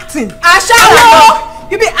been acting. Ashawo!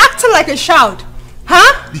 You've been acting like a child.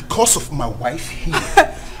 Huh? Because of my wife here,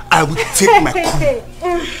 I will take my coup.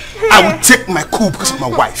 I will take my coup because of my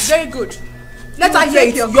wife. Very good. Let her hear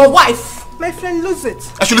it. Your wife. My friend, lose it.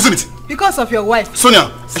 I should listen it. Because of your wife. Sonia,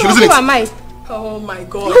 I should listen it. Who am I? Oh my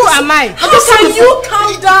God. Who am I? How can you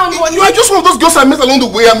calm down? You are just one of those girls I met along the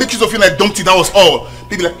way and make use of you like dumpty. That was all.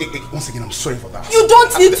 Baby, like, hey, once again, I'm sorry for that. You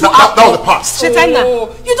don't need to that was the past. Shatana.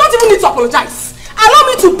 You don't even need to apologize. Allow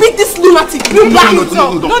me to beat this lunatic. No. Allow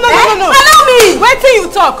me. Wait till you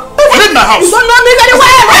talk. Leave my house. You don't know me very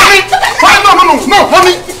well. No,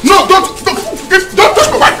 honey. No, don't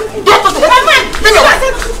touch my wife. Don't touch my wife. Leave my wife.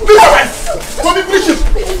 Leave my wife. Honey, please.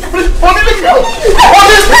 Honey, leave me alone.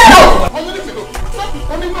 Honey, leave me alone. Honey, leave me alone.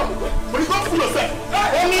 Honey, no. But you don't fool yourself.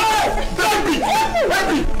 Honey,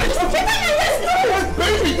 baby.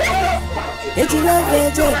 It's love,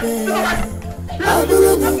 I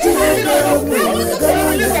believe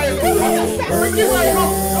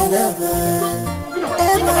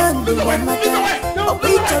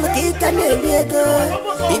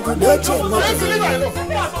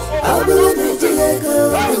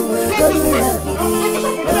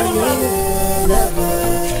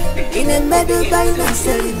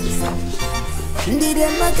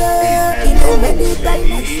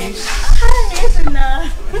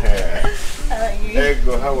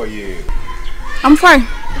Ego, how are you? I'm fine.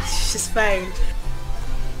 She's fine.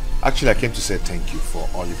 Actually, I came to say thank you for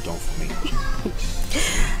all you've done for me.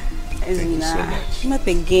 Thank you so much. Not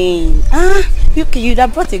again. You'd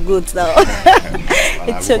have brought a goat now.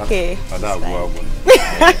 It's okay.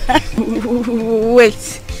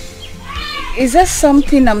 Wait. Is there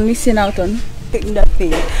something I'm missing out on?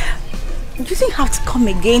 Nothing. You didn't have to come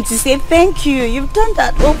again to say thank you. You've done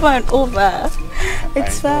that over and over.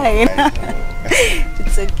 It's fine.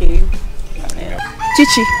 It's okay.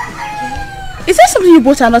 Chichi, is there something you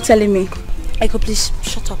both are not telling me? Ego, please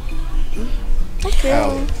shut up. Okay.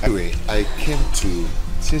 Anyway, I came to,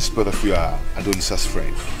 since both of you are Adolisa's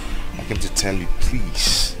friend, I came to tell you,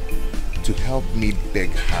 please, to help me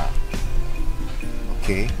beg her.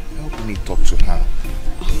 Okay? Help me talk to her.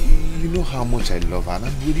 You know how much I love her and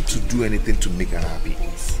I'm ready to do anything to make her happy.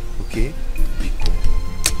 Okay?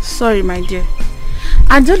 Sorry, my dear.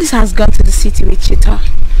 Adolisa has gone to the city with Chita.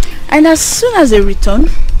 And as soon as they return,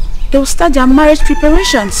 they will start their marriage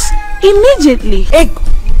preparations. Immediately. Ego.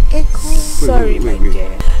 Sorry, my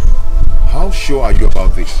dear. How sure are you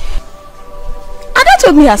about this? Ada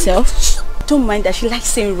told me herself. Don't mind that she likes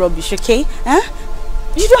saying rubbish, okay? Huh?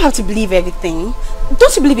 You don't have to believe everything.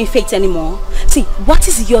 Don't you believe in fate anymore? See, what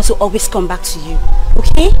is yours will always come back to you,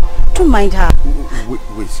 okay? Don't mind her.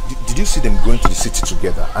 Wait. Did you see them going to the city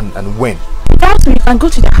together? And when? Perhaps you can go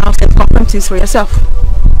to their house and confirm things for yourself.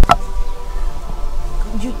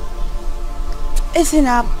 You... Isn't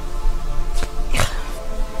up.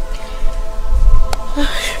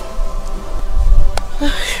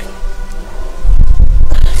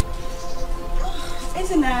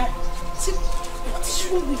 Isn't that? What is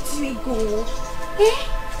wrong with you, Ego? Eh?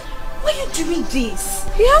 Why are you doing this?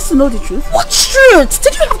 He has to know the truth. What truth?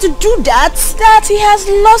 Did you have to do that? That he has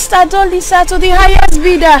lost Adolisa to the highest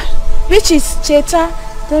bidder, which is Cheta,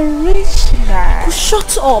 the rich guy.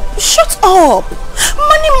 Shut up. Shut up.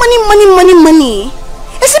 Money.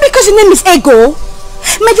 Is it because your name is Ego?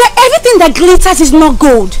 My dear, everything that glitters is not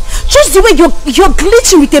gold. Just the way you're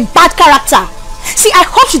glitching with a bad character. See, I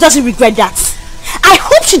hope she doesn't regret that. I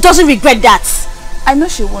hope she doesn't regret that. I know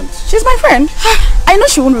she won't. She's my friend. I know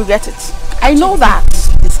she won't regret it. I know that.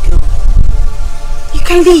 This girl. You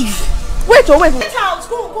can leave. Wait. Get out.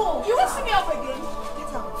 Go. You won't see me up again.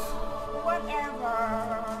 Get out.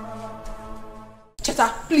 Whatever.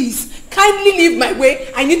 Cheta, please, kindly leave my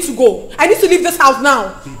way. I need to go. I need to leave this house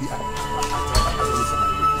now. Baby,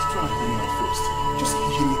 just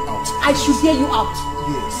hear me out. I should hear you out.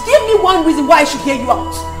 Yes. Give me one reason why I should hear you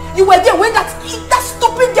out. You were there when that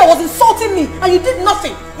stupid girl was insulting me and you did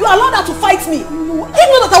nothing. You allowed her to fight me. No,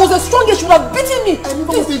 even though that I was the strongest, she would have beaten me. I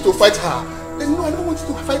never want you to fight her. No, I don't want you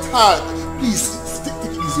to fight her. Please, take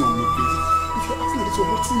it easy on me, please. If you're acting like this, you're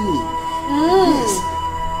hurting me. Yes.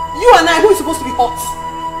 You and I, who is supposed to be hot?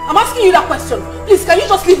 I'm asking you that question. Please, can you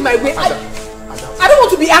just leave my way? I don't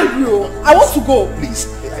want to be angry. I want to go. Please,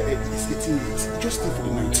 it's 18 minutes. Just stay for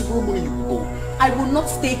the night. Tomorrow morning you will go. I will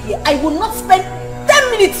not stay here. I will not spend 10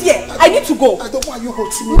 minutes here. I need to go. I don't want you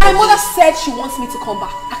hurting me. My mother said she wants me to come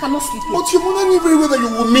back. I cannot sleep here. But your mother knew very well that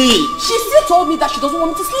you were me. She still told me that she doesn't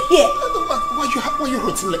want me to sleep here. I don't want, why you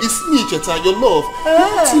hurting me? It's me, Cheta, your love.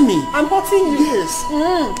 You're hurting me. I'm hurting you. Yes.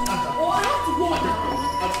 Oh, I have to go.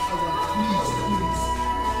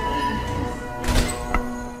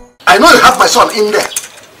 I know you have my son in there.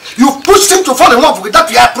 You pushed him to fall in love with that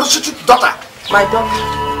your prostitute daughter. My daughter,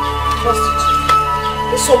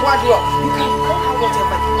 prostitute. So what you can call her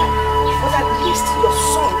whatever you like, but at least your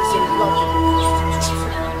son is in love with the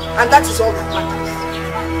prostitute, and that is all that matters.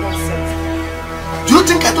 Nonsense. Do you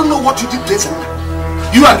think I don't know what you did to Zenda?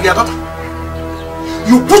 You and your daughter.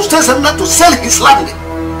 You pushed Zenda to sell his land,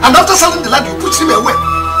 and after selling the land, you pushed him away.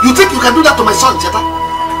 You think you can do that to my son, Cheta?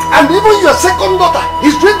 And even your second daughter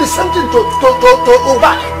is doing the same thing to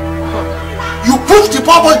Oba. You pushed the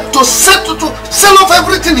poor boy to sell off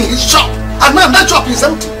everything in his shop. And now that shop is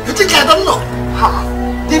empty. You think I don't know?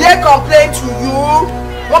 Did they complain to you?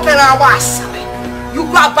 What can I was? You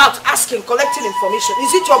go about asking, collecting information.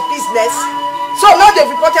 Is it your business? So now they've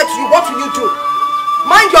reported to you. What will you do?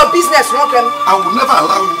 Mind your business, not them. I will never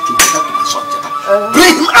allow you to do that to my son, Cheta.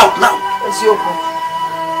 Bring him out now. Your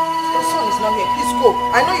son is not here. Please go.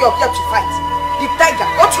 I know you're here to fight. The tiger,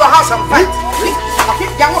 go to your house and fight. Please. Okay,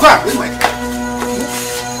 go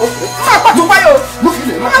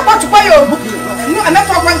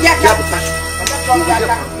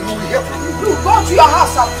to your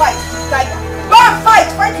house and fight, tiger. Go and fight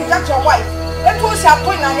with that your wife. Let us have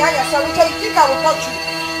point and so we can think I will touch you.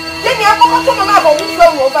 Then you have to come to my mouth and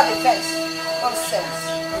throw over the fence. Nonsense.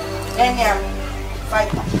 Anyhow, fight.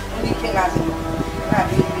 Only thing I do.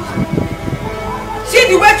 See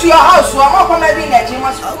the way to your house, so I'm not going to be in there.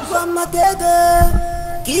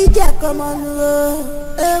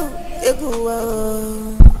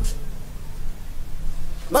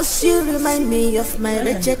 Must you remind me of my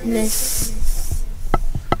wretchedness?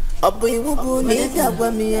 Helena,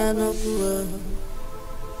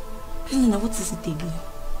 what is it again?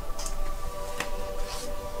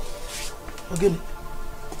 Again.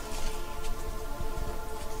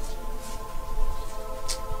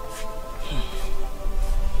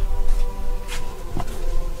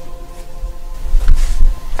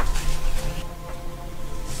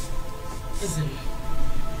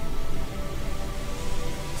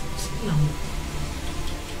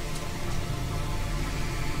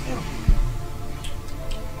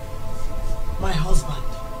 My husband.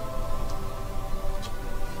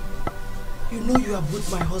 You know you are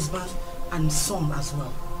both my husband and son as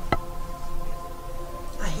well.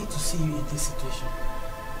 I hate to see you in this situation.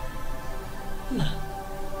 Nah.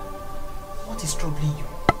 What is troubling you?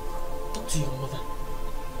 Talk to your mother.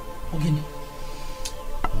 Ogini.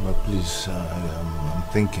 But please, I'm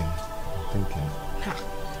thinking.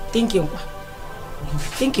 Thinking,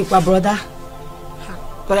 brother.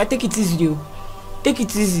 Brother, take it easy, you. Take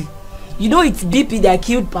it easy. You know it's BP that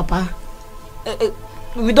killed Papa.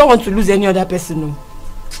 We don't want to lose any other person, no.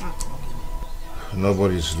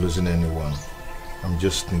 Nobody's losing anyone. I'm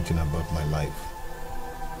just thinking about my life.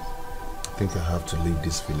 I think I have to leave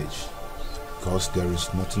this village. Because there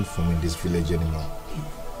is nothing for me in this village anymore.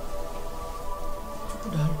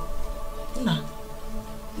 Nah,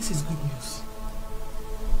 this is good news.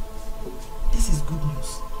 This is good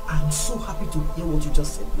news. I'm so happy to hear what you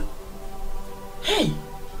just said now. Hey!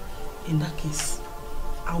 In that case,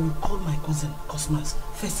 I will call my cousin Cosmas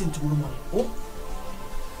first thing tomorrow morning. Oh?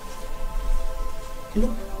 You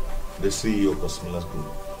know? The CEO of Cosmas Group?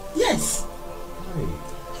 Yes! Hey.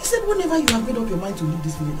 He said whenever you have made up your mind to leave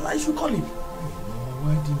this village, I should call him.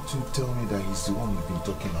 Why didn't you tell me that he's the one you've been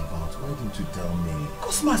talking about? Why didn't you tell me?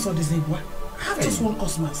 Cosmas or this neighbor? I have just one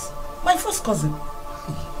Cosmas. My first cousin.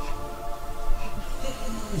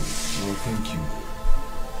 Well, thank you.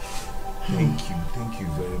 Thank you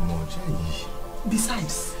very much.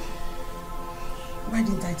 Besides, why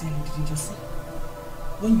didn't I tell you? Did you just say?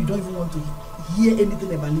 When you don't even want to hear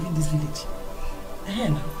anything about leaving this village.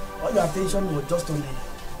 All your attention was just on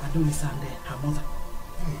Adonis and her mother.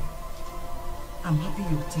 I'm happy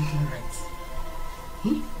you're thinking right.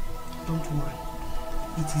 Don't worry.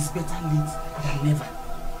 It is better late than never.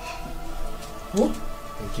 Oh?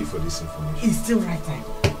 Thank you for this information. It's still right time.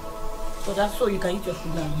 So that's so you can eat your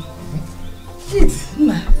food now. Eat!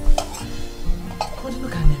 Nah. What do you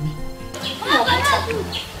look at me?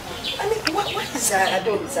 I mean, what is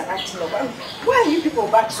Adonis acting of? Why are you people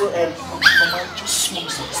back so early? Mama, just smoke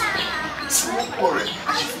something. Smoke quarrel.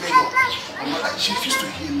 She flavor. Mama, she refused to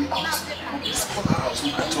hear me out. Please call her out so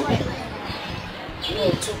we can talk. No,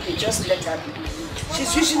 it's okay. Just let her be.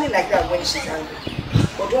 She's usually like that when she's angry.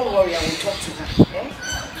 But don't worry, I will talk to her.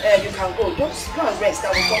 You can go. Just go and rest. I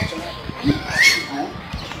will talk to her. I should go?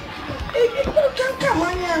 You can come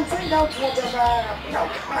on here and find out whatever. Now,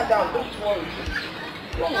 calm down. Don't worry.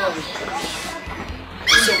 Don't worry.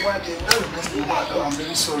 So, I'm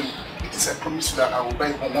very sorry. Because I promised you that I will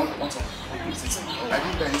buy one of the things. I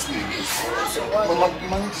didn't buy anything again. Mama,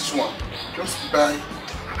 manage this one. Just buy.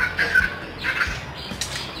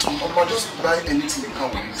 Mama, just buy anything you can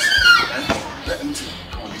with this. Buy anything you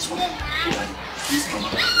can with this one. Please, Mama.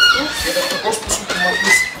 Please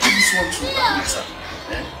give this one to Alexa.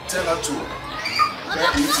 Tell her to buy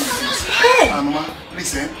anything with this. Mama,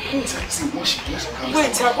 please, see what she does.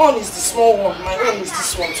 Wait, her own is the small one. My own is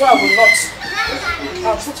this one. So I will not.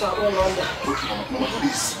 I'll put her own under. Okay, Mama,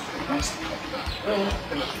 please.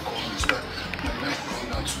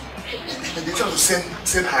 And they tell her to send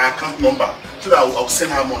her account number so that I'll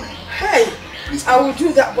send her money. Hey, please, I will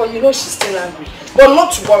do that, but you know she's still angry. But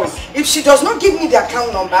not to worry. If she does not give me the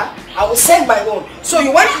account number, I will send my own. So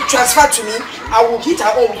you want to transfer to me, I will hit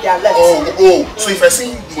her own with their left. So if I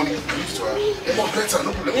send money, I give to her. Better,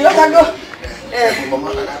 no problem. You know that go? Mama,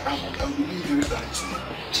 I'm really very glad to you.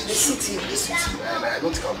 The city, and I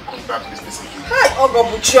don't think I'll come back to this place again. Hi,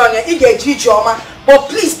 but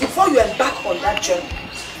please, before you embark on that journey,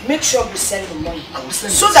 make sure you send the money. I will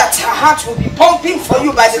send so that her heart will be pumping for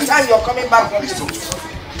you by the time you're coming back from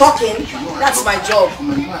talking. That's my job. I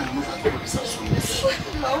love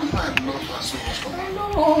her so much.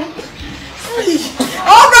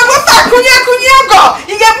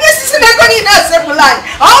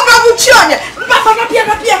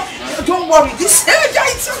 Don't worry, this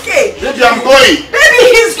it's okay. Baby, I'm going. Baby,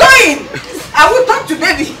 he's going. I will talk to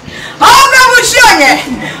baby.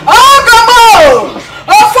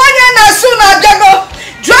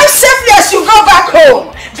 Drive safely as you go back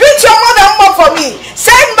home. Greet your mother and mom for me.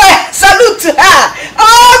 Send my salute to her.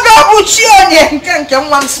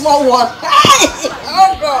 One small one.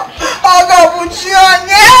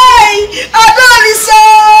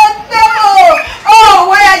 Oh,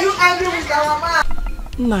 why are you angry with our mom?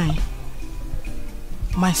 Nine.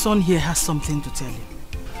 My son here has something to tell you.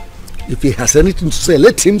 If he has anything to say,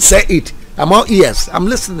 let him say it. I'm all ears. I'm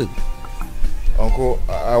listening. Uncle,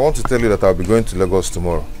 I want to tell you that I'll be going to Lagos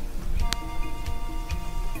tomorrow.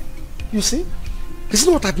 You see? This is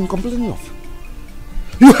what I've been complaining of.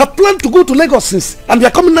 You have planned to go to Lagos since, and you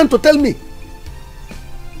are coming down to tell me.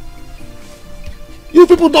 You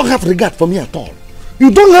people don't have regard for me at all.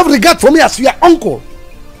 You don't have regard for me as your uncle.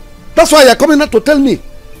 That's why you are coming down to tell me.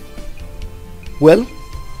 Well,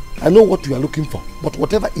 I know what you are looking for, but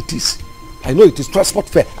whatever it is, I know it is transport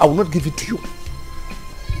fare. I will not give it to you.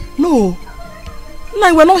 No.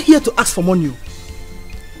 No, we're not here to ask for money.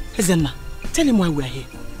 Ezenna, tell him why we're here.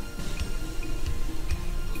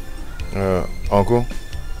 Uncle,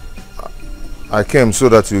 I came so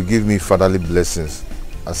that you give me fatherly blessings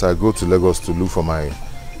as I go to Lagos to look for my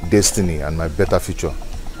destiny and my better future.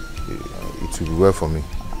 It will be well for me.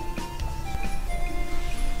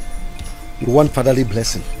 You want fatherly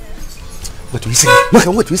blessing? Wait, we sing.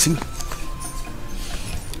 Wait, we sing.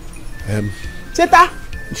 Cheta!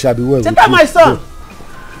 It shall be well. Cheta, my son!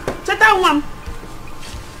 Cheta, one!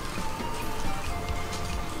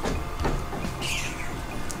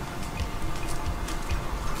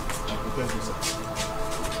 Thank you, sir.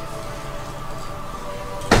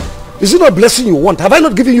 Is it not blessing you want? Have I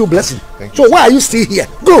not given you a blessing? Thank you, so sir. why are you still here?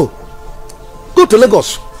 Go. Go to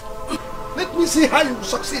Lagos. Let me see how you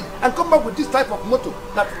succeed and come back with this type of motto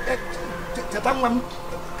that Tetangwam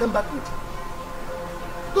came back with.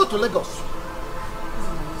 Go to Lagos.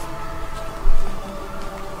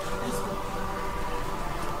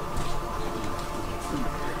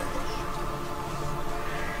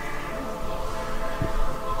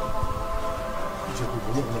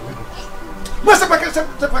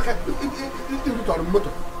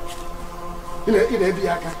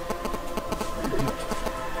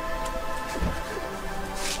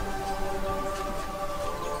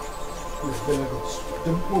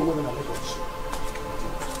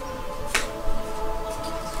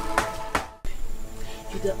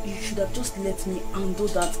 You should have just let me handle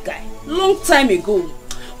that guy long time ago.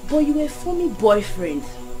 But you were a funny boyfriend.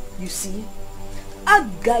 You see, that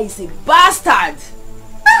guy is a bastard.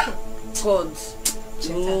 God.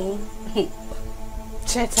 No.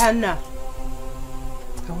 Chetana,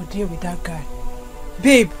 I will deal with that guy.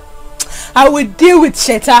 Babe, I will deal with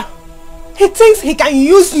Cheta. He thinks he can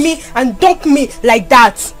use me and dump me like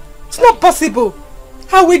that. It's not possible.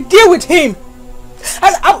 I will deal with him.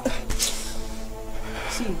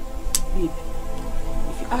 See, babe,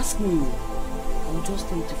 if you ask me, I will just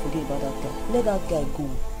tell you to forget about that guy. Let that guy go.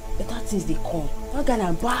 Better things they come. That guy is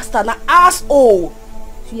a bastard, an asshole.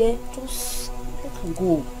 Yeah, just let him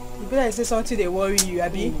go. You better say something they worry you,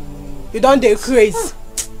 Abi. You don't dey craze.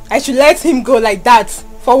 I should let him go like that.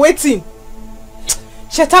 For waiting.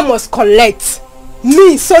 Cheta must collect.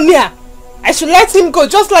 Me, Sonia. I should let him go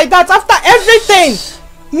just like that after everything.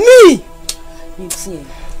 Me. You see,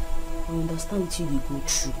 I understand what you go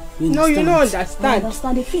through. No, you don't understand. I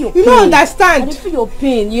understand. They feel your pain. You don't understand. They feel your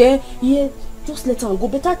pain. Yeah. Just let him go.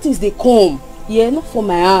 Better things they come. Yeah, not for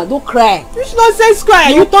my hand. Don't cry. You should not say cry.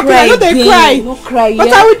 You talking. I know they cry. Don't cry. Yeah.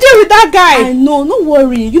 But I will deal with that guy. I know. No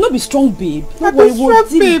worry. You know be strong, babe. I be strong,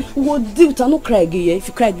 babe. We'll deal with. I no cry again. Yeah. If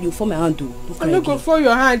you cry, you fall my hand. Don't cry. I no go fall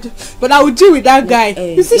your hand. But I will deal with that guy.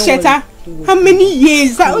 You see, Cheta. How many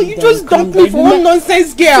years? You just dumped me for one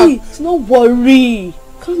nonsense girl. See, no worry.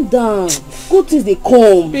 Calm down. Good things they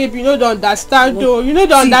come. Babe, you know don't understand though. You know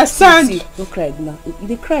don't understand. See. Don't cry now.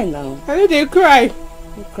 They cry now. I know they cry.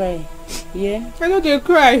 Don't cry. Yeah. I know they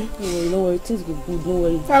cry. No worry. Things go good. Don't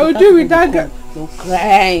worry. I will deal with that guy. Don't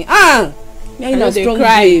cry. Yeah, I know they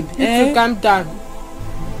cry. You to calm down.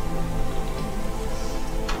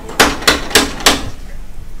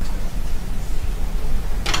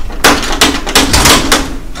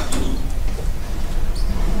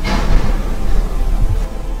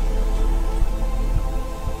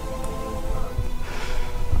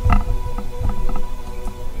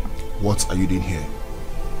 What are you doing here?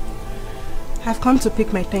 I've come to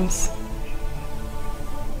pick my things.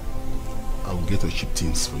 I will get your cheap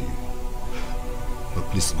things for you. But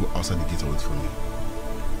please go outside the gate and wait for me.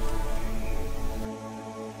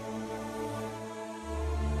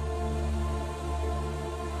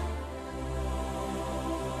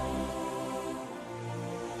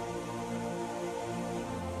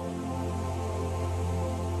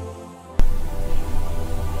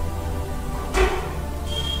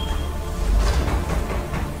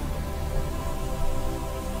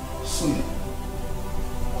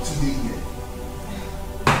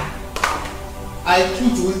 I told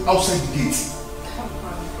you to wait outside the gate. Come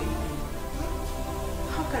on, baby.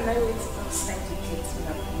 How can I wait outside the gate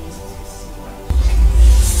without being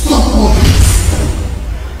Stop all this!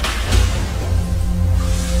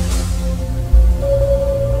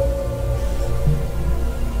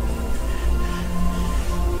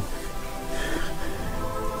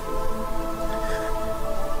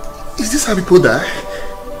 Is this how people die?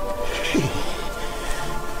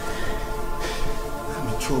 I'm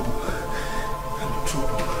in trouble.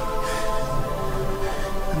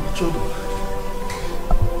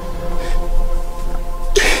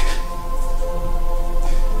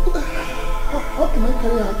 How can I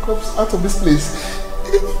carry our corpse out of this place?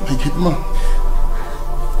 My gate man.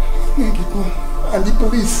 And the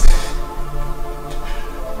police.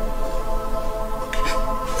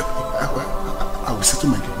 I will settle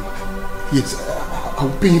my gate man. Yes, I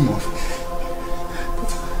will pay him off.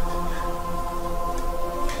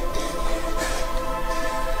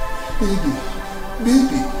 Baby.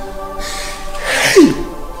 Hey!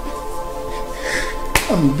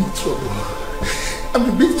 I'm in big trouble.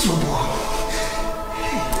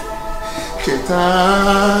 Cheta!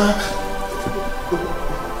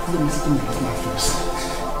 Let me sit in my first.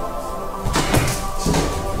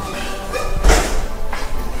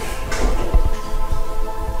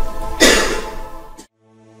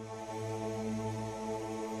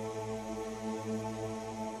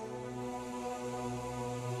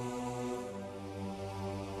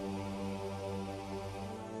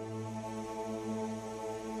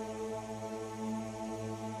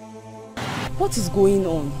 What is going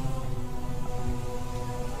on?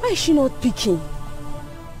 Why is she not picking?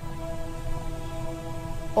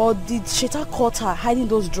 Or did Sheta caught her hiding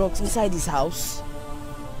those drugs inside his house?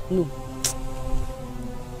 No.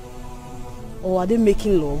 Or are they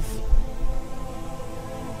making love?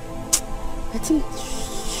 I think,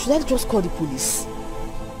 should I just call the police?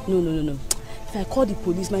 No. If I call the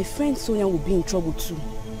police, my friend Sonia will be in trouble too.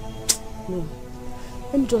 No.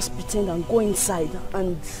 Let me just pretend and go inside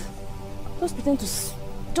and just pretend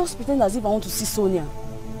as if I want to see Sonia.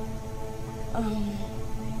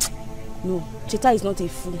 No, Cheta is not a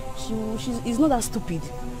fool. She's not that stupid.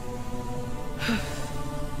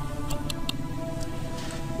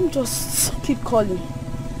 Let me just keep calling.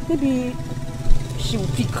 Maybe she will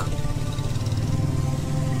pick.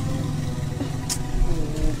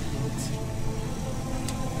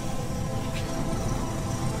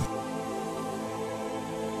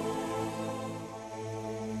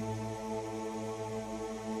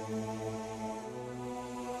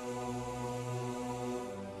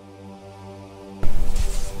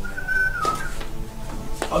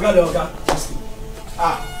 Oga.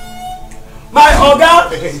 My Oga!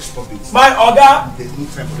 Hey, stop this. My Oga! There's no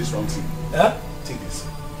time for this wrong thing. Yeah? Take this.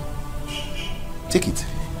 Take it.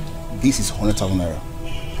 This is 100,000 naira.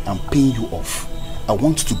 I'm paying you off. I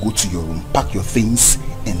want you to go to your room, pack your things,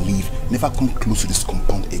 and leave. Never come close to this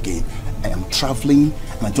compound again. I am traveling,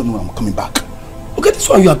 and I don't know when I'm coming back. Okay, this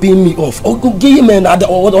one you are paying me off. Oh, go give him another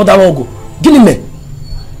go. Give him me.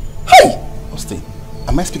 Hey! Austin,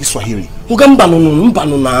 am I speaking Swahili? No. Don't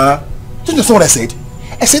you understand what I said?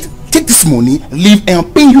 I said, take this money, leave, and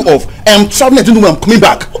I'm paying you off. I am traveling, I don't know when I'm coming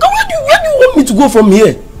back. Okay, where do you want me to go from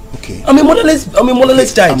here? Okay. I'm a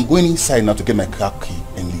motherless child. I'm going inside now to get my car key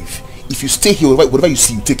and leave. If you stay here, whatever you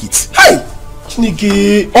see, you take it. Hey!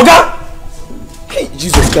 Chineke! Oga! Hey,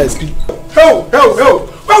 Jesus Christ. Help! Where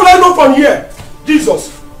will I go from here?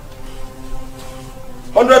 Jesus!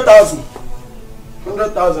 100,000.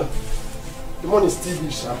 100,000. The money is still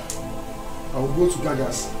big, sir. I will go to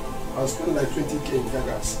Gagas. I'll spend like 20k in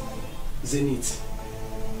Gagas. Zenith.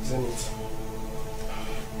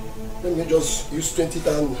 Let me just use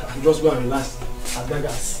 20,000 and just go and relax at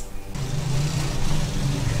Gagas.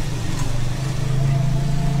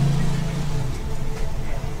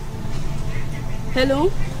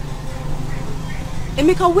 Hello?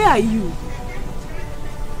 Emeka, where are you?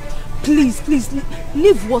 Please,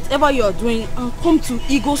 leave whatever you are doing and come to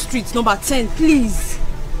Eagle Street number 10, please.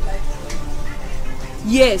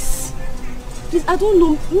 Yes. Please, I don't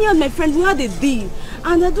know. Me and my friend, we had a deal.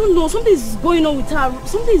 And I don't know, something is going on with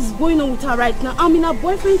her right now. I'm in her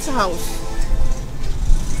boyfriend's house.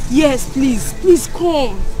 Yes, please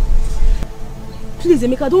come. Please,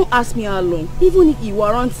 Emeka, don't ask me how long. Even if you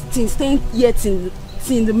aren't staying here till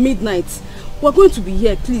the midnight, we're going to be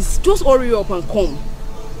here. Please, just hurry up and come.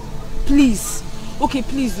 Please. Okay,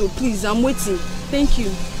 please, though, please, I'm waiting. Thank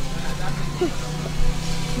you.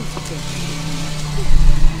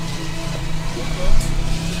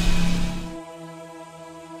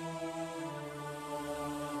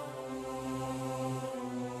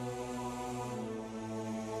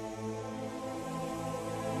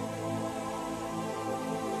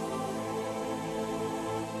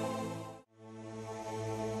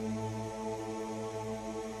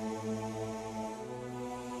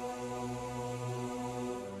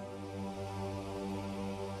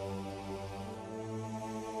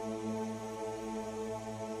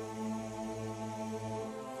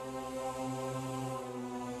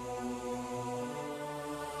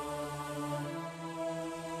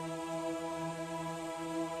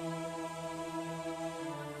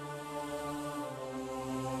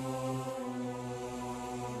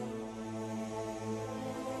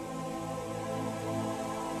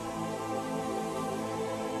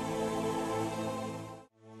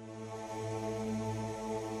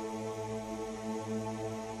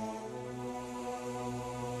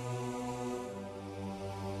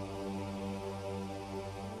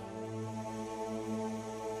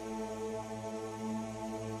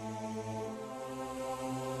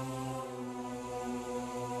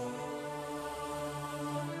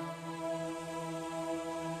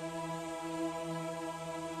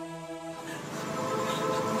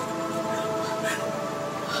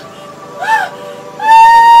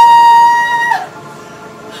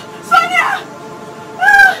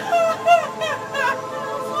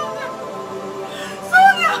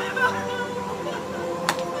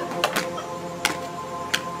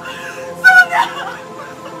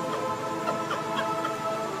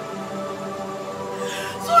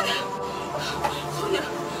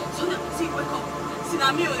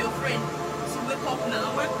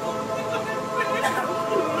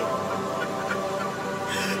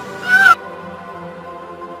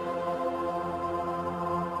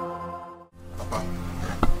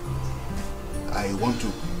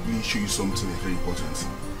 something very important.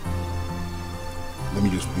 Let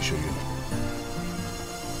me just quickly show you.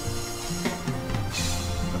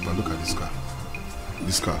 Papa, look at this car.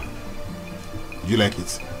 This car. Do you like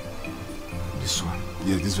it? This one?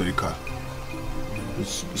 Yeah, this very car.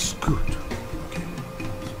 It's good. Okay.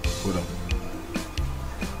 Hold on.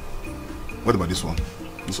 What about this one?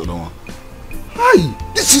 This other one? Hi!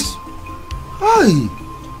 This is... Hi!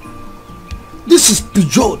 This is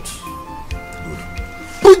Peugeot. Good.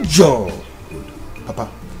 Peugeot! Good. Papa,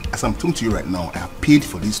 as I'm talking to you right now, I have paid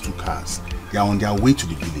for these 2 cars. They are on their way to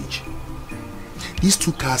the village. These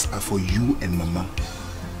 2 cars are for you and Mama.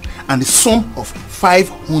 And the sum of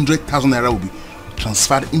 500,000 naira will be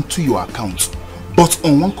transferred into your account. But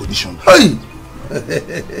on one condition. Hey!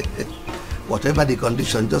 Whatever the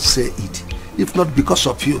condition, just say it. If not because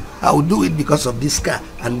of you, I will do it because of this car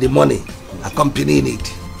and the money accompanying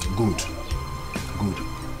it. Good. Good.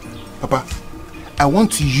 Papa, I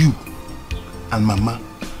want you and Mama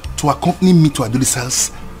to accompany me to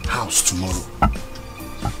Adolisa's house tomorrow.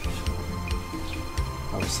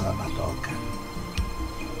 I'll serve my dog.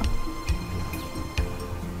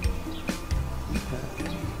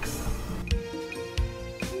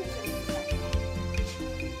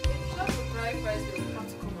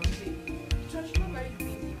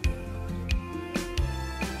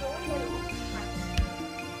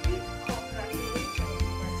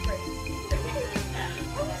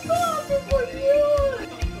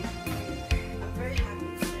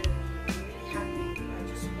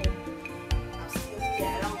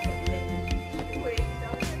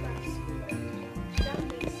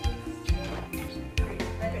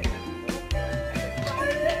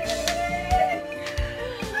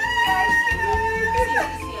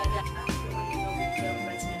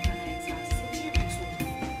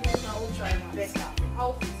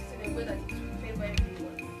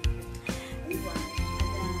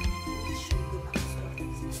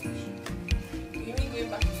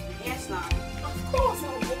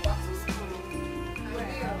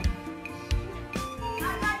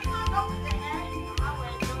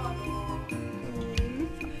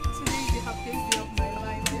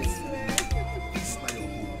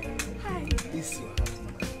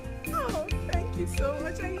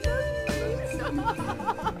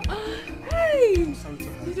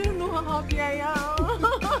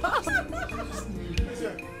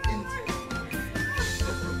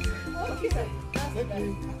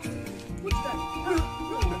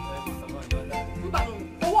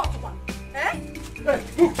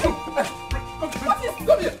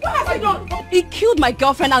 He killed my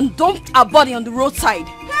girlfriend and dumped her body on the roadside.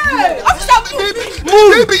 Hey!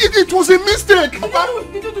 Baby, it was a mistake! Did you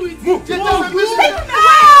do it? Move! It was a mistake!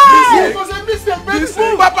 It was a mistake, baby!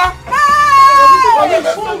 Move, Papa!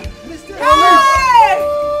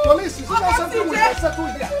 Police, is there something we can settle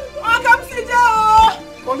here?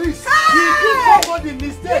 Police, he did somebody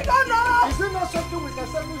mistake. Is there not something we can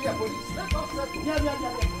settle here, police? Let us settle. Let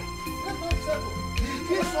us settle. He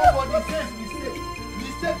did somebody says mistake.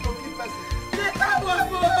 Mistake to keep person.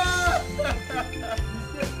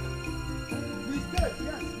 Mistake,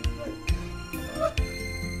 yes,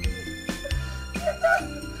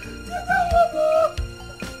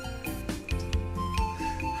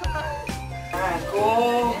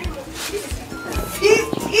 Go.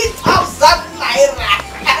 50,000 naira.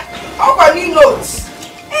 How many notes?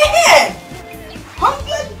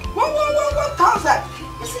 1,000.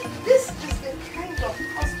 You see, this is the kind of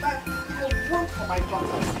husband I want for my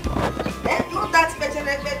daughters. Not that better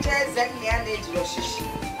Zenian age Yoshishi.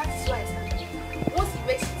 That's why it's happening. Once he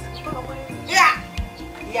makes it, yeah,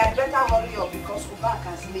 he had better hurry up because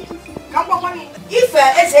Ubaka has made it. If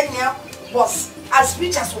Zenia was as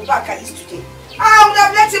rich as Ubaka is today, I would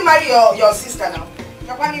have let him marry your sister now.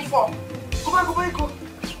 Kapani 4.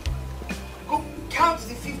 Go count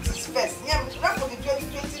the 50s first. Yeah, that's for the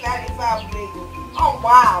 2029 if I have money. Oh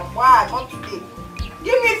wow, not today.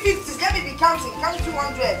 Give me 50s, let me be counting. Count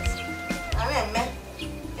 200s. Amen, man.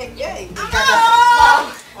 Hey.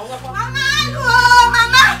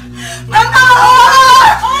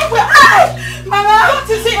 Mama, what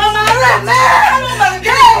is it? Mama,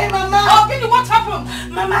 hey, Mama. Oh, Kenny, what happened?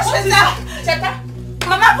 Mama, Sheta.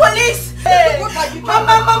 Mama, police. Hey.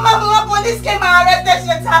 Mama, police came and arrested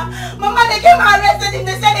Sheta. Mama, they came and arrested him.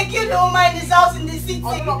 They said they killed the woman in his house in the city.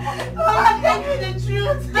 Mama, tell me the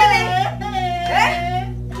truth.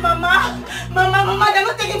 Mama, they're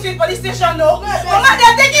not taking him to the police station, no. Mama,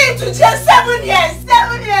 they're taking him to jail 7 years.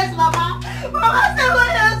 7 years, Mama. Mama, 7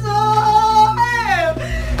 years. Oh, hey,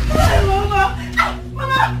 Mama,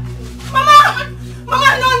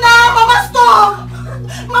 no, now. Mama, stop.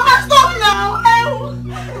 Mama, stop now. Hey,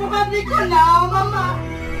 Mama, be cool now, Mama.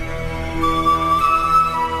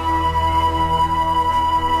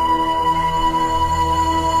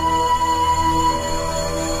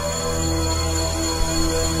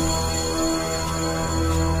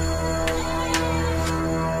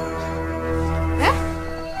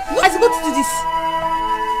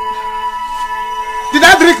 Did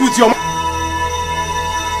I drink with your mouth?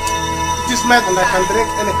 It is meant and I can drink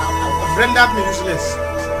anyhow. I've rendered me useless.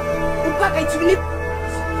 Ubaka,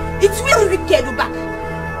 it's really wicked, Ubaka.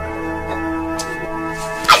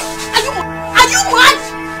 Are you mad?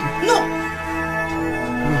 No.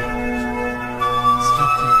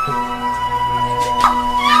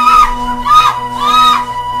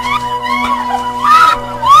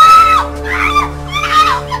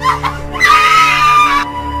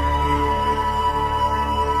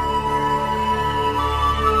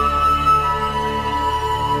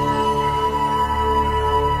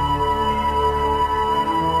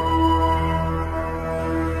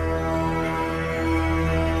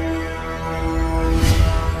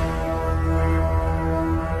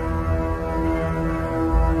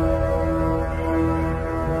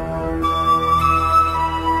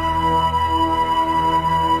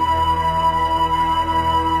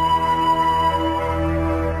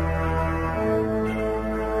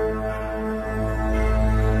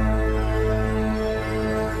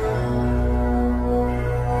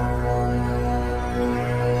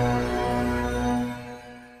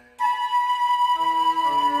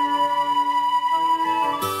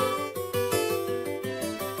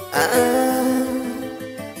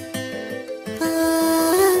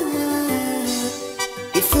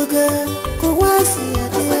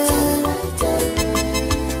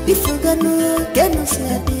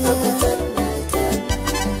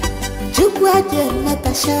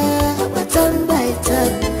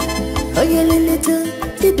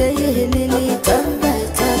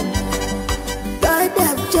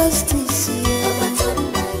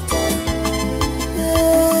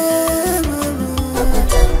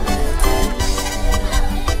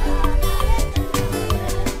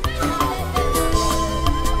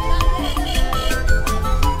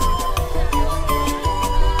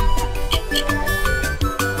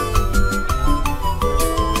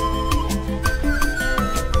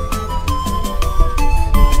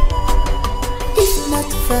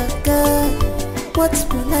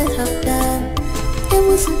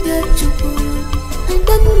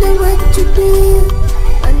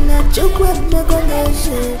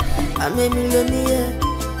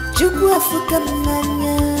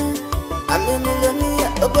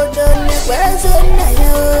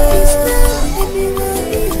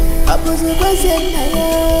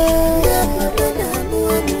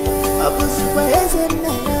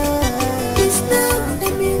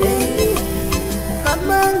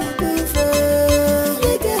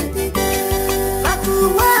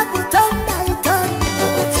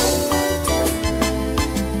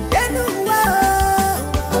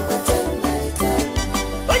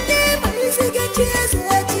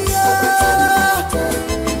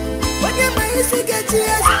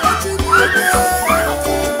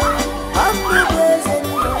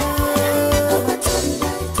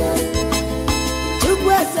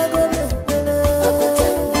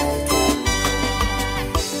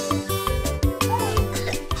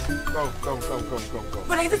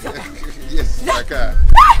 Yes, Aka.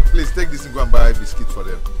 Please take this and go and buy a biscuit for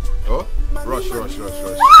them. Oh, rush.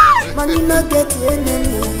 Money not get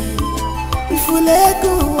enemy. If you let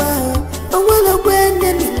go, I will go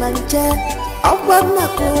enemy mancha. I want to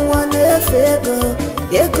go one favor.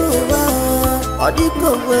 You go, or the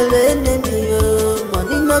go well enemy.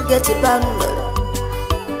 Money not get a bundle.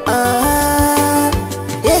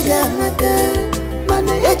 Yega naka.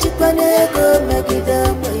 Mana yachipane go magida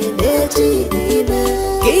mayinechi ime.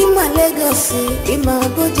 Ima legacy, ima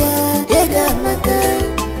boja. Yega naka.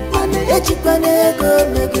 Mana yachipane go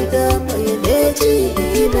magida mayinechi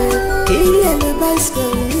ime. Kiya le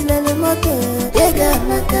bicycle, ila le motor. Yega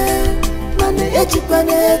naka. Mana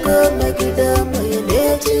yachipane go magida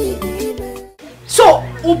mayinechi ime. So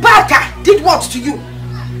Ubaka did what to you?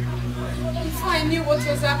 Before I knew what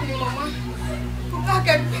was happening, Mama,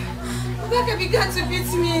 Ubaka began to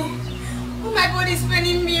beat me. Oh, my body is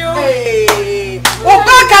paining me. Oh. Hey,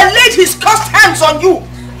 Ubaka laid his cursed hands on you.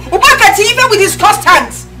 Ubaka, even with his cursed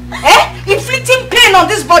hands, inflicting pain on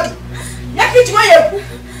this body.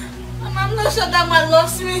 Mama, I'm not sure that man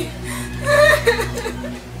loves me.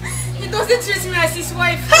 He doesn't treat me as his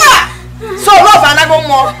wife. Ha! So love and I go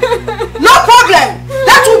more. No problem.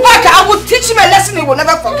 That Ubaka, I will teach him a lesson he will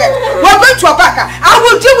never forget. We're going to Ubaka. I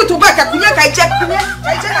will deal with Ubaka. Get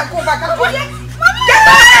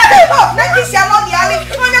up. Let me see along the alley.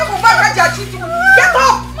 Get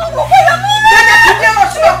up.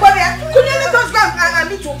 Let us go and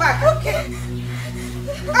meet Ubaka. Okay.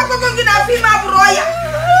 I'm going to be a broya.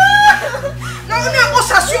 No,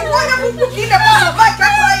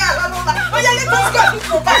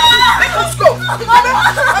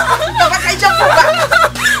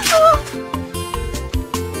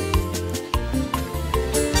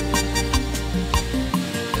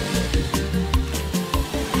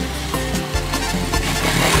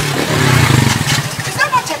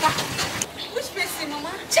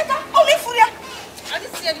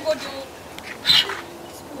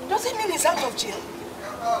 Doesn't mean he's out of jail.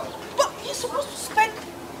 But he's supposed to spend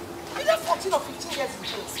either 14 or 15 years in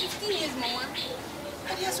jail. 15 years, Mama.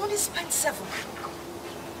 And he has only spent 7.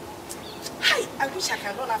 Hi, I wish I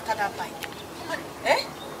can run after that bike. Eh?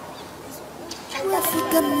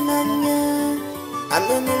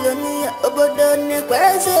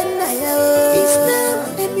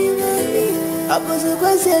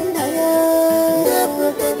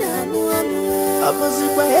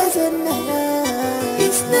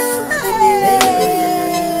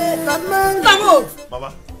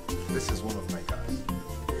 Mama, this is one of my cars.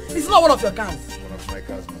 It's not one of your cars. One of my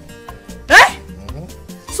cars, Mama. Eh?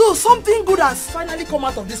 So something good has finally come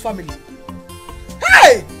out of this family.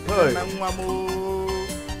 Hey! A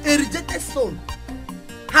rejected stone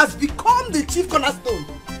has become the chief cornerstone.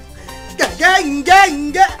 Eh?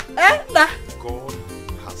 Nah. God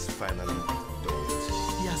has finally done it.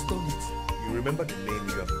 He has done it. You remember the name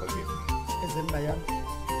you have called me? Ezenaya.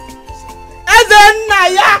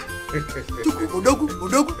 Ezenaya! Odogu.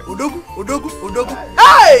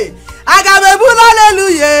 Hey! Agamebula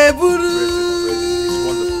hallelujah, buru.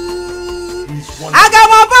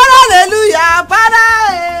 Agamabara hallelujah, para.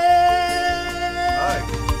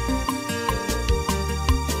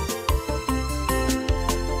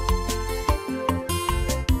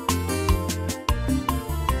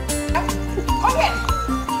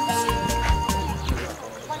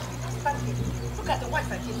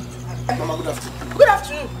 Mama, good afternoon. Good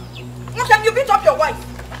afternoon. What time you beat up your wife?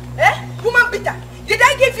 Eh? Woman beater. Did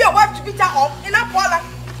I give your wife to beat her up in a parlor?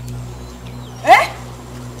 Eh?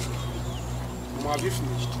 Mama, have you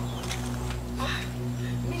finished?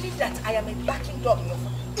 Meaning that I am a backing dog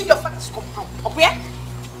in your father's compound. Up where?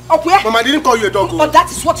 Up where? Mama, I didn't call you a dog. Oh,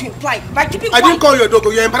 that is what you imply. By keeping quiet. I didn't call you a dog.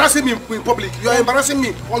 You're embarrassing me in public. You're embarrassing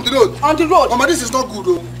me on the road. On the road? Mama, this is not good,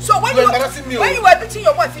 though. So when you were beating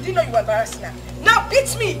your wife, you didn't know you were embarrassing her. Now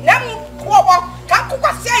beat me.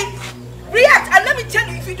 React and let me tell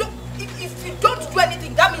you, if you don't do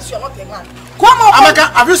anything, that means you're not a man. Come on. Amaka,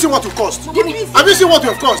 have you seen what you cost? Have you seen what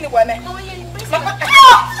you have cost?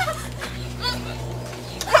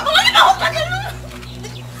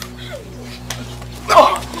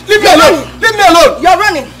 Leave me alone! Leave me alone! You're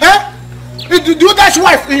running! Eh? Do you dash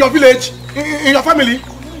wife in your village? In your family?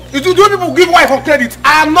 Do people give wife on credit?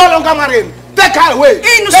 I am no longer married. Take her away!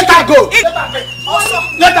 Let her go!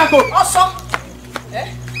 Let her go! Also! Eh?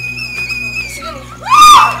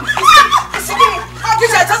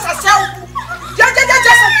 This is just a cell!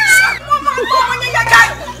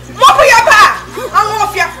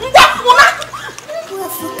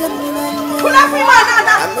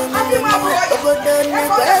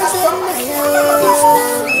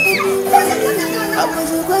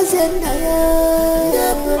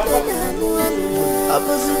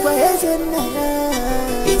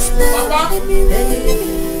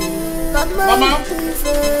 Mama.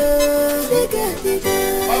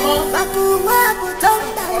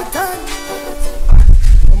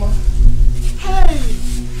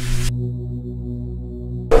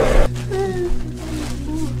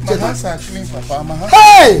 My hands are clean, Papa. My hands.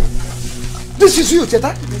 Hey! This is you,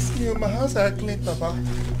 Cheta? It's me. My hands are clean, Papa.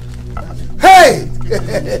 Hey!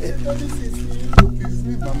 It's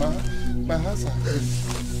me, Mama. My hands are clean.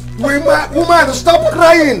 Woman, stop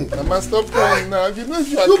crying. Mama, stop crying now. You know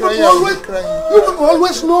if you are crying, you people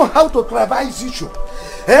always know how to cry by this issue.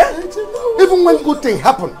 Eh? Even when good thing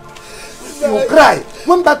happen, you cry.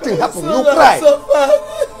 When bad thing happen, you cry.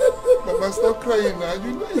 Mama, stop crying now.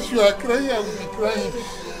 You know if you are crying, I will be crying.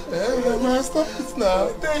 Mama, stop it now.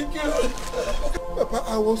 Thank you. Papa,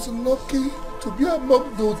 I was lucky to be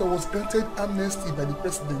among those that was granted amnesty by the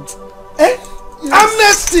president. Eh? Yes.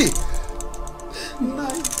 Amnesty!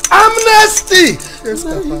 Nice. Amnesty! Yes,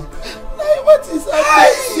 Papa. What is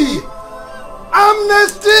amnesty?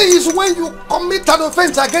 Amnesty is when you commit an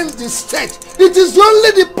offense against the state. It is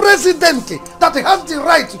only the president that has the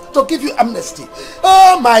right to give you amnesty.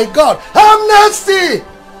 Oh my God! Amnesty!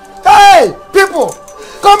 Hey, people,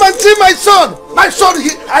 come and see my son. My son,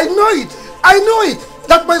 I know it. I know it.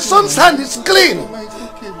 That my son's hand is clean.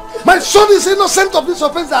 My son is innocent of this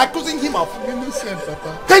offense they are accusing him of. Innocent,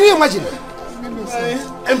 Papa. Can you imagine?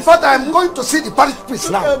 In fact, I am going to see the parish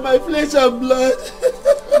priest now. My flesh and blood.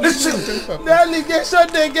 Listen. The allegation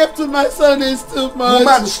they gave to my son is too much.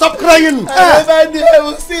 Woman, stop crying. I never knew I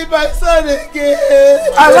will see my son again.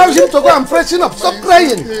 Allow him to go and freshen up. Stop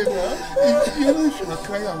crying. If you are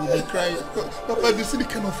crying, I will be crying. Papa, you see the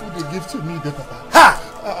kind of food they give to me there, Papa. Ha!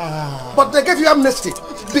 But they gave you amnesty.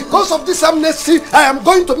 Because of this amnesty, I am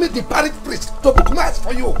going to meet the parish priest to book mass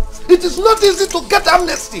for you. It is not easy to get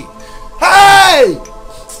amnesty. Hey!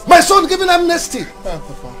 My son giving amnesty.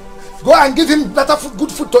 Go and give him better food,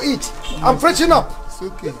 good food to eat. I'm freshening up. It's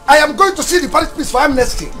okay. I am going to see the parish priest for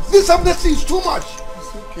amnesty. This amnesty is too much.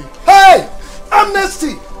 It's okay. Hey!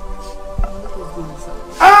 Amnesty!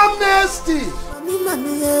 Amnesty!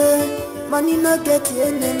 Money no get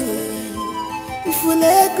enemy. If you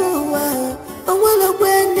let go, I will go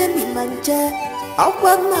enemy manja. I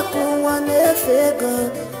want my go one fego.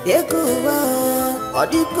 They go or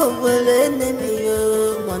the go will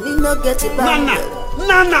enemy. Money no get it back.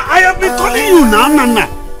 Nana, I have been calling you now, Nana.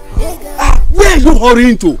 Where are you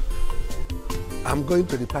hurrying to? I'm going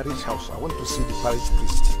to the parish house. I want to see the parish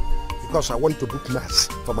priest because I want to book mass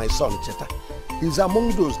for my son Cheta. He's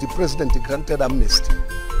among those the president granted amnesty.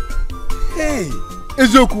 Hey,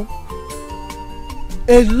 Ezoku,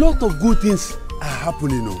 a lot of good things are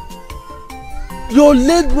happening now. Your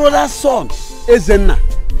late brother's son, Ezenna,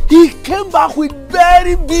 he came back with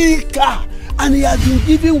very big car and he has been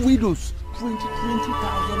giving widows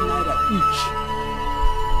 20,000 naira each.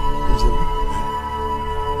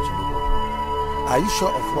 Are you sure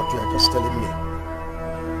of what you are just telling me?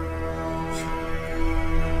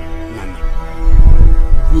 Nana,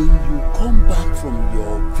 when you come back from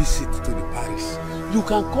your visit to the parish, you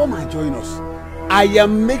can come and join us. I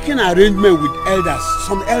am making arrangement with elders,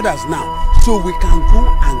 some elders now, so we can go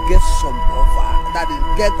and get some of that is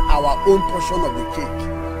get our own portion of the cake.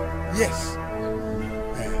 Yes.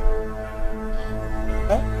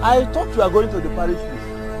 I thought you are going to the parish priest.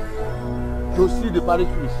 To see the parish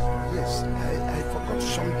priest. Yes, I forgot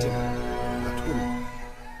something at home.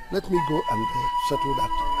 Let me go and settle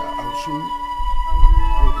that. I'll soon.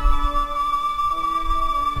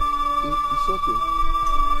 It's okay.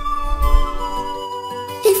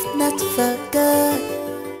 If not for God,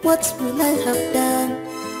 what will I have done?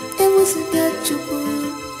 It wasn't that you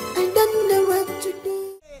would. I don't know what to do.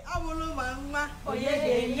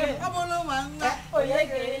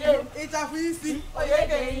 It's a feasty.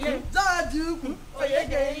 Zajuku.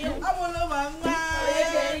 Abulomanga.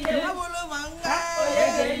 Abulomanga.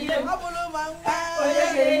 Abulomanga.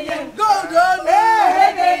 Golden.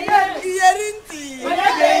 Yerinti.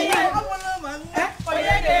 Abulomanga.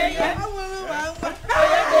 Abulomanga.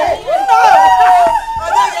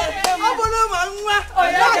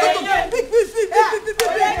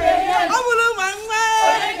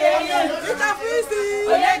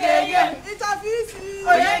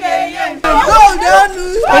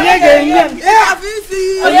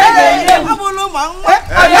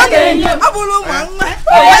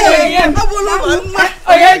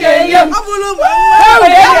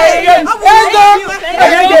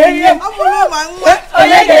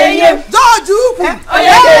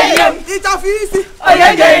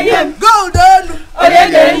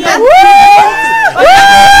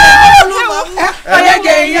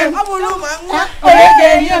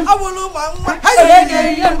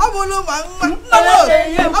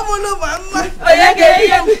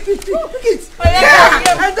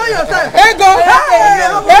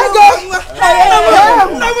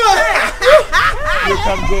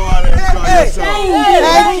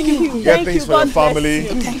 Family,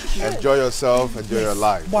 enjoy yourself, enjoy your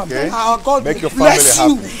life. Okay? Make your family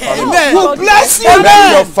happy. Amen. God bless you.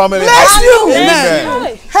 Make your family happy.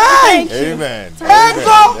 Amen. Amen. Amen.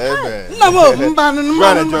 Amen. Go and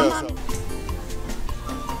enjoy yourself.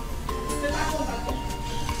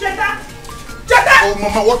 Oh,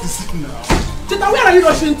 Mama, what is it now? Cheta, where are you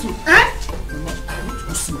rushing to? Mama, I need to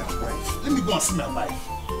go see my wife. Let me go and see my wife.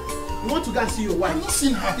 You want to go and see your wife? I'm not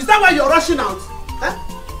seeing her. Is that why you're rushing out?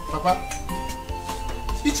 Papa.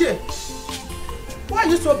 Ichie, why are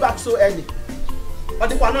you so back so early? What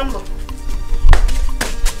the Panama?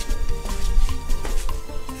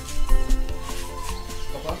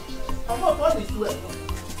 Papa? Papa, what is well?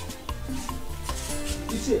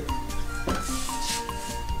 Ichie.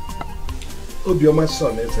 Obioma's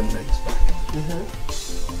son is a nice back. He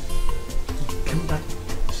came back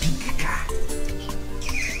big car.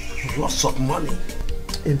 Lots of money.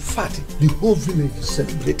 In fact, the whole village is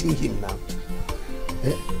celebrating him now.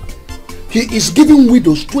 He is giving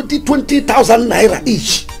widows 20,000 naira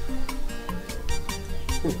each.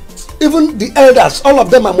 Even the elders, all of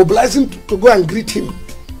them are mobilizing to go and greet him.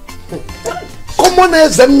 Common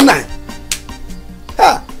as a nine.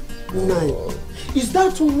 Is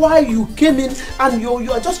that why you came in and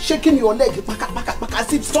you are just shaking your leg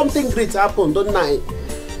as if something great happened, don't I?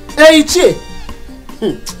 Hey, Ichie,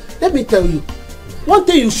 let me tell you, one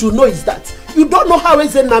thing you should know is that you don't know how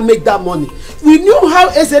Ezenna make that money. We knew how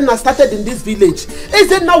Ezenna started in this village.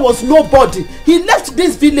 Ezenna was nobody. He left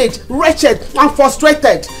this village wretched and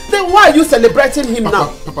frustrated. Then why are you celebrating him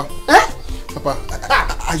now? Papa,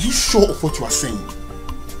 are you sure of what you are saying?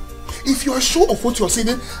 If you are sure of what you are saying,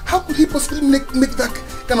 then how could he possibly make that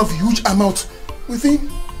kind of huge amount with him?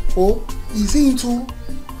 Or is he into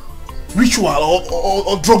ritual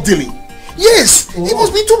or drug dealing? Yes, he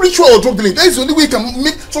must be into ritual or drug dealing. That is the only way he can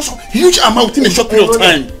make such a huge amount in a short period of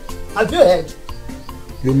time. Have you heard?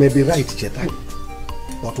 You may be right, Cheta.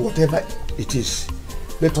 But whatever it is,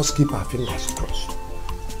 let us keep our fingers crossed.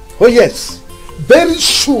 Oh yes, very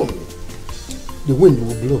soon the wind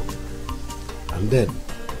will blow. And then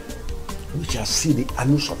we shall see the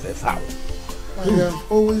anus of a fowl. I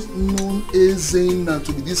have always known Ezena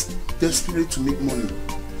to be this desperate to make money.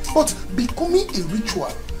 But becoming a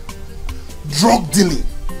ritual, drug dealing,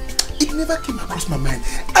 it never came across my mind.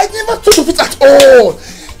 I never thought of it at all.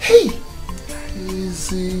 Hey,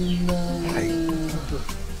 Ezena.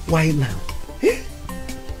 Why now? Eh?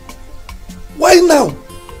 Why now?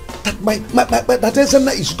 That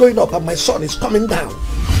Ezena is going up and my son is coming down.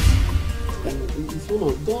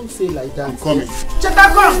 Don't say like that. I'm coming. Cheta,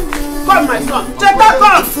 come! Come, my son! Cheta,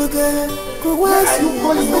 come! Why are you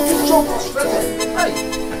calling me to jump?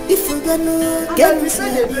 If you're gonna get me,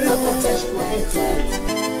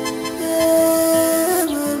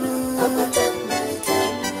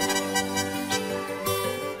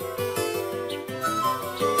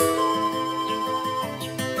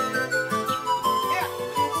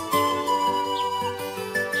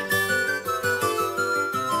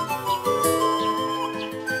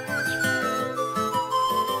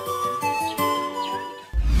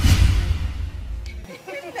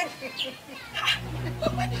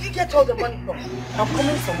 Where did you get all the money from? I'm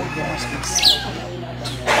coming from Obiama's place.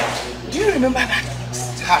 Do you remember that?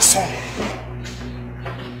 Her son.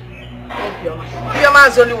 Obiama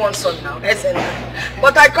has only one son now, Ezena.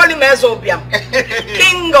 But I call him Obiam,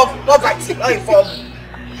 king of poverty.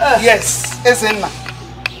 Yes, Ezena.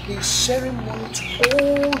 He's sharing money to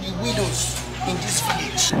all the widows in this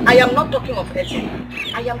village. I am not talking of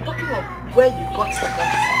Ezena. I am talking of where you got the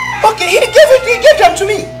money from. Okay, he gave them to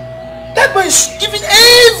me. That boy is giving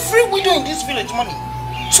every widow in this village money.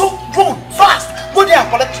 So run fast, go there and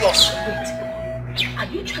collect yours. Wait, are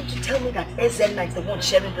you trying to tell me that Ezena is the one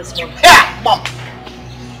sharing this money? Yeah, mom.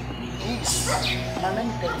 Yes. Now let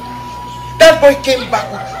me tell you. That boy came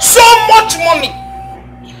back with so much money.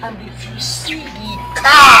 And if you see the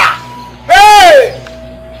car, hey!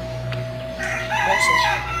 Also,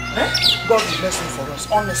 God will bless him for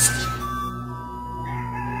us, honestly.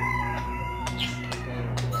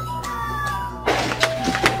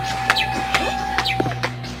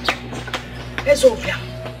 Ezobia,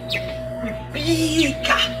 with big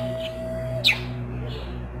car.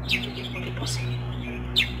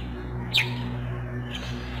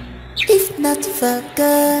 if not for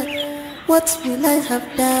God, what will I have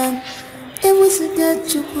done? It was a good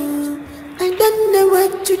chuku. I don't know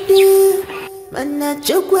what to do. Mana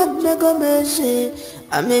chukwa mego meje.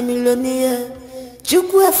 I'm a millionaire.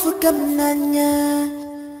 Chukwa fuka mnanya.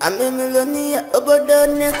 I'm a millionaire.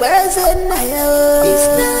 Obodone kwa zenaya. It's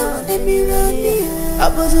now a millionaire.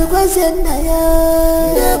 Abuzu kwa zenaya.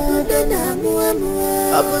 Nabudana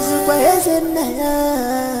muamua. Abuzu kwa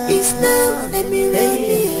zenaya. It's now a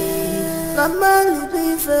millionaire. Mama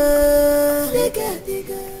Lubifa.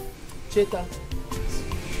 Cheta,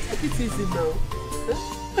 take it easy now. Huh?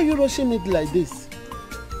 Why are you rushing it like this?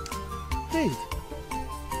 Hey.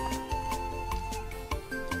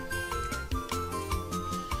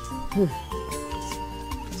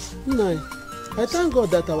 No, I thank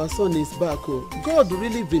God that our son is back. Oh. God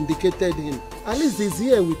really vindicated him. At least he's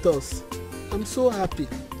here with us. I'm so happy.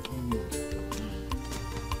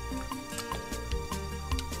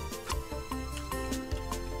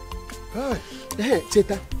 Hey,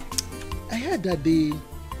 Cheta, I heard that the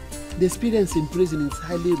experience in prison is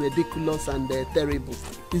highly ridiculous and terrible.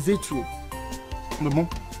 Is it true? Mama,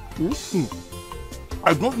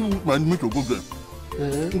 I don't know my need to go there.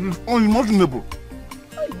 It is unimaginable.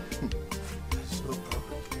 That's no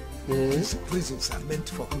problem. These prisons are meant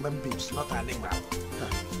for human beings, not animals.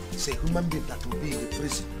 It's a human being that will be in the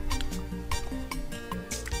prison.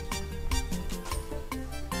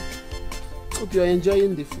 Hope you're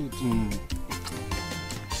enjoying the food.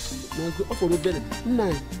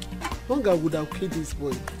 Now, hunger would have killed this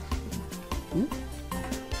boy.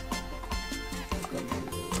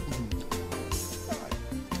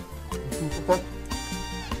 Papa,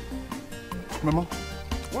 Mama,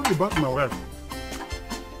 what about my wife?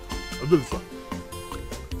 I do this one.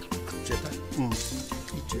 Cheta,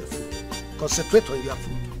 eat your food. Concentrate on your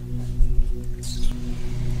food.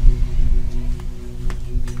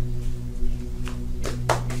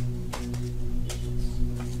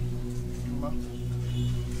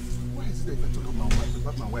 Why is it that if I talk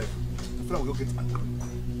about my wife, I feel like we'll get angry?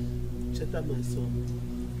 Cheta, my son,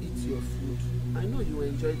 eat your food. I know you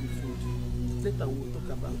enjoy the food. Later we'll talk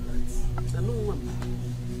about that. I know one.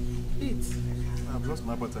 Eat. I've lost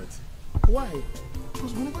my appetite. Why?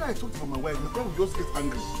 Because whenever I talk to my wife, my friend will just get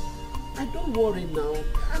angry. I don't worry now.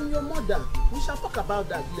 I'm your mother. We shall talk about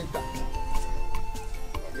that later.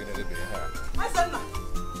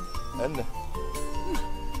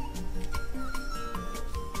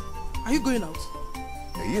 Are you going out?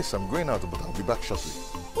 Yes, I'm going out, but I'll be back shortly.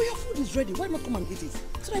 Oh, your food is ready. Why not come and eat it?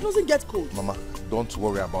 So that it doesn't get cold. Mama, don't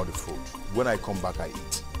worry about the food. When I come back, I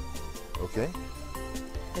eat. Okay?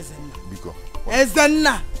 Ezenna. Biko.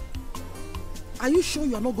 Ezenna! Are you sure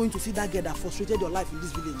you are not going to see that girl that frustrated your life in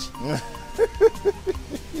this village?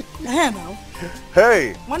 Now.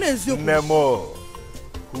 Hey! One is your Nemo,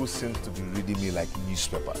 who seems to be reading me like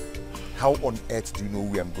newspaper. How on earth do you know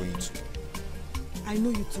where I'm going to? I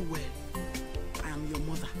know you too well. I am your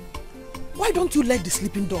mother. Why don't you let the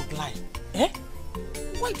sleeping dog lie? Eh?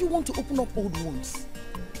 Why do you want to open up old wounds?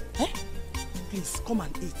 Eh? Please, come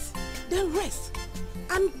and eat. Then rest.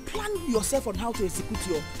 And plan yourself on how to execute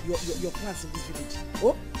your plans in this village.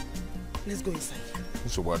 Oh? Let's go inside.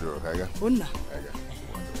 So what do you okay? Onna.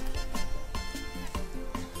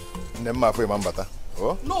 Nemma for mambata.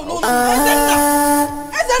 Oh? No.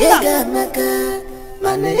 Ezenna.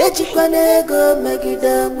 Mana echikwana ego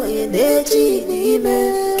megide mwe nechi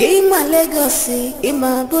n'ime ka ịma Legosi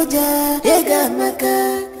ịma Abuja ega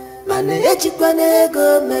maka mana echikwana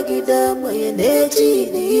ego megide mwe nechi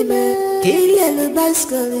n'ime ka ilele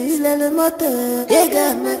bicycle ilele moto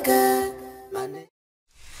ega maka mana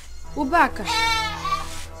Ubaka.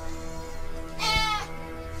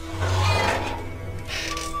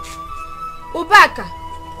 Ubaka.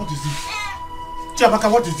 What is it? Chiamaka,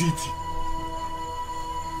 what is it?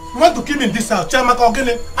 You want to kill me in this house? Chiamaka,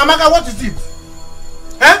 okay? Amaka, what is it?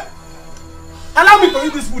 Eh? Allow me to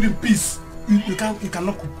eat this food in peace. You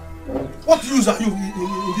cannot cook. What use are you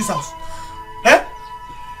in this house? Eh?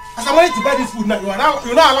 As I wanted to buy this food now, you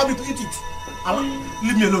not allow me to eat it.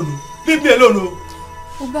 Leave me alone. Leave me alone.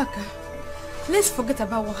 Ubaka, let's forget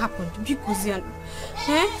about what happened because eh?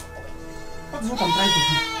 What is what I'm trying to do?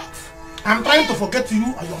 I'm trying to forget you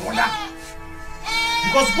and your mother.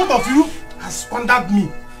 Because both of you has squandered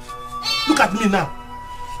me. Look at me now.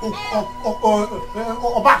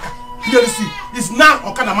 Obaka, LC, is now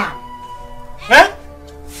Okada man. Eh?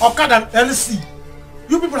 Okada LC.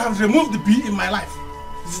 You people have removed the B in my life.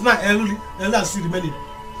 This is now LC remaining.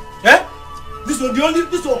 Eh? This is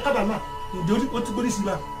this Okada man. The only is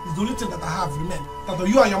the only thing that I have remained. That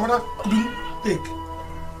you and your mother couldn't take.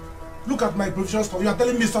 Look at my provision store. You are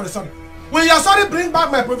telling me sorry. When you are sorry, bring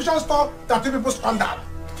back my provision store that you people squandered.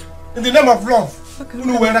 In the name of love. Okay, you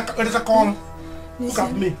know where is a come. Look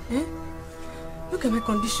at me. Eh? Look at my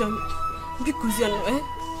condition. Because you know,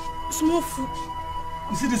 small food.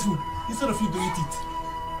 You see this food? Instead of you to eat it,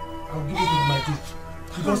 I'll give it to my goat.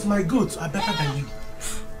 Because my goats are better than you.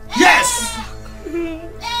 Yes!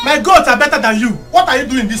 My goats are better than you. What are you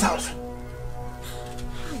doing in this house?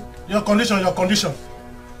 Your condition. Your condition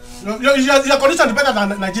is better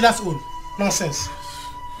than Nigeria's own. Nonsense.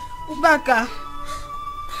 Ubaka.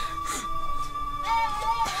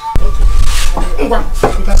 Okay. You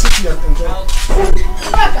can sit here and enjoy.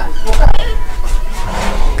 Ubaka.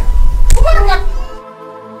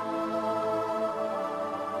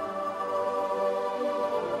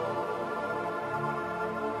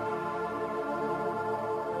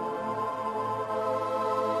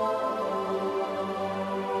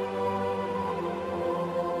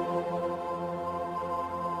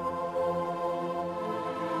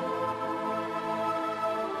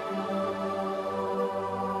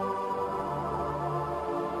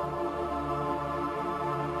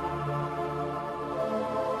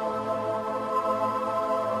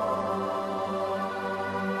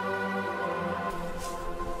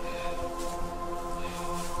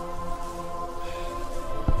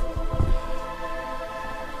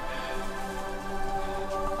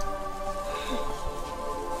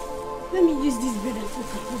 Let me use this bread and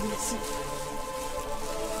cook and hold myself.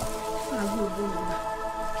 I will go now.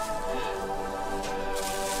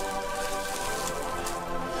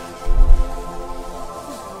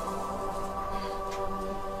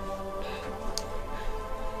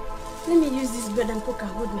 Let me use this bread and cook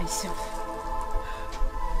and hold myself.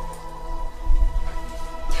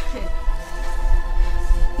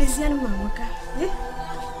 Nisianu mamaka,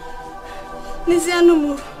 Nisianu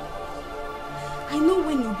mo. I know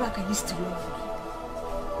when you're back, I used to love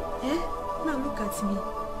you. Eh? Now look at me.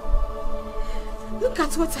 Look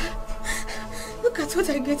at what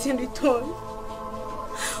I get in return.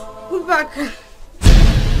 Ubaka.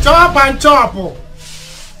 Chop and chop.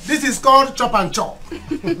 This is called chop and chop.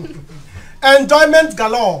 Enjoyment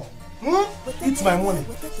galore. It's my money.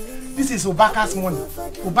 This is Obaka's money.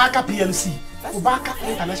 Obaka PLC. Obaka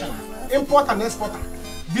International. Import and exporter.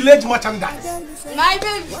 Village merchandise. My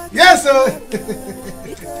baby. Yes, sir.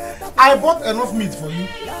 I bought enough meat for you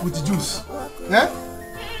with juice. Eh?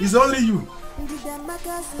 It's only you.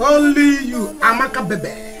 Only you. Amaka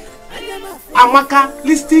bebe. Amaka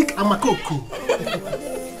listic amakoko.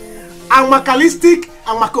 Amakalistic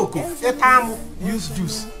amakoko. Etam use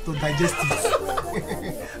juice to digest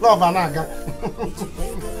it. Love anaga.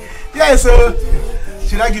 Yes, sir.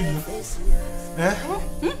 Should I give you? Eh?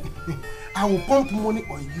 I will pump money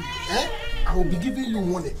on you. Eh? I will be giving you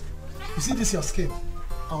money. You see this your skin?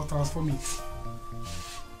 I will transform it.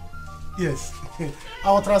 Yes.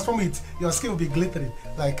 I will transform it. Your skin will be glittering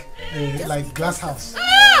like glass house.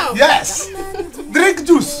 Oh! Yes. Drink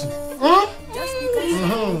juice.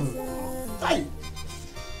 Hey.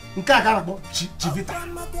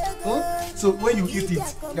 So when you eat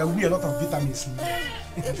it, there will be a lot of vitamins in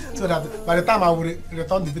it. So that by the time I will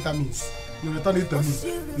return the vitamins, you return it to me.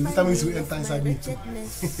 The vitamins will enter inside me too.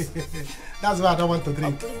 That's why I don't want to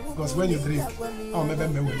drink. Because when you drink, oh maybe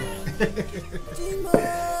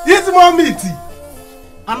eat more meat.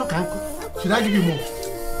 Should I give you more?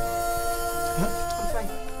 Huh?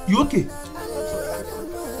 You okay?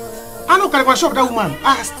 I know can shop that woman.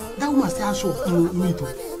 Ask that woman still has shop meat.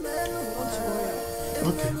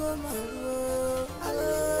 Okay.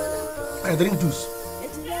 I drink juice.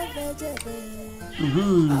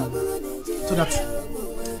 So that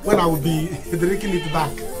when I will be drinking it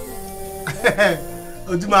back,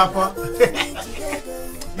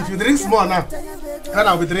 if you drink small now, when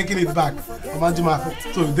I will be drinking it back,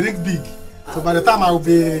 so drink big. So by the time I will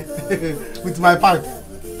be with my pipe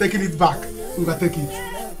taking it back, we will take it.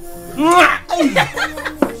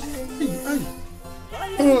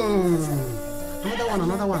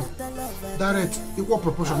 Another one. Direct, equal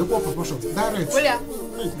proportion. Direct.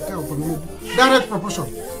 Direct proportion.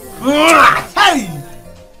 Hey!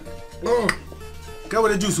 Get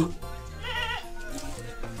with the juice.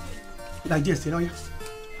 Digest, you know, yeah.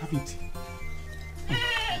 Have it.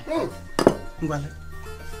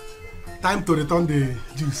 Time to return the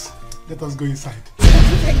juice. Let us go inside.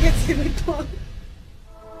 I get to return.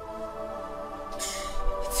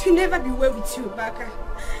 It will never be well with you, Baka.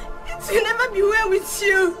 It will never be well with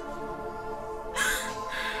you.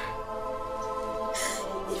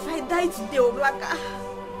 If I die today, Oblaka,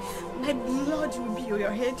 my blood will be on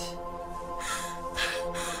your head.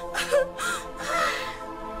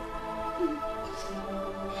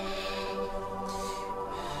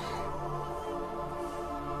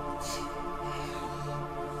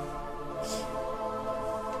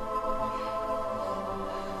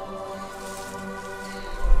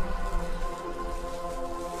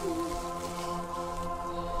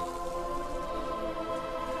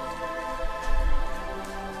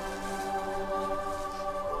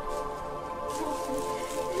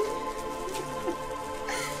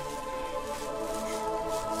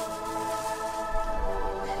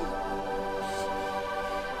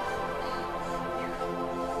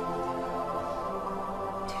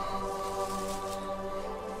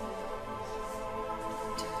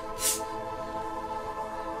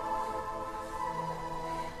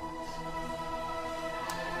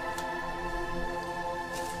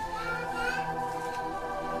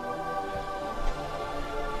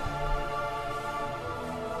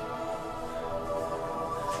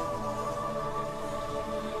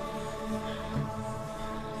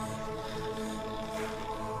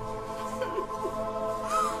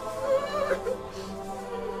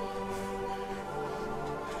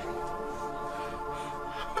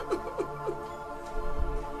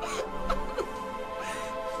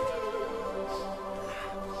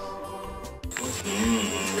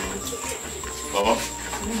 Mama?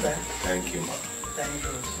 Thank you, ma. Thank you.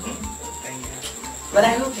 Thank you. But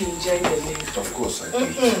I hope you enjoyed the meal. Of course I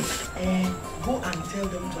did. Go and tell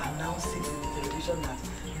them to announce it in the television that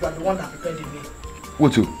you are the one that prepared the meal.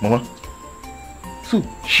 What you, Mama? So,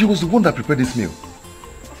 she was the one that prepared this meal?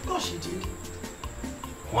 Of course she did.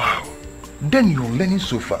 Wow. Then you're learning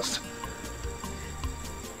so fast.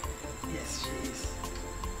 Yes, she is.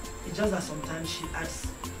 It's just that sometimes she adds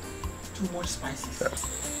too much spices.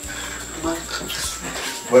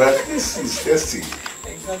 But at least it's tasty.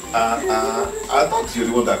 Exactly. I thought you're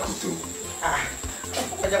the one that cooked too. I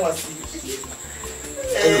just want to see.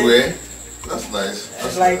 Anyway, that's nice.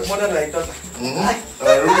 That's like nice. Mother like daughter. I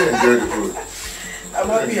really enjoyed the food. I'm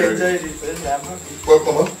happy you enjoyed it. I'm happy. What,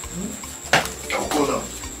 Mama? I'll go now.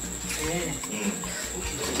 Okay.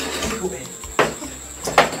 Go ahead.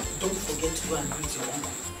 Don't forget to go and greet your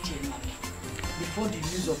uncle. before the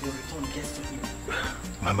news of your return gets to him.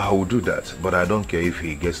 Mama, I will do that, but I don't care if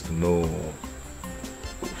he gets to know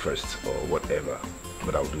first or whatever.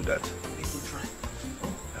 But I will do that. We will try.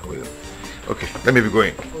 I will. Okay, let me be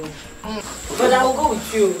going. But I will go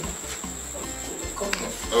with you. Come here.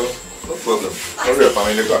 Oh, no problem. Hurry up, I'm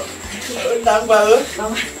in the car.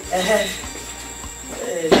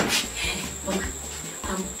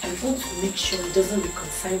 I want to make sure he doesn't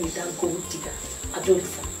reconcile with that gold digger.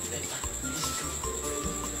 Adolisa.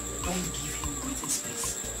 Don't give him breathing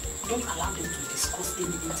space. Don't allow them to discuss any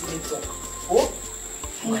intimate talk. Oh?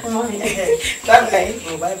 Bye-bye.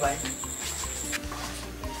 Oh, bye-bye.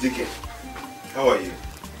 DK, how are you?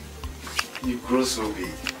 You grow so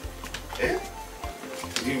big. Eh?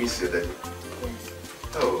 Did you miss your daddy? Yes.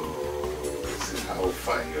 Oh, this is how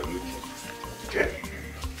fine you're looking. Okay?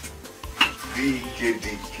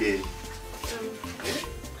 DK.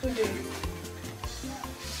 Good day.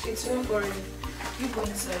 It's not boring. You go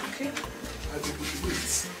inside, okay?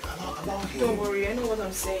 Wait, allow him. Don't worry, I know what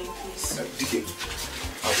I'm saying, please. DK,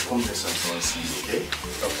 I'll come next time and see you, okay?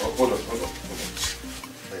 Hold on.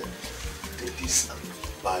 Take this and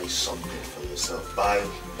buy something for yourself. Buy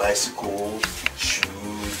bicycle,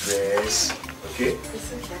 shoes, dress, okay?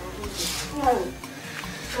 It's okay, I'll do it. No.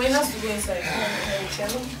 We have to go inside.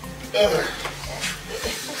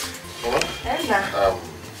 Mama?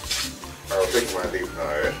 I'll take my leave now,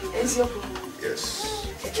 eh? It's your problem. Yes.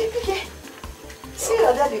 Okay. See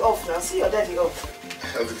your daddy off now. See your daddy off.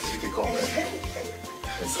 You can come back.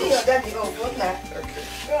 See your daddy off, won't I? Okay.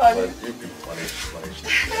 Go on. Well, you people manage.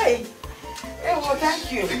 Hey, well,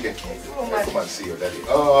 thank you. Okay. Oh, Come and see your daddy.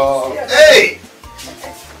 Oh, hey!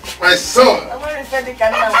 My son! I'm going to Frederick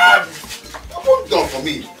and now. What done for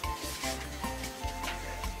me?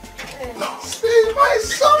 No, see my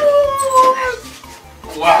son!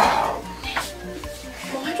 Wow!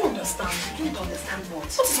 Mom, I don't understand. You don't understand what?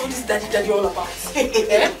 What is all this daddy all about?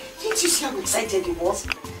 Eh? Didn't you see how excited he was?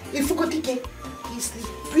 If you go DK, he's the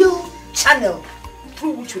real channel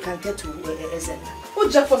through which we can get to Ezen.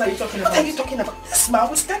 What jackpot are you talking about? What are you talking about? This man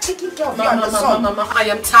will start taking care of you and the son. Mama, I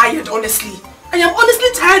am tired, honestly. I am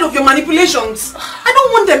honestly tired of your manipulations. I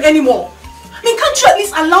don't want them anymore. I mean, can't you at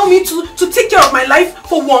least allow me to take care of my life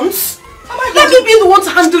for once? Let me be the one to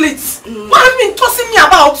handle it. Why have you been tossing me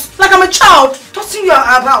about like I'm a child? Tossing you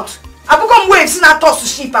about? I become waves and I toss the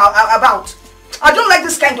sheep about. I don't like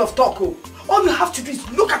this kind of talk. Oh. All you have to do is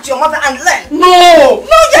look at your mother and learn. No!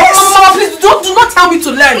 No, yes! Mama, please do not tell me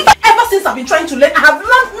to learn. Ever since I've been trying to learn, I have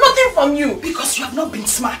learned nothing from you. Because you have not been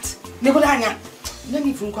smart. Nebolanya, let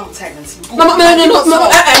me even go outside and see. Mama, no,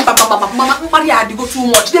 Maria, they go too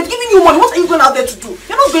much. They've given you money. What are you going out there to do?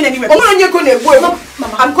 You're not going anywhere. Mama,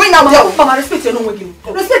 I'm going out there. Mama, respect your own way.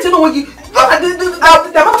 Respect your own way.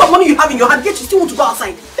 The amount of money you have in your hand, yet you still want to go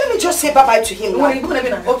outside. Let me just say bye-bye to him.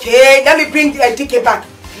 Okay, let me bring DK back.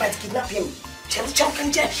 You might kidnap him.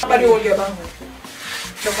 Somebody hold your bag. You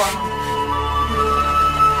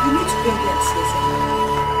need to bring that seriously.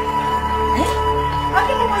 Eh? I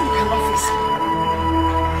don't know why you cannot face it.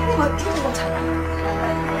 But do you know what happened?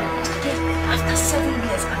 After 7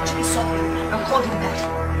 years, I actually saw him and called him back.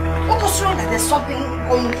 What was wrong that there's something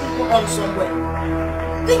going on somewhere?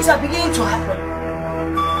 Things are beginning to happen.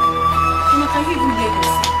 Mama, can you even hear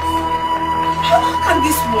this? How can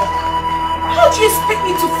this work? How do you expect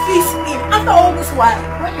me to face him after all this while?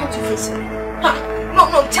 Why can't you face him? Huh? No,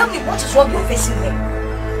 tell me what is wrong with facing him?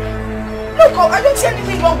 Look, I don't see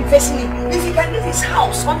anything wrong with facing him. If he can leave his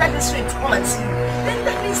house under this tree to come and see you, then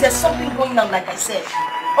that means there's something going on, like I said.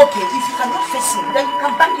 Okay, if you cannot face him, then you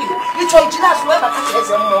can back him. You try to ask whoever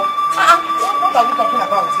catches him more. What are we talking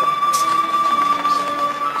about here?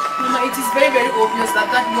 Mama, it is very, very obvious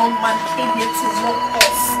that that young man came here to mock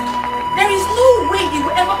us. There is no way he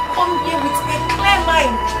will ever come here with a clear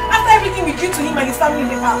mind after everything we did to him and his family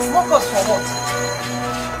in the past. Mock us for what?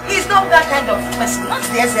 He's not that kind of person. Not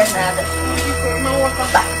the SN either.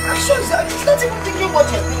 I'm sure he's not even thinking what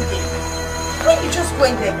you're thinking. When you just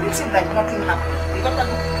go in there, it seems like nothing happened. You got to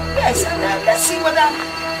go. Yes, and let's see whether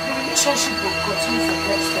the relationship will continue for the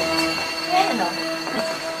next step. Yeah, no.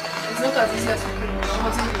 It's not as easy as you think.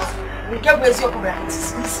 We get where's your problem.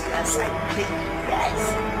 It's easy as I think.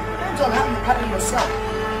 Yes. Don't have to carry yourself.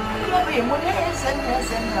 You know, you're more yes and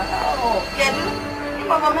oh, get it?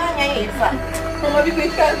 Mama, Mama, we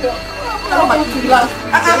can't do.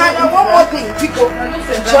 And one more thing, people.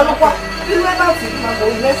 Jonathan, you never think Mama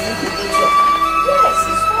will less than the age. Yes,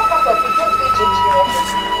 it's not part of the don't age in your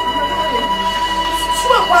office. It's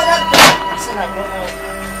not part of that.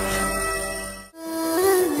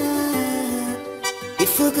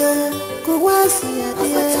 If you go, go once,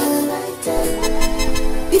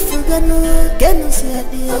 if you Ifugano genu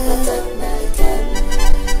siadia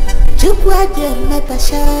Chukwa dem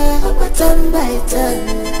natasha turn by turn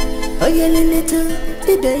Oye lilitu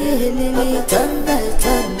Dida ye lili turn by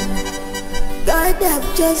turn God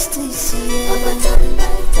have justice here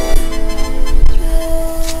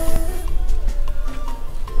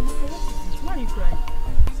Why are you crying?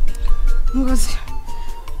 Because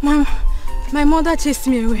my mother chased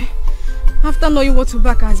me away after knowing what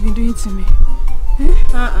Ubaka has been doing to me.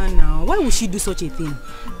 Now, why would she do such a thing?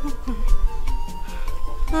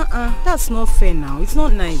 That's not fair now. It's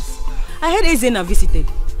not nice. I heard Ezena visited.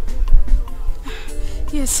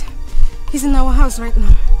 Yes, he's in our house right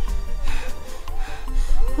now.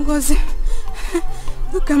 Because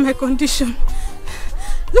look at my condition.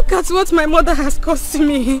 Look at what my mother has caused to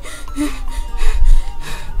me.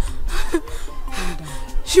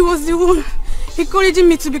 She was the one encouraging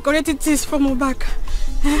me to be correcting things from Ubaka.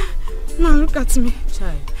 Now look at me.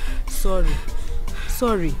 Child,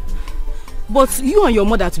 sorry. But you and your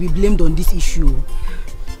mother to be blamed on this issue.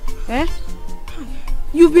 Eh?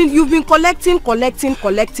 You've been collecting from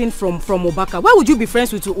Ubaka. Why would you be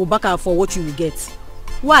friends with Ubaka for what you will get?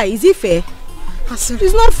 Why? Is it fair?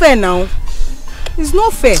 It's not fair now. It's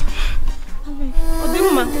not fair.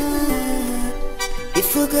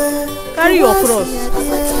 Carry your cross.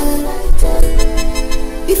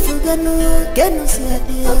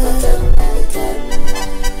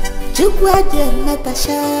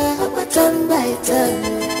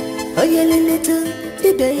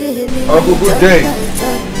 Uncle, good day.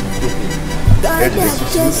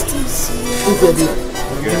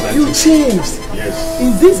 You changed. Yes.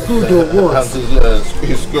 Is this good or what?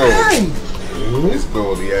 It's gold. It's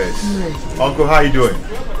gold, yes. Nice. Uncle, how you doing?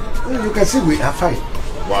 Well, you can see we are fine.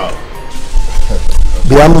 Wow.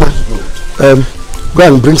 Biamma, go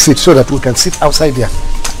and bring seat so that we can sit outside there.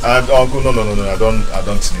 Uncle, no, I don't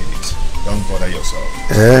need it. Don't bother yourself.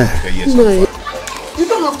 Okay, yes. No, you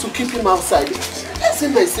don't have to keep him outside.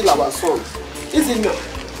 Ezena is still our son. Ezena,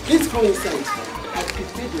 please go inside. I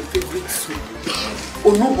prepared your favorite soup.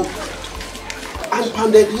 Onubu and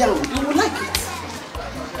pounded yam. You will like it.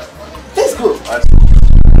 Let's go.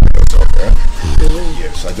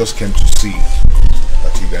 Yes, I just came to see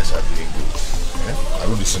that you guys are doing good. I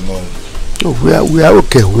don't listen on. No, we are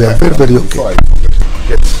okay. We are very, very okay. Before I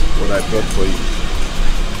forget what I brought for you.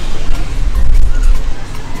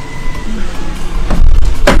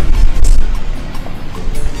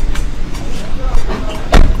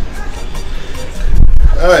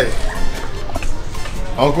 Hey,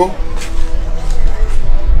 Uncle.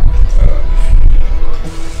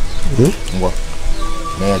 What?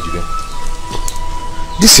 May I do that?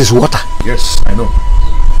 This is water. Yes, I know.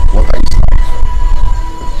 Water is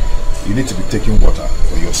life. You need to be taking water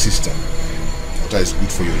for your system. Water is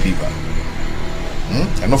good for your liver.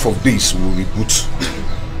 Enough of this will reboot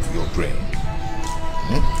your brain.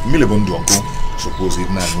 Suppose it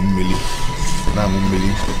now.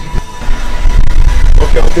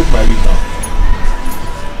 Okay, I'll take my leave now.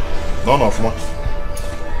 None of one.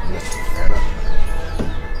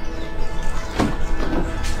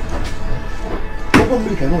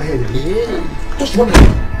 I don't hear it. Just one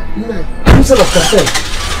instead of consent.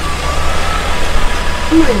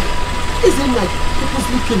 Ezena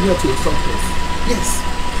purposely came here to insult us. Yes.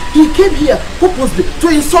 He came here purposely to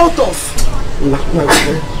insult us.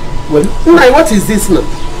 Well, what is this now?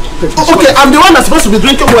 Okay, I'm the one that's supposed to be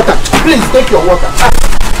drinking water. Please take your water.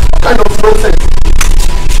 What kind of nonsense?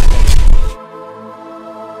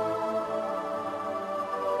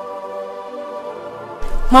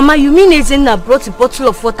 Mama, you mean Ezena brought a bottle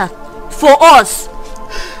of water for us?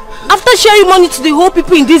 After sharing money to the whole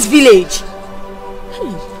people in this village?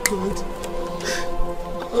 Hey, God.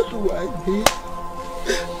 What do I do?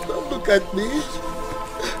 Don't look at me.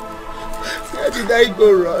 Where did I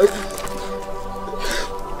go wrong?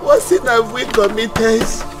 What sin have we committed?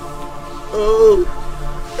 Oh.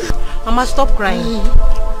 Mama, stop crying.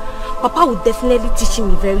 Papa will definitely teach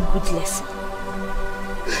him a very good lesson.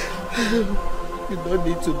 You don't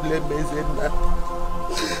need to blame Ezena.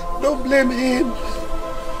 Don't blame him.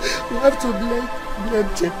 You have to blame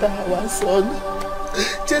Cheta, our son.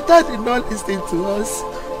 Cheta did not listen to us.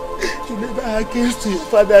 He never hearkens to your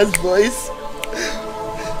father's voice.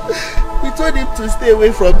 We told him to stay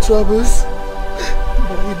away from troubles,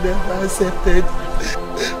 but he never accepted.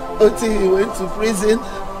 Until he went to prison.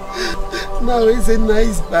 Now Ezena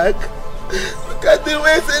is back. Look at the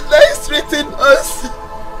way Ezena is treating us.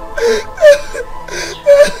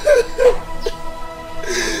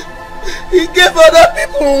 He gave other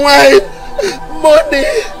people wine, money,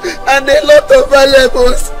 and a lot of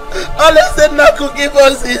valuables. All Ezena could give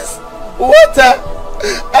us is water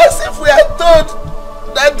As if we are told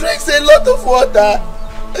that drinks a lot of water.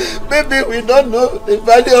 Maybe we don't know the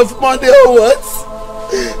value of money or what.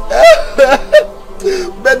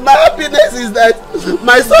 But my happiness is that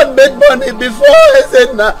my son made money before I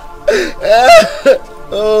said nah.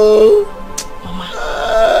 Oh. Mama,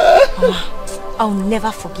 I'll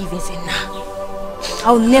never forgive Ezena.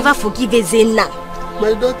 I'll never forgive Ezena.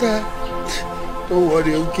 My daughter, don't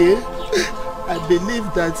worry, okay? I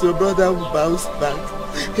believe that your brother will bounce back.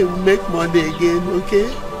 He will make money again, okay?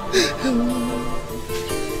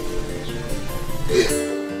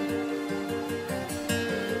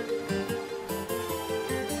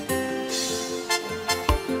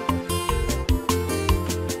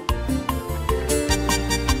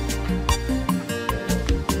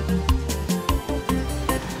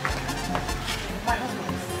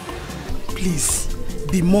 Please,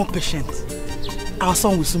 be more patient. Our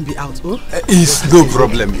son will soon be out, oh? It's no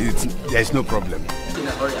problem. There's no problem. In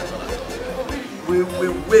a hurry at all. We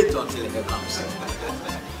will wait until he comes.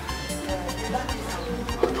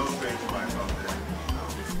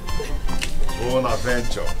 Own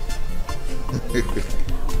adventure.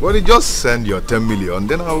 Well, you just send your 10 million,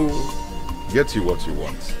 then I'll get you what you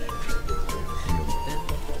want.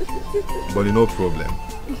 But no problem.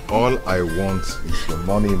 All I want is the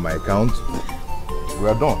money in my account. We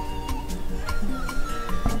are done.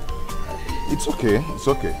 It's okay. It's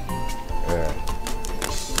okay.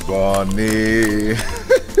 Bonnie.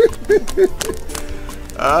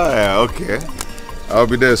 Yeah, okay. I'll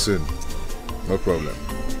be there soon. No problem.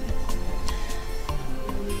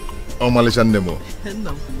 Oh, Malaysian Nemo.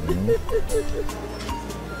 No.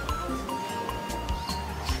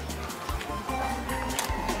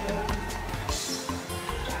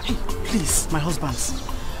 Hey, please, my husband.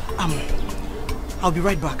 I'll be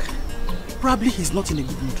right back. Probably he's not in a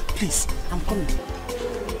good mood. Please, I'm coming.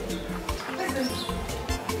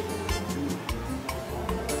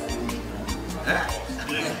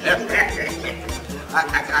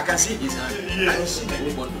 I can see his hand. Yes. I can see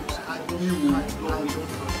the bundles.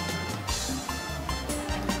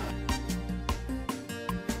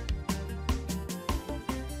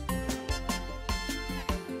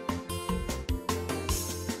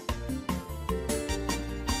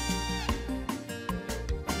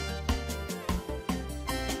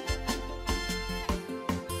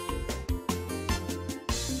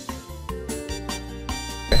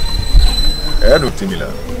 Timila.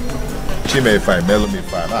 Chime fine, Melo me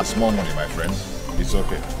fine. That's small money, my friend. It's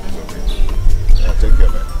okay. It's okay. I'll take care,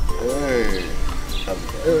 man.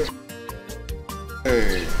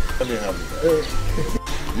 Hey. Let me have it.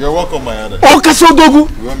 You're welcome, my other. Oh, Kasodogu!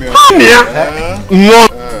 No.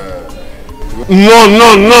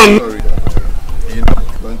 Sorry. You're not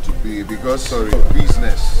going to be because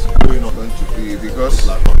business. You're not going to be because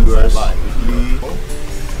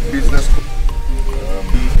business.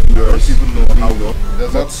 People know how to.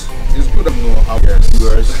 It's good to know how to.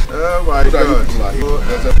 Oh my God.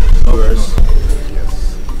 Yes.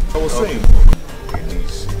 I was saying,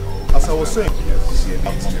 as I was saying, I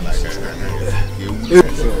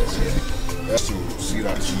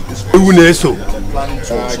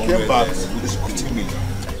came back with this 15 million.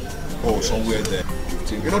 Oh, somewhere there.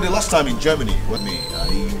 You know, the last time in Germany, with me, I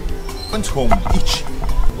went home each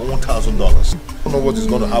 $1,000. I don't know what is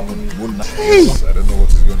going to happen. Hey. I don't know what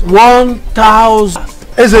is going to happen. 1,000.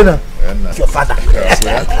 Ezena. Your father.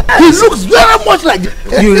 He looks very much like you.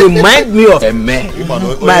 Remind me of a man.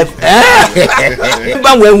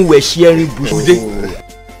 Remember when we were sharing bush?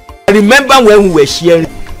 I remember when we were sharing. I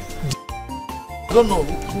don't know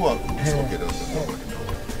who are. Okay,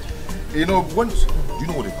 you know, do you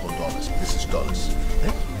know what they call dollars? This is dollars.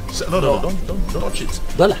 No, don't touch it.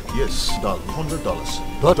 Dollar? Yes, $100.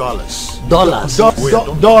 Dollars.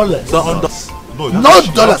 No, not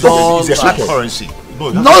dollars. It's a hard currency. No,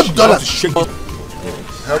 not dollars. Shake it.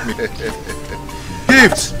 Help me.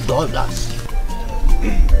 Gifts. Dollars.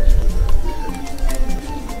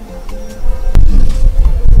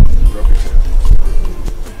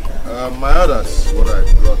 My others, what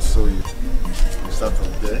I brought, so you start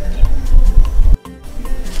from there.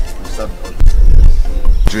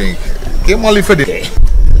 Drink. Game only for the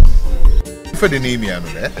name, you know.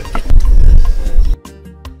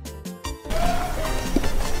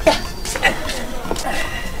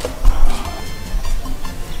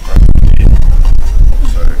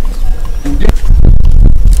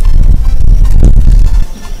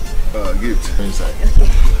 Gift. Inside. Okay.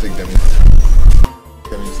 Take them inside.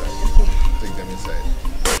 Them inside. Okay. Take them inside.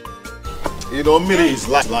 You know, Miri is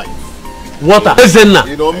life. Water.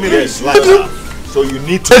 You know, Miri is life. So you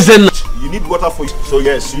need to. You need water for you. So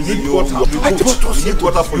yes, you need water. You need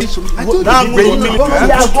water for you. I told you,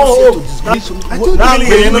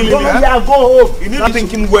 go home. You need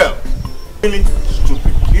thinking well. Really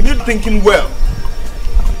stupid. You need thinking well.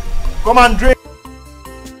 Come and drink.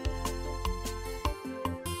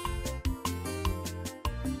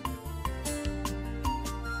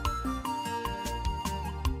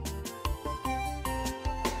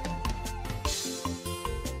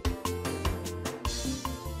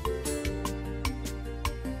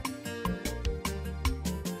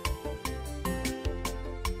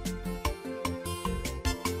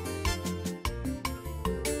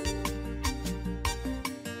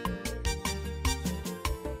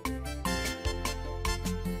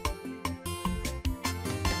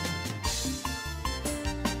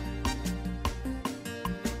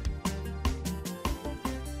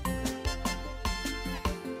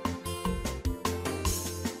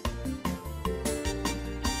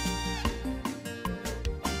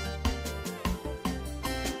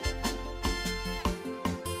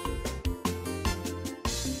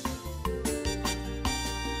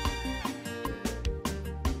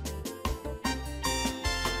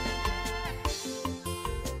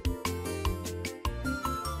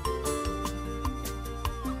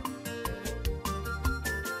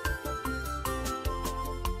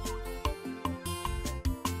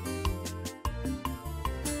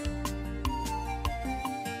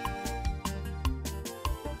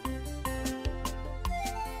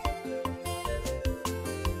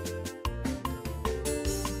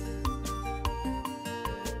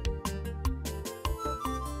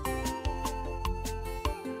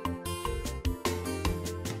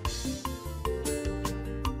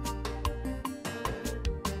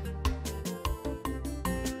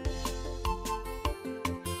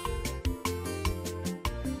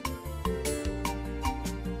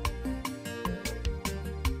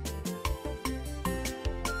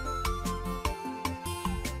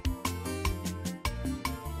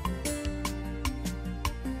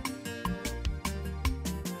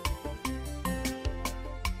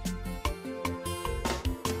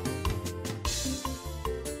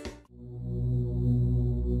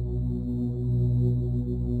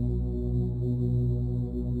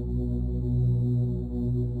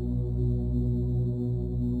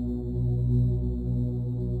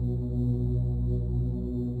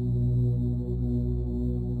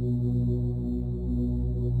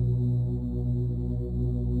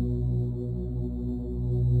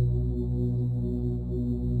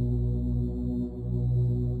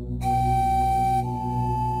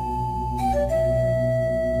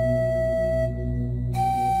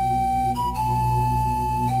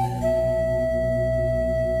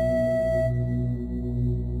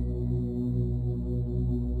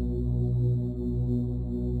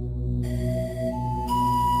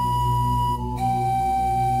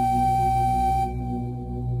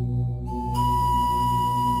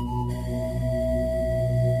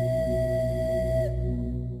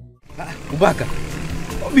 Baka,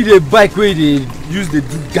 what be the bike where they use the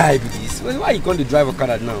big guy with this? Why you call the driver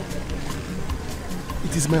Okada now?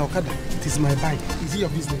 It is my Okada. It is my bike. Is it your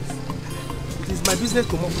business? It is my business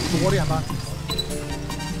to worry about it.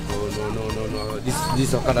 Oh no.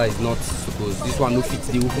 This Okada is not supposed. This one no fits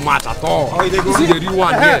the Ukumat at all. Oh, this is the real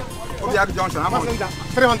one here. Junction, how much?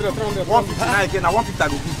 300. 150 now again. Now 150 I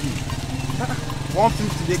go give you.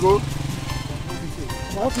 150 they go.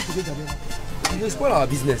 150 you spoil our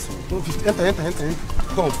business. Enter.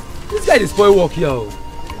 Come. This guy is spoil work here.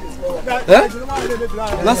 Eh?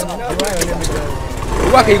 Last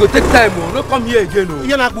work you go take time. No come here again.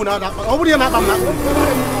 You not go now. Nobody not come now.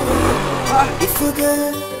 If you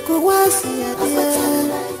go once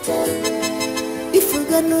if you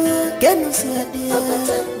go no get no see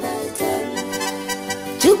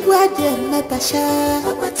Chukwa de my pasha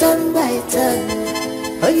turn by turn.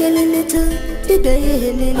 Oh yeah little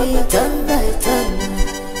Lily, turn by turn.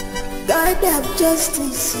 God have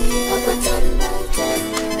justice here.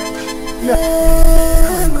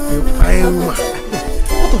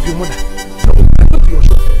 What of your mother? Not your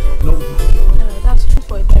shop. No. That's true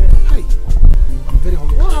for a parent. Hi. I'm very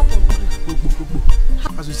hungry. What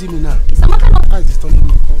happened? As you see me now, Samantha not. is telling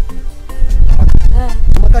me.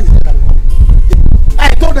 Samantha is telling me.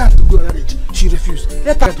 I told her to go to marriage. She refused.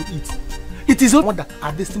 Let her to eat. It is your mother,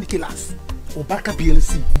 our destiny killers. Obaka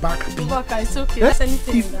PLC, Obaka P. Obaka, it's okay. That's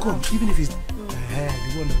anything. If come, even if it's the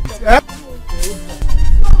one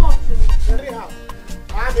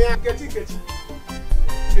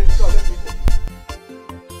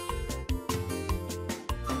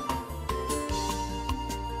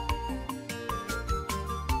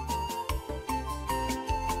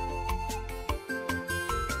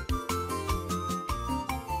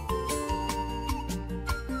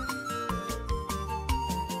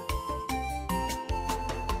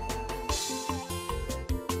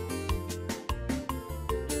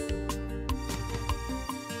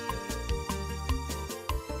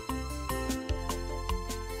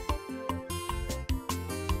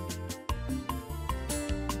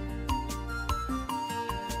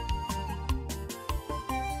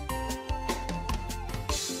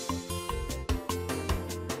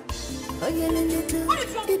Stay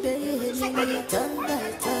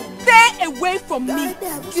away from me.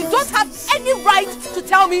 You don't have any right to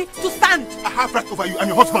tell me to stand. I have right over you. I'm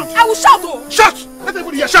your husband. I will shout. Oh. Shout! Let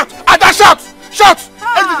everybody hear. Shout! Ada, shout! Shout!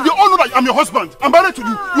 And you all know that I'm your husband. I'm married to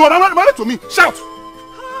you. You are married to me. Shout!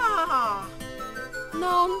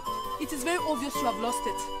 Now, it is very obvious you have lost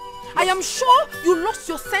it. I am sure you lost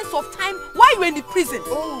your sense of time while you were in the prison.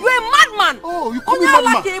 Oh. You're a madman. Oh, you call me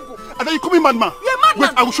madman. And then you call me madman. You're a madman.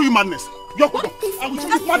 Wait, I will show you madness. I will show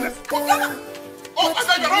you madness. Oh, I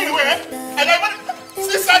thought you were running away. And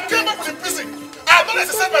since I came back from the prison, I have not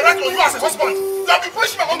exercised my right on you as a husband. You have been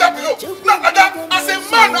pushing my under below. Now, Ada, as a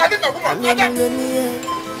man, I need my woman. Ada.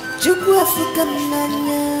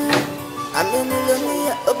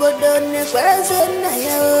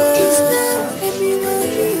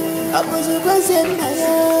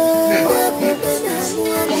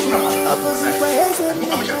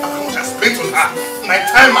 My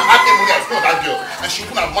time, my heart, everybody has known that girl, and she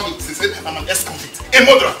couldn't have money since I'm an ex-convict, a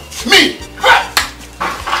murderer. Me!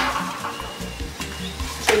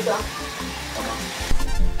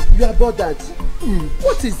 You are bothered.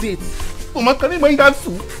 What is it? Mama, can you mind that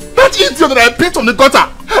fool? That idiot that I picked on the gutter.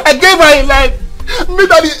 I gave her a life. Made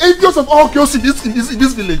her the envious of all girls in this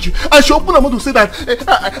village. And she opened her mouth to say that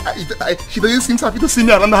she doesn't seem happy to see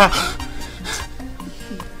me around her.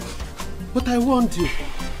 But I warned you.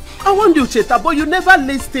 I warned you, Cheta, but you never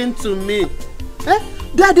listened to me.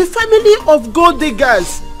 They are the family of gold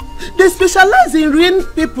diggers. They specialize in ruining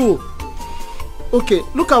people. Okay,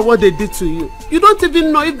 look at what they did to you. You don't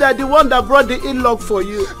even know if they're the one that brought the in-law for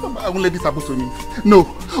you. I won't let this happen to me. No.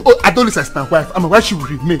 Oh, Adolisa is my wife. And my wife should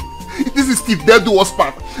remain. This is Steve. They'll do us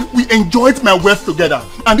part. We enjoyed my wealth together.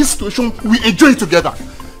 And this situation, we enjoy it together.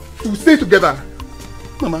 We stay together.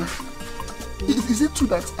 Mama, is it true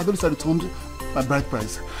that Adolisa returned my bride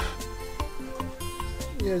price?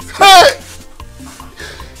 Yes. Hey!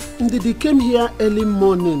 Ndidi came here early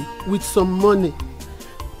morning with some money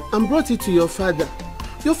and brought it to your father.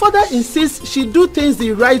 Your father insists she do things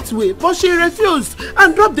the right way, but she refused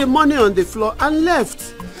and dropped the money on the floor and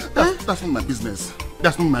left. That's not my business.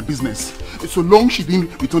 That's not my business. So long she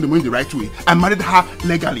didn't return the money the right way, I married her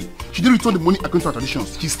legally. She didn't return the money according to our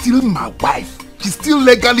traditions. She's still my wife. She's still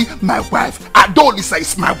legally my wife. Adolisa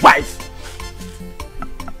is my wife.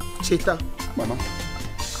 Cheta, Mama,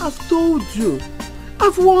 I've told you.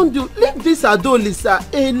 I've warned you. Leave this Adolisa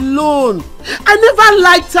alone. I never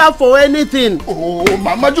liked her for anything. Oh,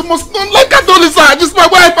 Mama, you must not like Adolisa. She's my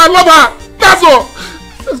wife. I love her. That's all.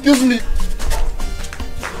 Excuse me.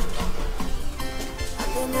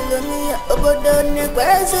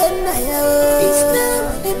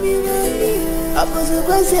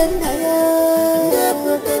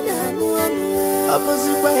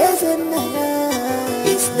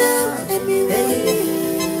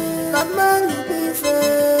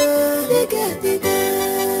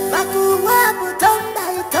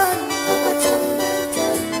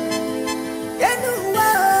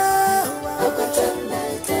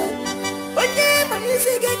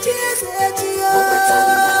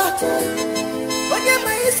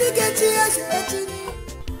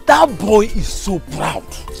 That boy is so proud.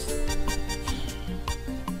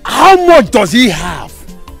 How much does he have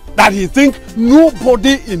that he thinks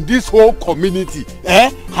nobody in this whole community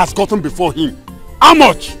has gotten before him? How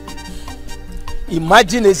much?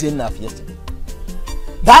 Imagine is enough yesterday.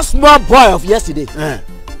 That small boy of yesterday.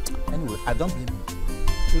 Anyway, I don't blame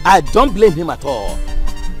him. I don't blame him at all.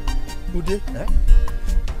 Ude,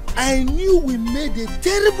 I knew we made a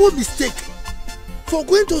terrible mistake for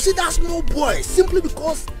going to see that small boy simply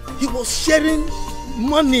because he was sharing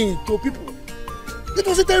money to people. It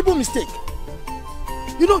was a terrible mistake.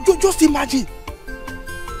 You know, just imagine.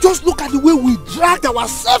 Just look at the way we dragged our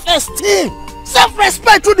self-esteem,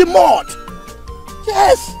 self-respect through the mud.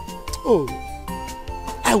 Yes. Oh,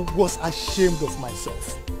 I was ashamed of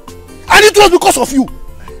myself. And it was because of you.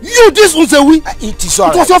 You, this Unzewi. It is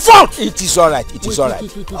alright. It was your fault. It is alright. It is alright.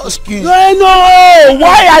 Excuse me. No.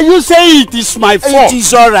 Why are you saying it is my fault? It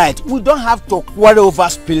is alright. We don't have to quarrel over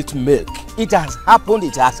spilt milk. It has happened.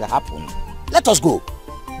 It has happened. Let us go.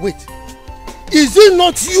 Wait. Is it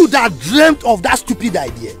not you that dreamt of that stupid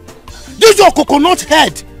idea? This your coconut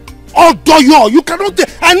head. Although you cannot.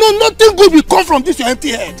 I know nothing good will come from this your empty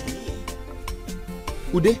head.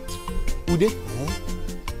 Ude.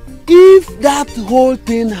 If that whole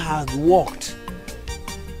thing had worked,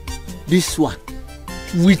 this one,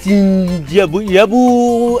 with Yabu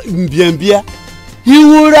Mbiambia, he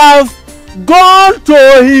would have gone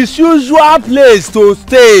to his usual place to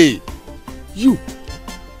stay. You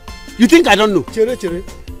think I don't know? Chere.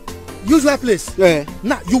 Usual place?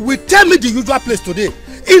 Now, you will tell me the usual place today.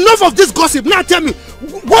 Enough of this gossip. Now tell me,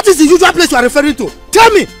 what is the usual place you are referring to? Tell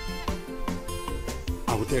me.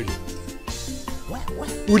 I will tell you.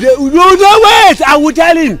 Wait! I will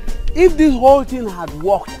tell him. If this whole thing had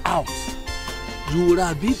worked out, you would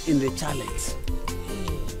have been in the challenge.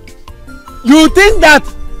 You think that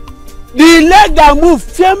the leg that move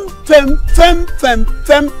fem,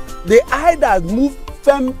 the eye that move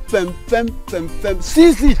fem,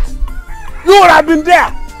 sees it. You would have been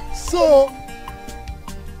there. So,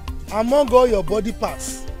 among all your body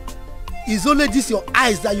parts, it's only this your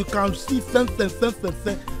eyes that you can see fem.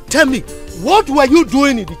 Tell me, what were you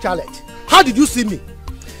doing in the challenge? How did you see me?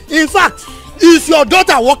 In fact, is your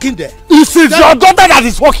daughter working there? Is it your daughter that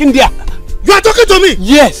is working there? You are talking to me?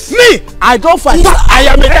 Yes. Me? I don't fight. I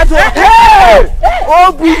am a network. Hey!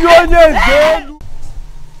 Oh, billionaires.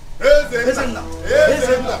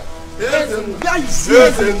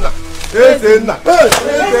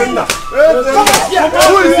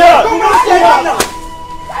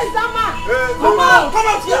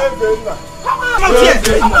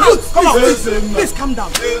 Please calm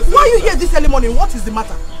down. Why are you here this early morning? What is the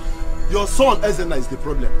matter? Your son Ezenna is the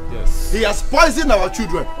problem. Yes. He has poisoned our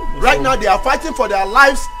children. Right now they are fighting for their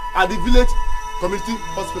lives at the village community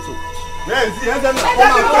hospital. Yes, Ezenna.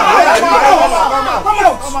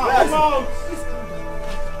 Come out.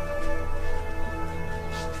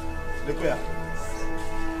 Look here.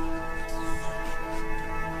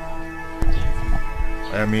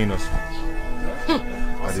 I am innocent.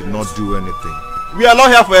 I did not do anything. We are not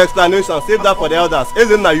here for explanation. Save that for the elders.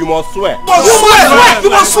 Ezenna, you must swear. You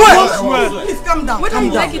must swear. Please calm down. Whether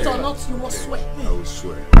you like it or not, you must swear. I will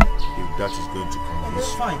swear. If that is going to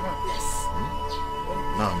convince you. Fine. Yes.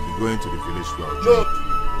 Now I'm going to the village square.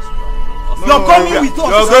 You're coming with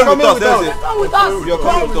us. You're coming with us. Come with us. You're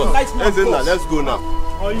coming with us. Ezenna, let's go now.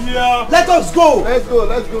 Oh yeah. Let us go. Let's go.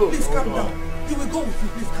 Please calm down. He will go with you.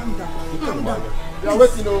 Please calm down. Calm down. We are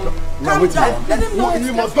waiting. Calm down. Let him know.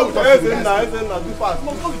 You must go with us. Ezenna, do fast. You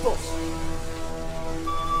must go with us.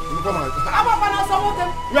 Come on.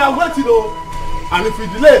 We are waiting. And if we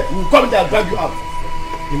delay, we will come there and drag you out.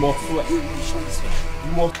 You must swear. You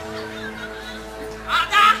must.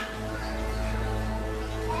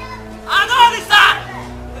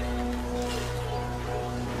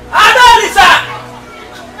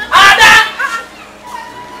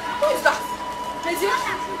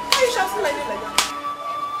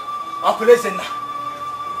 Uncle Ezenna,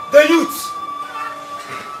 the youth.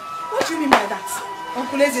 What do you mean by that?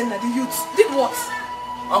 Uncle Ezenna, the youth, did what?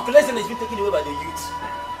 Uncle Ezenna has been taken away by the youth.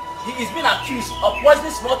 He is being accused of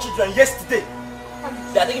poisoning small children yesterday.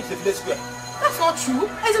 They are taking him to the village square. That's not true.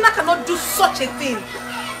 Ezenna cannot do such a thing.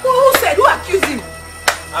 Who said? Who accused him?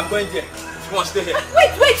 I'm going there. If you want to stay here. Wait.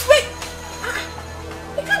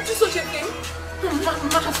 You can't do such a thing.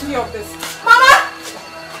 Mama has me of this. Mama!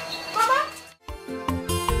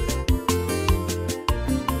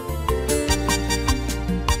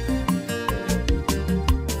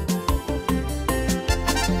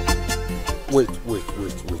 Wait.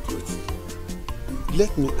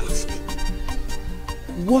 Let me ask.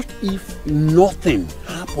 What if nothing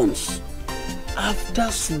happens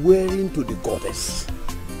after swearing to the goddess?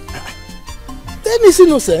 Then he's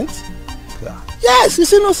innocent. Yeah. Yes,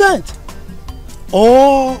 he's innocent.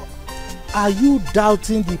 Or are you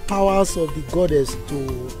doubting the powers of the goddess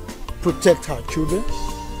to protect her children?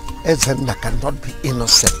 Ezenna cannot be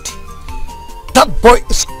innocent. That boy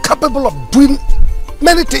is capable of doing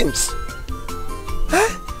many things.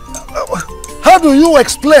 How do you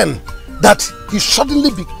explain that he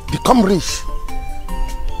suddenly become rich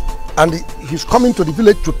and he's coming to the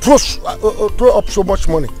village to throw up so much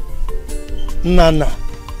money? Nana,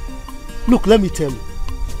 look, let me tell you.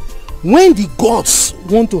 When the gods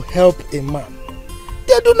want to help a man,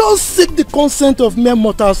 they do not seek the consent of mere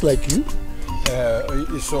mortals like you.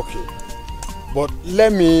 It's okay. But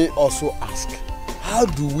let me also ask, how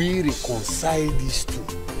do we reconcile these two?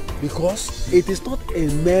 Because it is not a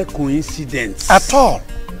mere coincidence. At all.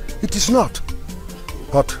 It is not.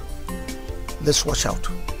 But let's watch out.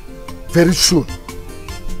 Very soon,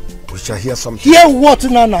 we shall hear something. Hear what,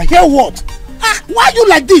 Nana? Hear what? Why are you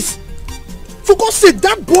like this? For God's sake,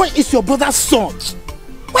 that boy is your brother's son.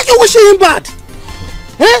 Why are you wishing him bad?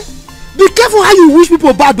 Be careful how you wish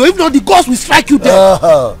people bad, though. If not, the gods will strike you dead.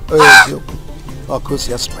 Of course,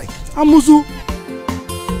 yes, strike. Amuzu.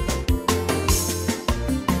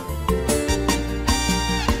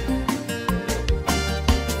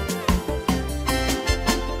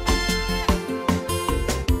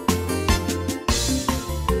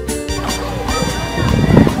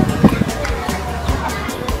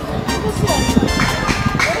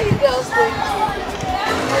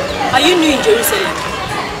 Are you new in Jerusalem?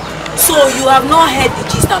 So you have not heard the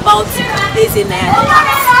gist about Ezenaya?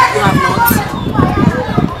 You have not?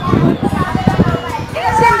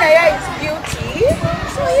 Ezenaya is guilty,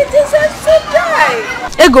 so he deserves to die.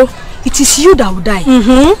 Ego, it is you that will die.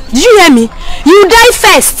 Did you hear me? You die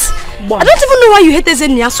first. I don't even know why you hate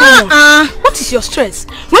Ezenaya so much. What is your stress?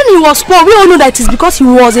 When he was poor, we all know that it is because he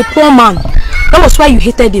was a poor man. That was why you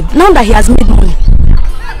hated him. Now that he has made money.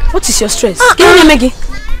 What is your stress? Give me Maggie.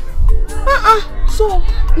 So,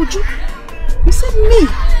 would you said me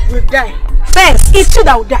will die. First. It's you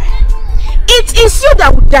that will die. It is you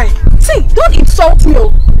that will die. See, don't insult me.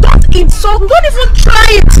 Don't insult me. Don't even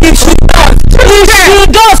try it. If she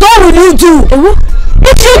does, what will you do?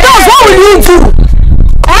 If she does, what will you do?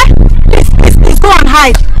 Please go and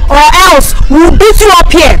hide. Or else we'll beat you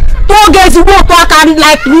up here. Don't get to work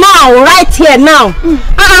like now, right here now.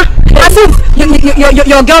 As if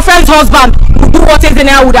your girlfriend's husband would do what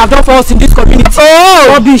Ezenaya would have done for us in this community.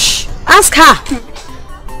 Oh, rubbish. Ask her.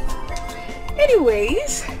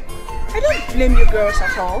 Anyways, I don't blame you girls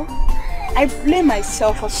at all. I blame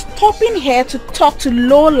myself for stopping here to talk to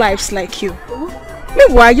low lives like you.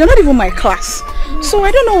 Meanwhile, you're not even my class. So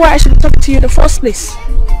I don't know why I should talk to you in the first place.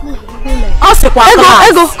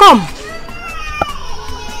 Ego, come.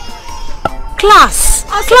 Class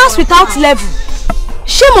without level.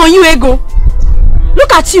 Shame on you, Ego.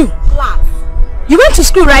 Look at you. You went to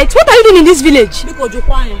school, right? What are you doing in this village?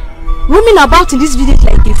 Roaming about in this village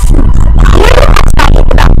like a fool.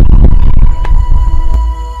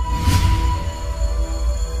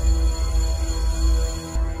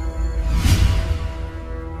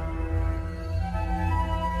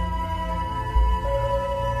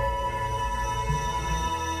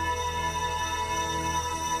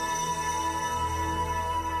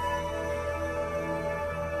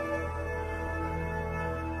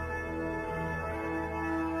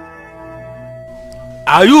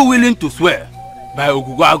 Are you willing to swear by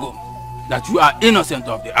Ogugwago that you are innocent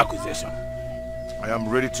of the accusation? I am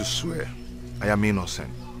ready to swear. I am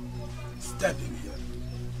innocent. Step in here.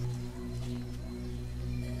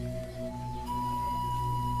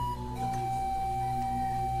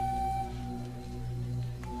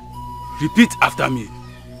 Repeat after me.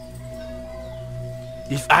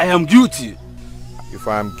 If I am guilty. If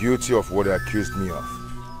I am guilty of what they accused me of.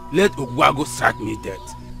 Let Ogugwago strike me dead.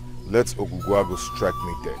 Let Ogugwago strike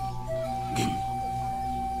me dead.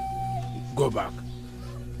 Go back.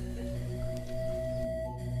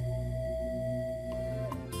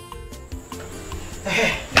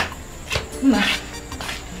 Nah.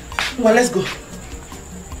 Well, let's go.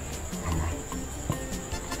 Mama,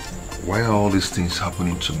 why are all these things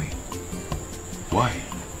happening to me? Why?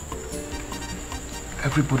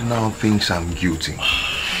 Everybody now thinks I'm guilty.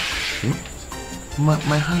 My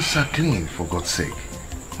hands are clean, for God's sake.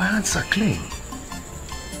 My hands are clean.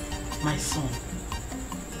 My son,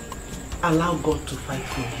 allow God to fight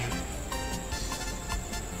for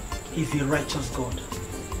you. He's a righteous God.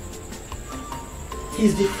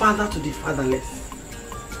 He's the father to the fatherless.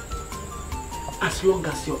 As long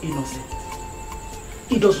as you're innocent,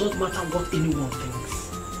 it does not matter what anyone thinks.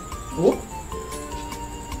 Oh?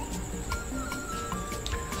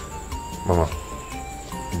 Mama,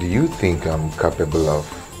 do you think I'm capable of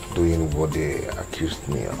doing what they accused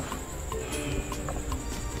me of?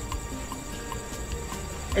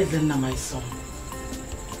 Ezenna, my son,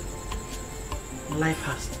 life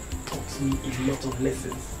has taught me a lot of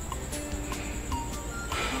lessons.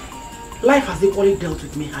 Life has equally dealt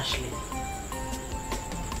with me harshly,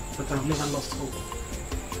 but I've never lost hope,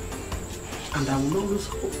 and I will not lose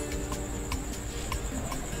hope.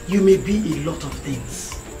 You may be a lot of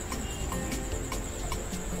things,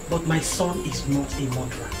 but my son is not a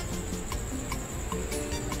murderer.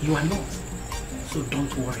 You are not, so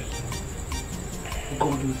don't worry.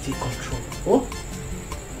 God will take control. Oh?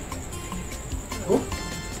 Oh?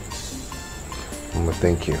 Mama,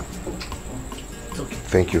 thank you. It's okay.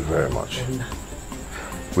 Thank you very much.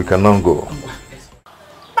 We can now go.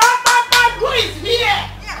 Who is here?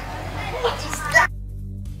 What is that?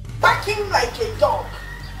 Barking like a dog.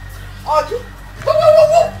 Audrey?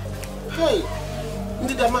 Hey,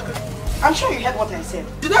 Ndidamaka. I'm sure you heard what I said.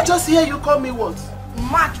 Did I just hear you call me what?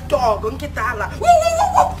 Mad dog.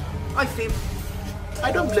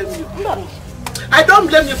 I don't blame you. No. I don't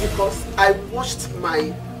blame you because I washed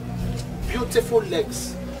my beautiful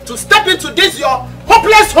legs to step into this your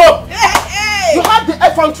hopeless home. Hey. You had the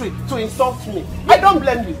effrontery to insult me. I don't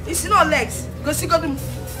blame you. It's not legs. Because you got them.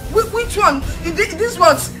 Which one? This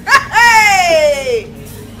one's. Hey!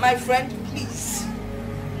 My friend, please.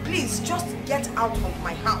 Please, just get out of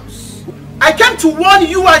my house. I came to warn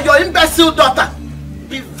you and your imbecile daughter.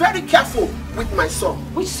 Be very careful with my son.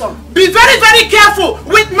 Which son? Be very, very careful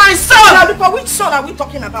with my son! Now, which son are we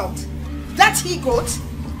talking about? That he goat?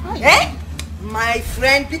 Eh? My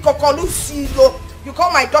friend, Pikokolusigo. You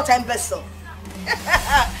call my daughter imbecile.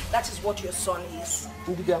 That is what your son is.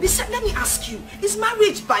 Listen, let me ask you. Is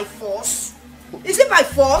marriage by force? Is it by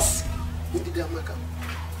force?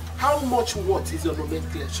 How much what is your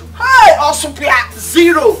nomenclature? Hey, Osupia!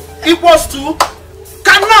 0 equals to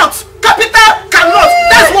cannot. Capital cannot.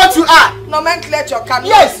 That's what you are. Nomenclature cannot.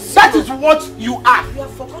 Yes, that is what you are. You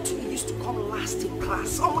have forgotten you used to come last in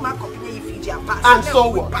class. And so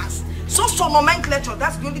what? So nomenclature,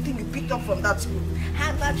 that's the only thing you picked up from that school.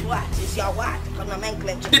 How much what is your what?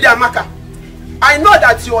 Nomenclature. Didiamaka, I know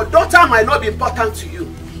that your daughter might not be important to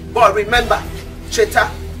you, but remember, Cheta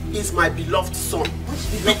is my beloved son.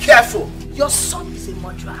 Be careful. Your son is a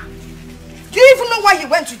murderer. Do you even know why he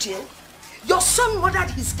went to jail? Your son murdered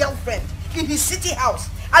his girlfriend in his city house.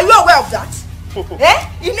 Are you aware of that?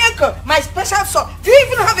 Ineko, my special son. Do you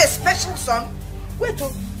even have a special son? Wait,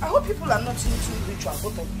 I hope people are not into ritual,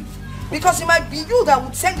 both of you. Because it might be you that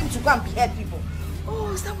would send him to go and behead people.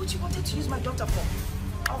 Oh, is that what you wanted to use my daughter for?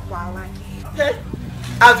 Oh, wow, okay.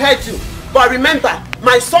 I've heard you. But remember,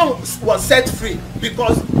 my son was set free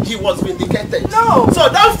because he was vindicated. No! So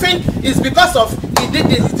don't think it's because of he did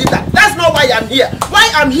this, he did that. That's not why I'm here. Why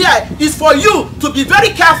I'm here is for you to be very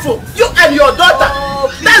careful. You and your daughter. Oh,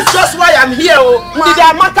 that's just why I'm here.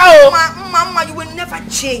 Mama, you will never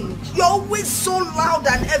change. You're always so loud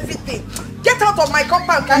and everything. Get out of my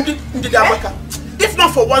compound, can you? If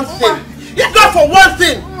not for one thing,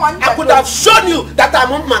 I could have shown you that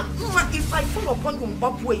I'm a man. If I fall upon you,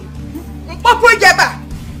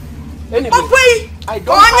 anyway, I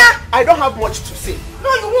don't have much to say. No,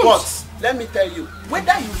 you won't. But let me tell you,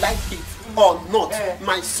 whether you like it or not,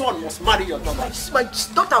 my son must marry your daughter. My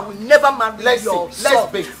daughter will never marry your son.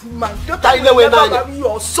 Let's bake. My daughter will never marry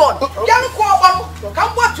your son.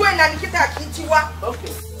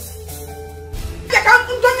 Okay.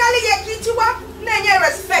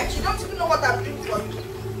 Respect. You don't even know what I'm doing for you.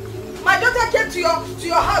 My daughter came to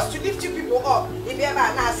your house to lift you people up. If you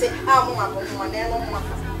ever now say,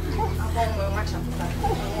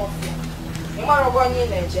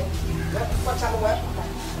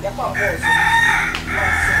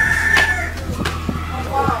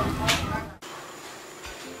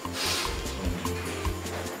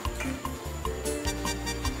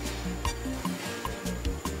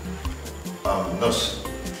 Nurse,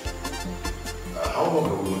 how long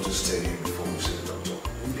are we going to stay here before we see the doctor?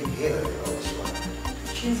 We've been here all this while.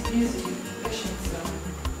 She's busy. Patience,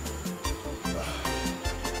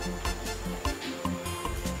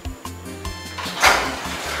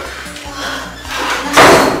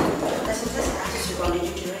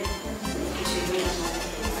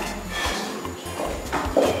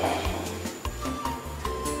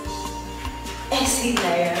 see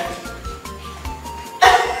there.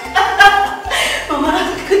 Mama,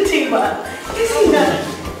 good day, ma. This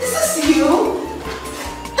is you?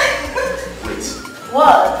 Wait.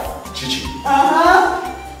 What? Chichi.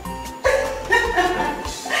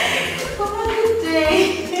 Mama, good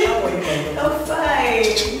day. How are you? I'm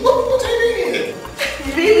fine. What are you doing here?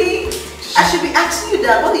 Really? I should be asking you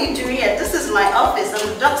that. What are you doing here? This is my office. I'm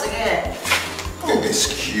the doctor here. Oh,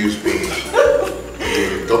 excuse me.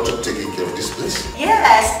 The doctor taking care of this place?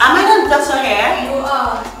 Yes. Am I not the doctor here? You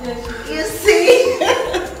are. Yes. You see?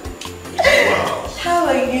 Wow. How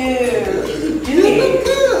are you? Good.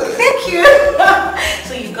 Thank you.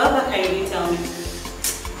 So you got back and you didn't tell me.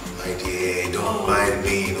 My dear, don't mind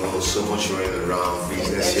me, you know, so much running around,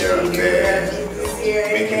 business here and there,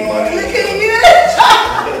 making money. Look at you.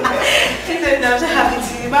 I'm so happy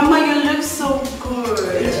to you. Mama, you look so good.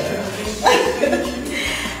 Yeah.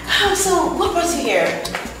 So, what brought you here?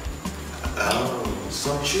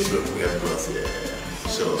 Some children we have brought here.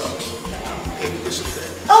 So, because of that.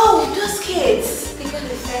 Oh, those kids. Because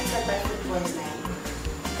they're affected by food poisoning.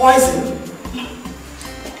 Poison?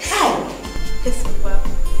 How? It's well.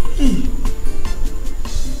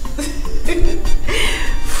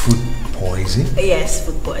 Food poison? Yes,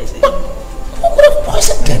 food poisoning. Who could have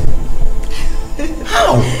poisoned them? How?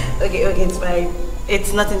 Okay, it's fine.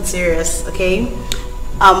 It's nothing serious, okay?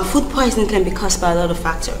 Food poisoning can be caused by a lot of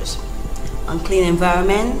factors. Unclean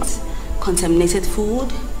environment, contaminated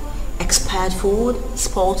food, expired food,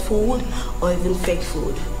 spoiled food, or even fake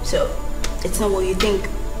food. So, it's not what you think.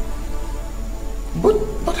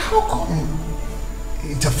 But how come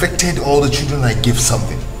it affected all the children I gave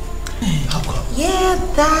something? How come? Yeah,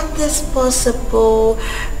 that is possible.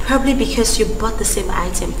 Probably because you bought the same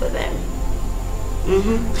item for them.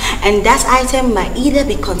 And that item might either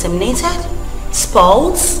be contaminated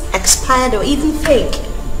spoiled, expired, or even fake.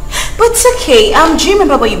 But it's okay. Do you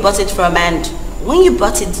remember where you bought it from? And when you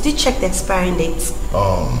bought it, did you check the expiring date?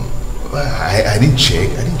 I didn't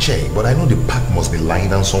check, but I know the pack must be lying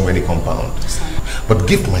down somewhere in the compound. But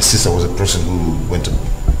gift my sister was a person who went to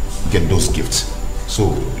get those gifts,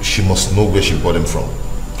 so she must know where she bought them from.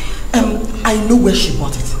 I know where she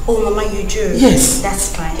bought it. Oh, Mama, you do? Yes.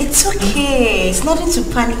 That's fine. It's okay. It's nothing to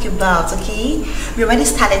panic about, okay? We already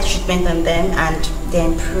started treatment on them and they're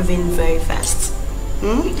improving very fast.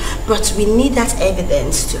 But we need that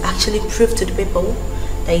evidence to actually prove to the people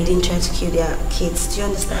that you didn't try to kill their kids. Do you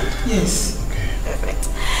understand? Yes. Okay. Perfect.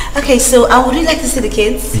 Okay, so would you like to see the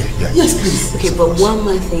kids? Yeah. Yes, please. Okay, but one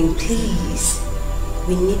more thing, please.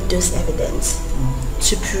 We need those evidence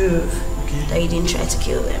to prove that you didn't try to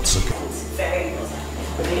kill them. It's okay. It's very important.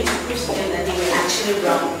 We need to prove to them that they were actually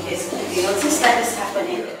wrong because things like this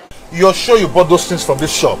happening. You're sure you bought those things from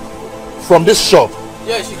this shop? From this shop?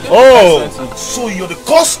 Yeah, she came. Oh, so you're the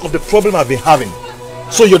cause of the problem I've been having.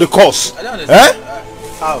 So you're the cause. I don't understand.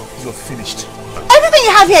 How? You're finished. Everything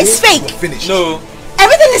you have here is fake. You're finished. No.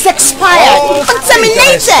 Everything is expired,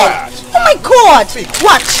 contaminated. Oh my God!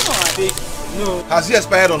 What? No. Has he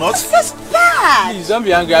expired or not? That's bad. Please don't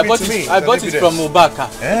be angry. I bought it from Ubaka.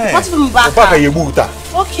 What's from Ubaka? Ubaka Yebuta.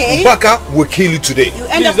 Okay. Ubaka will kill you today. You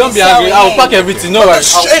end Please up don't be angry. I'll pack everything. No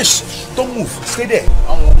worries. Don't move. Stay there.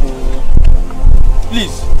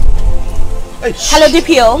 Please. Hey, hello,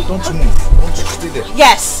 DPO. Don't you move. Don't you stay there.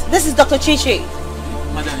 Yes, this is Dr. Chichi.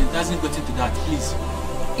 Madam, it doesn't get into that. Please.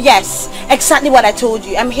 Yes, exactly what I told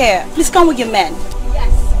you. I'm here. Please come with your men.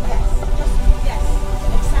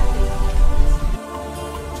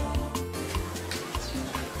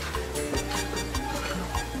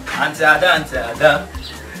 Auntie Ada. Auntie,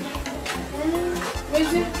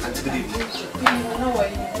 good evening. How are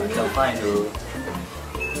you? I'm fine, though.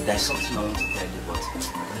 There's something I want to tell you, but I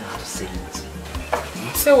don't know how to say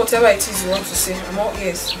it. Say whatever it is you want to say. I'm all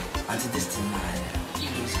ears. Auntie, this thing I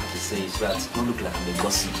don't have to say it so that it don't look like I'm a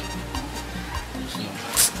gossip.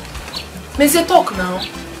 Mese, talk now.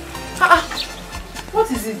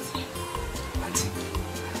 What is it? Auntie,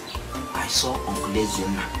 I saw Uncle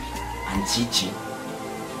Ezena and Chichi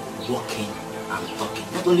walking and talking.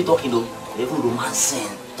 Not only talking though, they even romancing,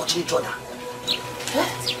 touching each other.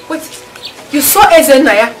 What? Wait, you saw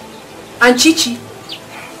Ezenaya and Chichi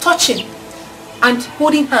touching and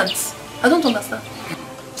holding hands? I don't understand.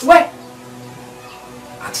 Where?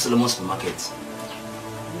 At Solomon's market.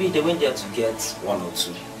 Maybe they went there to get one or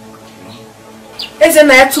two.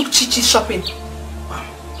 Ezenaya took Chichi shopping.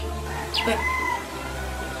 Where?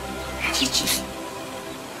 Chichi.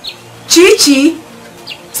 Chichi?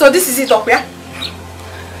 So this is it, Okuya?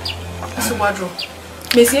 Mr. Wadro,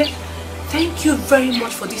 Monsieur, thank you very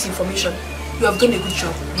much for this information. You have done a good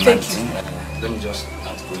job. Thank you. Let me just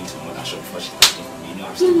not go into mother shop before she takes me. You know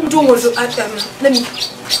I'm still don't worry. Let me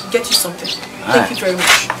get you something. Thank you very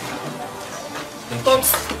much. Don't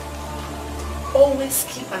always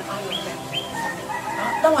keep an eye on them.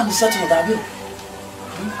 That one is settled, I will.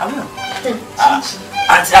 I will.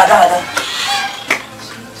 Auntie Ada.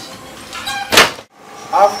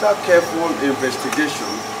 After careful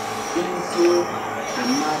investigation into the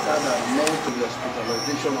matter that led to the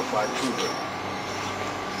hospitalization of our children,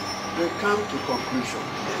 they come to conclusion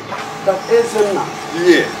that Ezena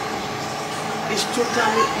here is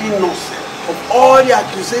totally innocent of all the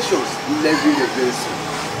accusations levied against him.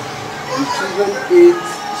 The children ate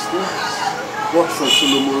snacks bought from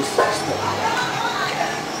Solomon's store.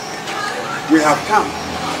 We have come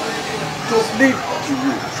to plead to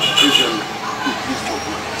you, Ezena, to please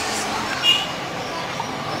forgive us.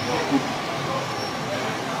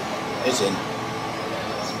 Listen,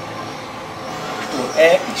 to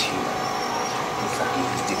err is you, to forgive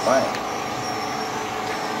is divine.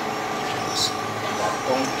 Because you have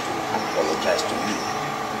come to apologize to me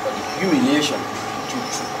for the humiliation you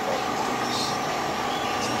took about this.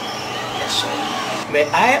 Yes, sir. May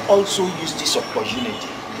I also use this opportunity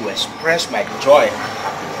to express my joy and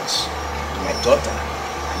happiness to my daughter,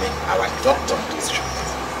 our doctor.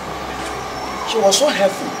 She was so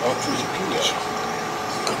helpful all through the period.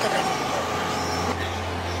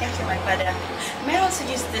 Thank you, my father. May I also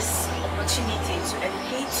use this opportunity to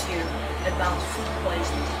educate you about food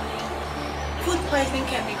poisoning. Food poisoning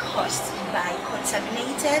can be caused by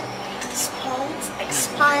contaminated, spoiled,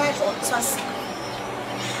 expired, or toxic.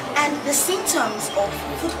 And the symptoms of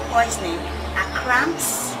food poisoning are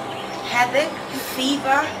cramps, headache,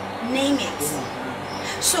 fever, name it.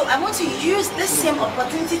 So I want to use this same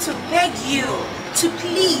opportunity to beg you to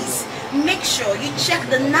please make sure you check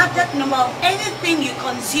the NAFDAC number of anything you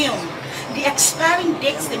consume. The expiring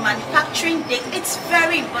dates, the manufacturing date, it's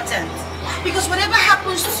very important. Because whatever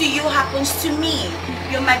happens to you happens to me.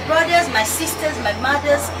 You're my brothers, my sisters, my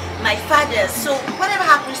mothers, my fathers. So whatever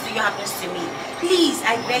happens to you happens to me. Please,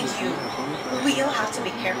 I beg you, we all have to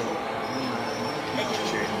be careful.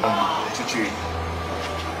 Chichi,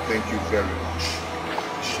 thank you very much.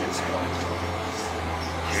 She's gone.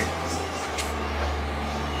 Okay?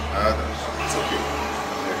 It's okay.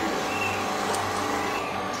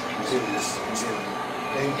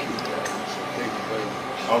 Thank you. Thank you very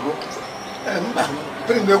much. I'll go.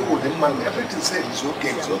 Everything said is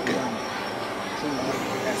okay. It's okay.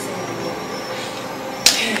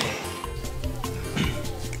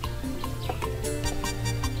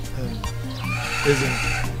 Listen,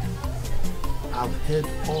 I've heard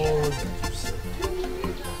all that you said,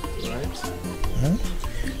 right?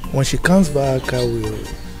 When she comes back, I will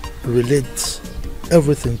relate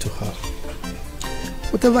everything to her.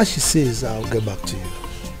 Whatever she says, I'll get back to you.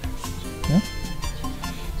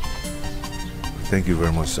 Thank you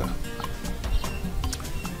very much, sir.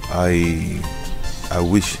 I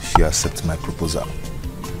wish she accepts my proposal.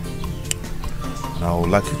 And I would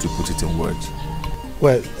like you to put it in words.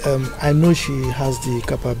 Well, I know she has the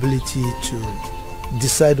capability to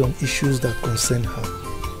decide on issues that concern her.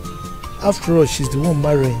 After all, she's the one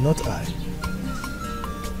marrying, not I.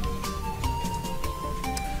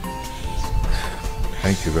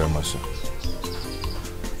 Thank you very much, sir.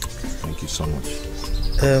 Thank you so much.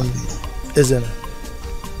 Ezena,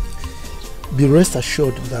 be rest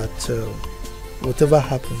assured that whatever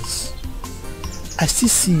happens, I still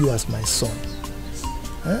see you as my son.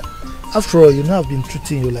 After all, you know I've been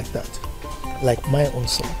treating you like that, like my own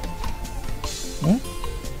son.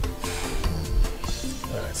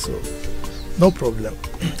 Alright, so no problem.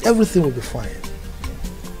 Everything will be fine.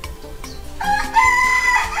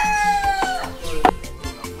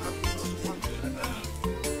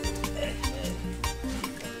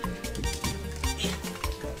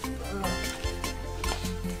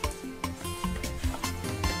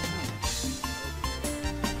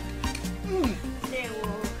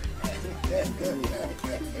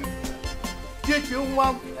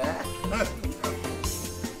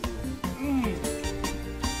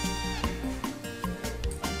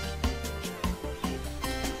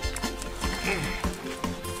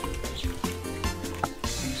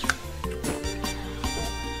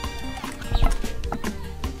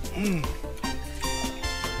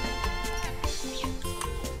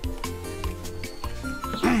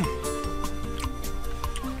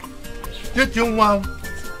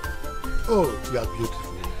 Oh, you are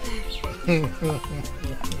beautiful.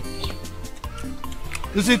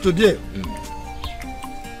 You see, today,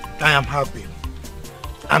 I am happy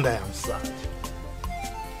and I am sad.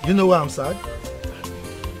 You know why I'm sad?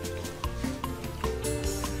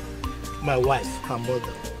 My wife, her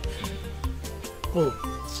mother. Oh,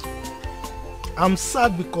 I'm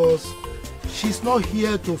sad because she's not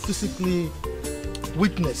here to physically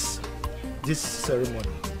witness this ceremony.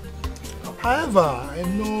 However, I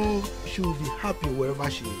know she will be happy wherever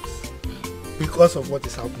she is because of what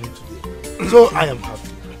is happening today. So I am happy.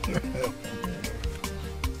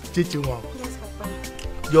 Chichiwa, yes, Papa.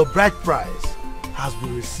 Your bride prize has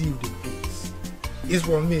been received in peace. It's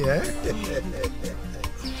from me, eh?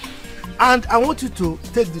 And I want you to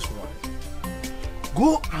take this one.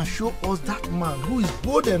 Go and show us that man who is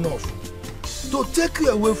bold enough to take you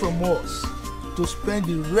away from us to spend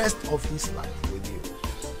the rest of his life.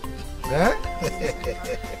 Huh?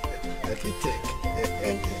 Okay, take.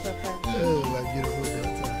 Thank you, Papa. Oh, my beautiful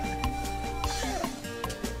daughter.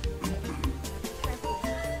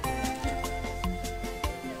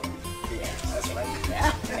 That's my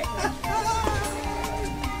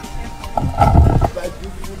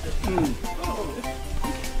beautiful daughter.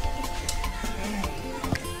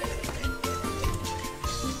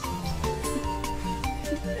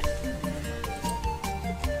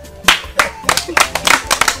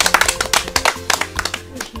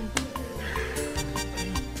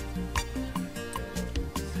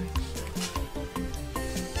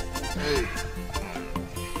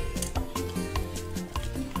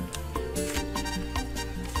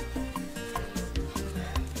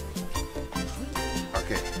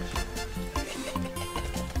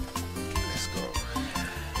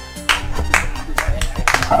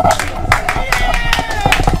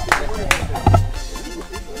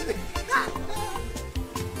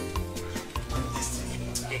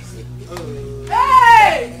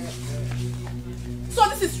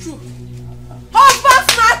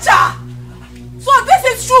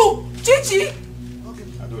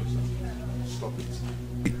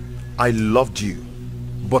 I loved you,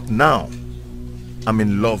 but now I'm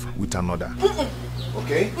in love with another.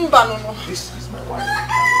 Okay? No. This is my wife.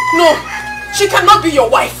 No, she cannot be your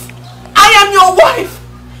wife. I am your wife.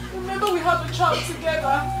 Remember we had a child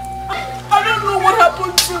together. I don't know what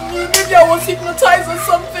happened to me. Maybe I was hypnotized or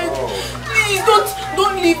something. Please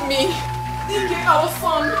don't leave me. DJ, our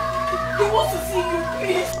son, he wants to see you,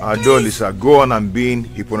 please. Adolisa, go on and being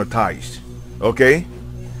hypnotized. Okay?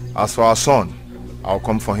 As for our son, I'll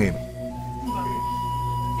come for him.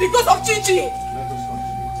 Because of Chichi.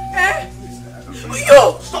 Eh?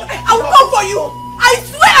 You! Stop. I will come for you. I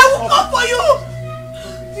swear I will come for you.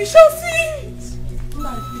 You shall see.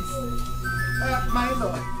 My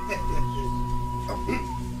lord.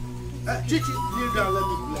 Chichi, kneel down, let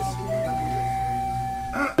me bless you.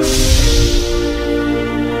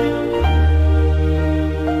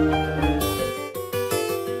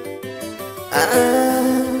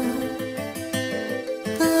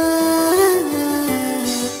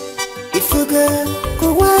 If you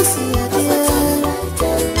go see a dear,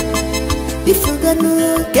 if you go no,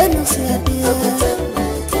 get no see a dear.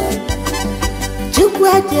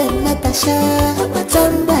 Jukwaje Natasha,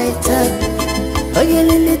 turn by turn. Oh, you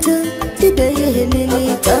little, today you lily,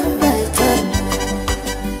 turn by turn.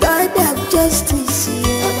 God have justice here.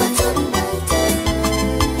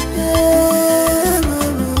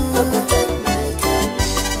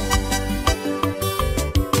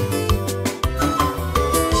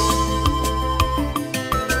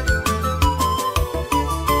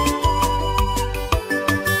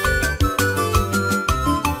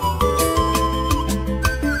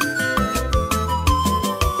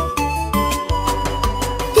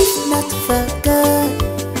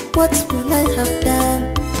 What will I have done?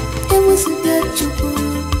 I wasn't there to do.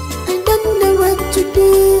 I don't know what to do.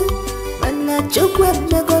 Man, I joke with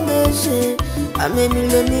me gonna say I'm a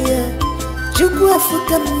millionaire. Joke with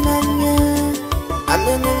Fukamania. I'm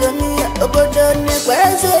a millionaire. Obodo ne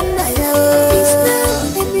kweze na ya. It's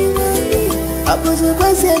now a millionaire. Abuzu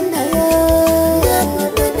kweze na ya.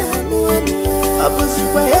 Abuzu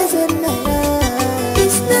kweze na ya.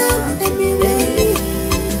 It's now a millionaire.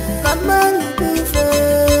 Mama.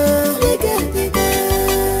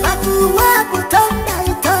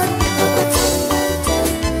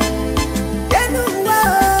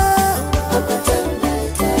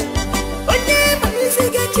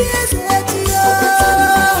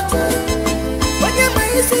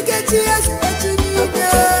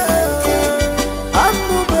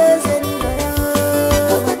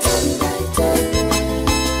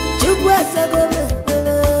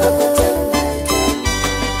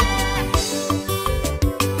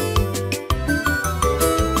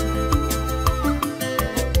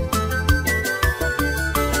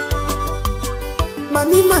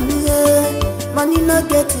 Money not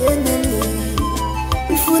get enemy.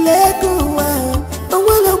 If you let go, I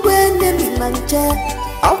will go enemy mancha.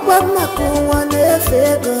 I want my go one if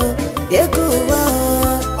you go,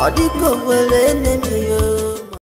 or the go will enemy.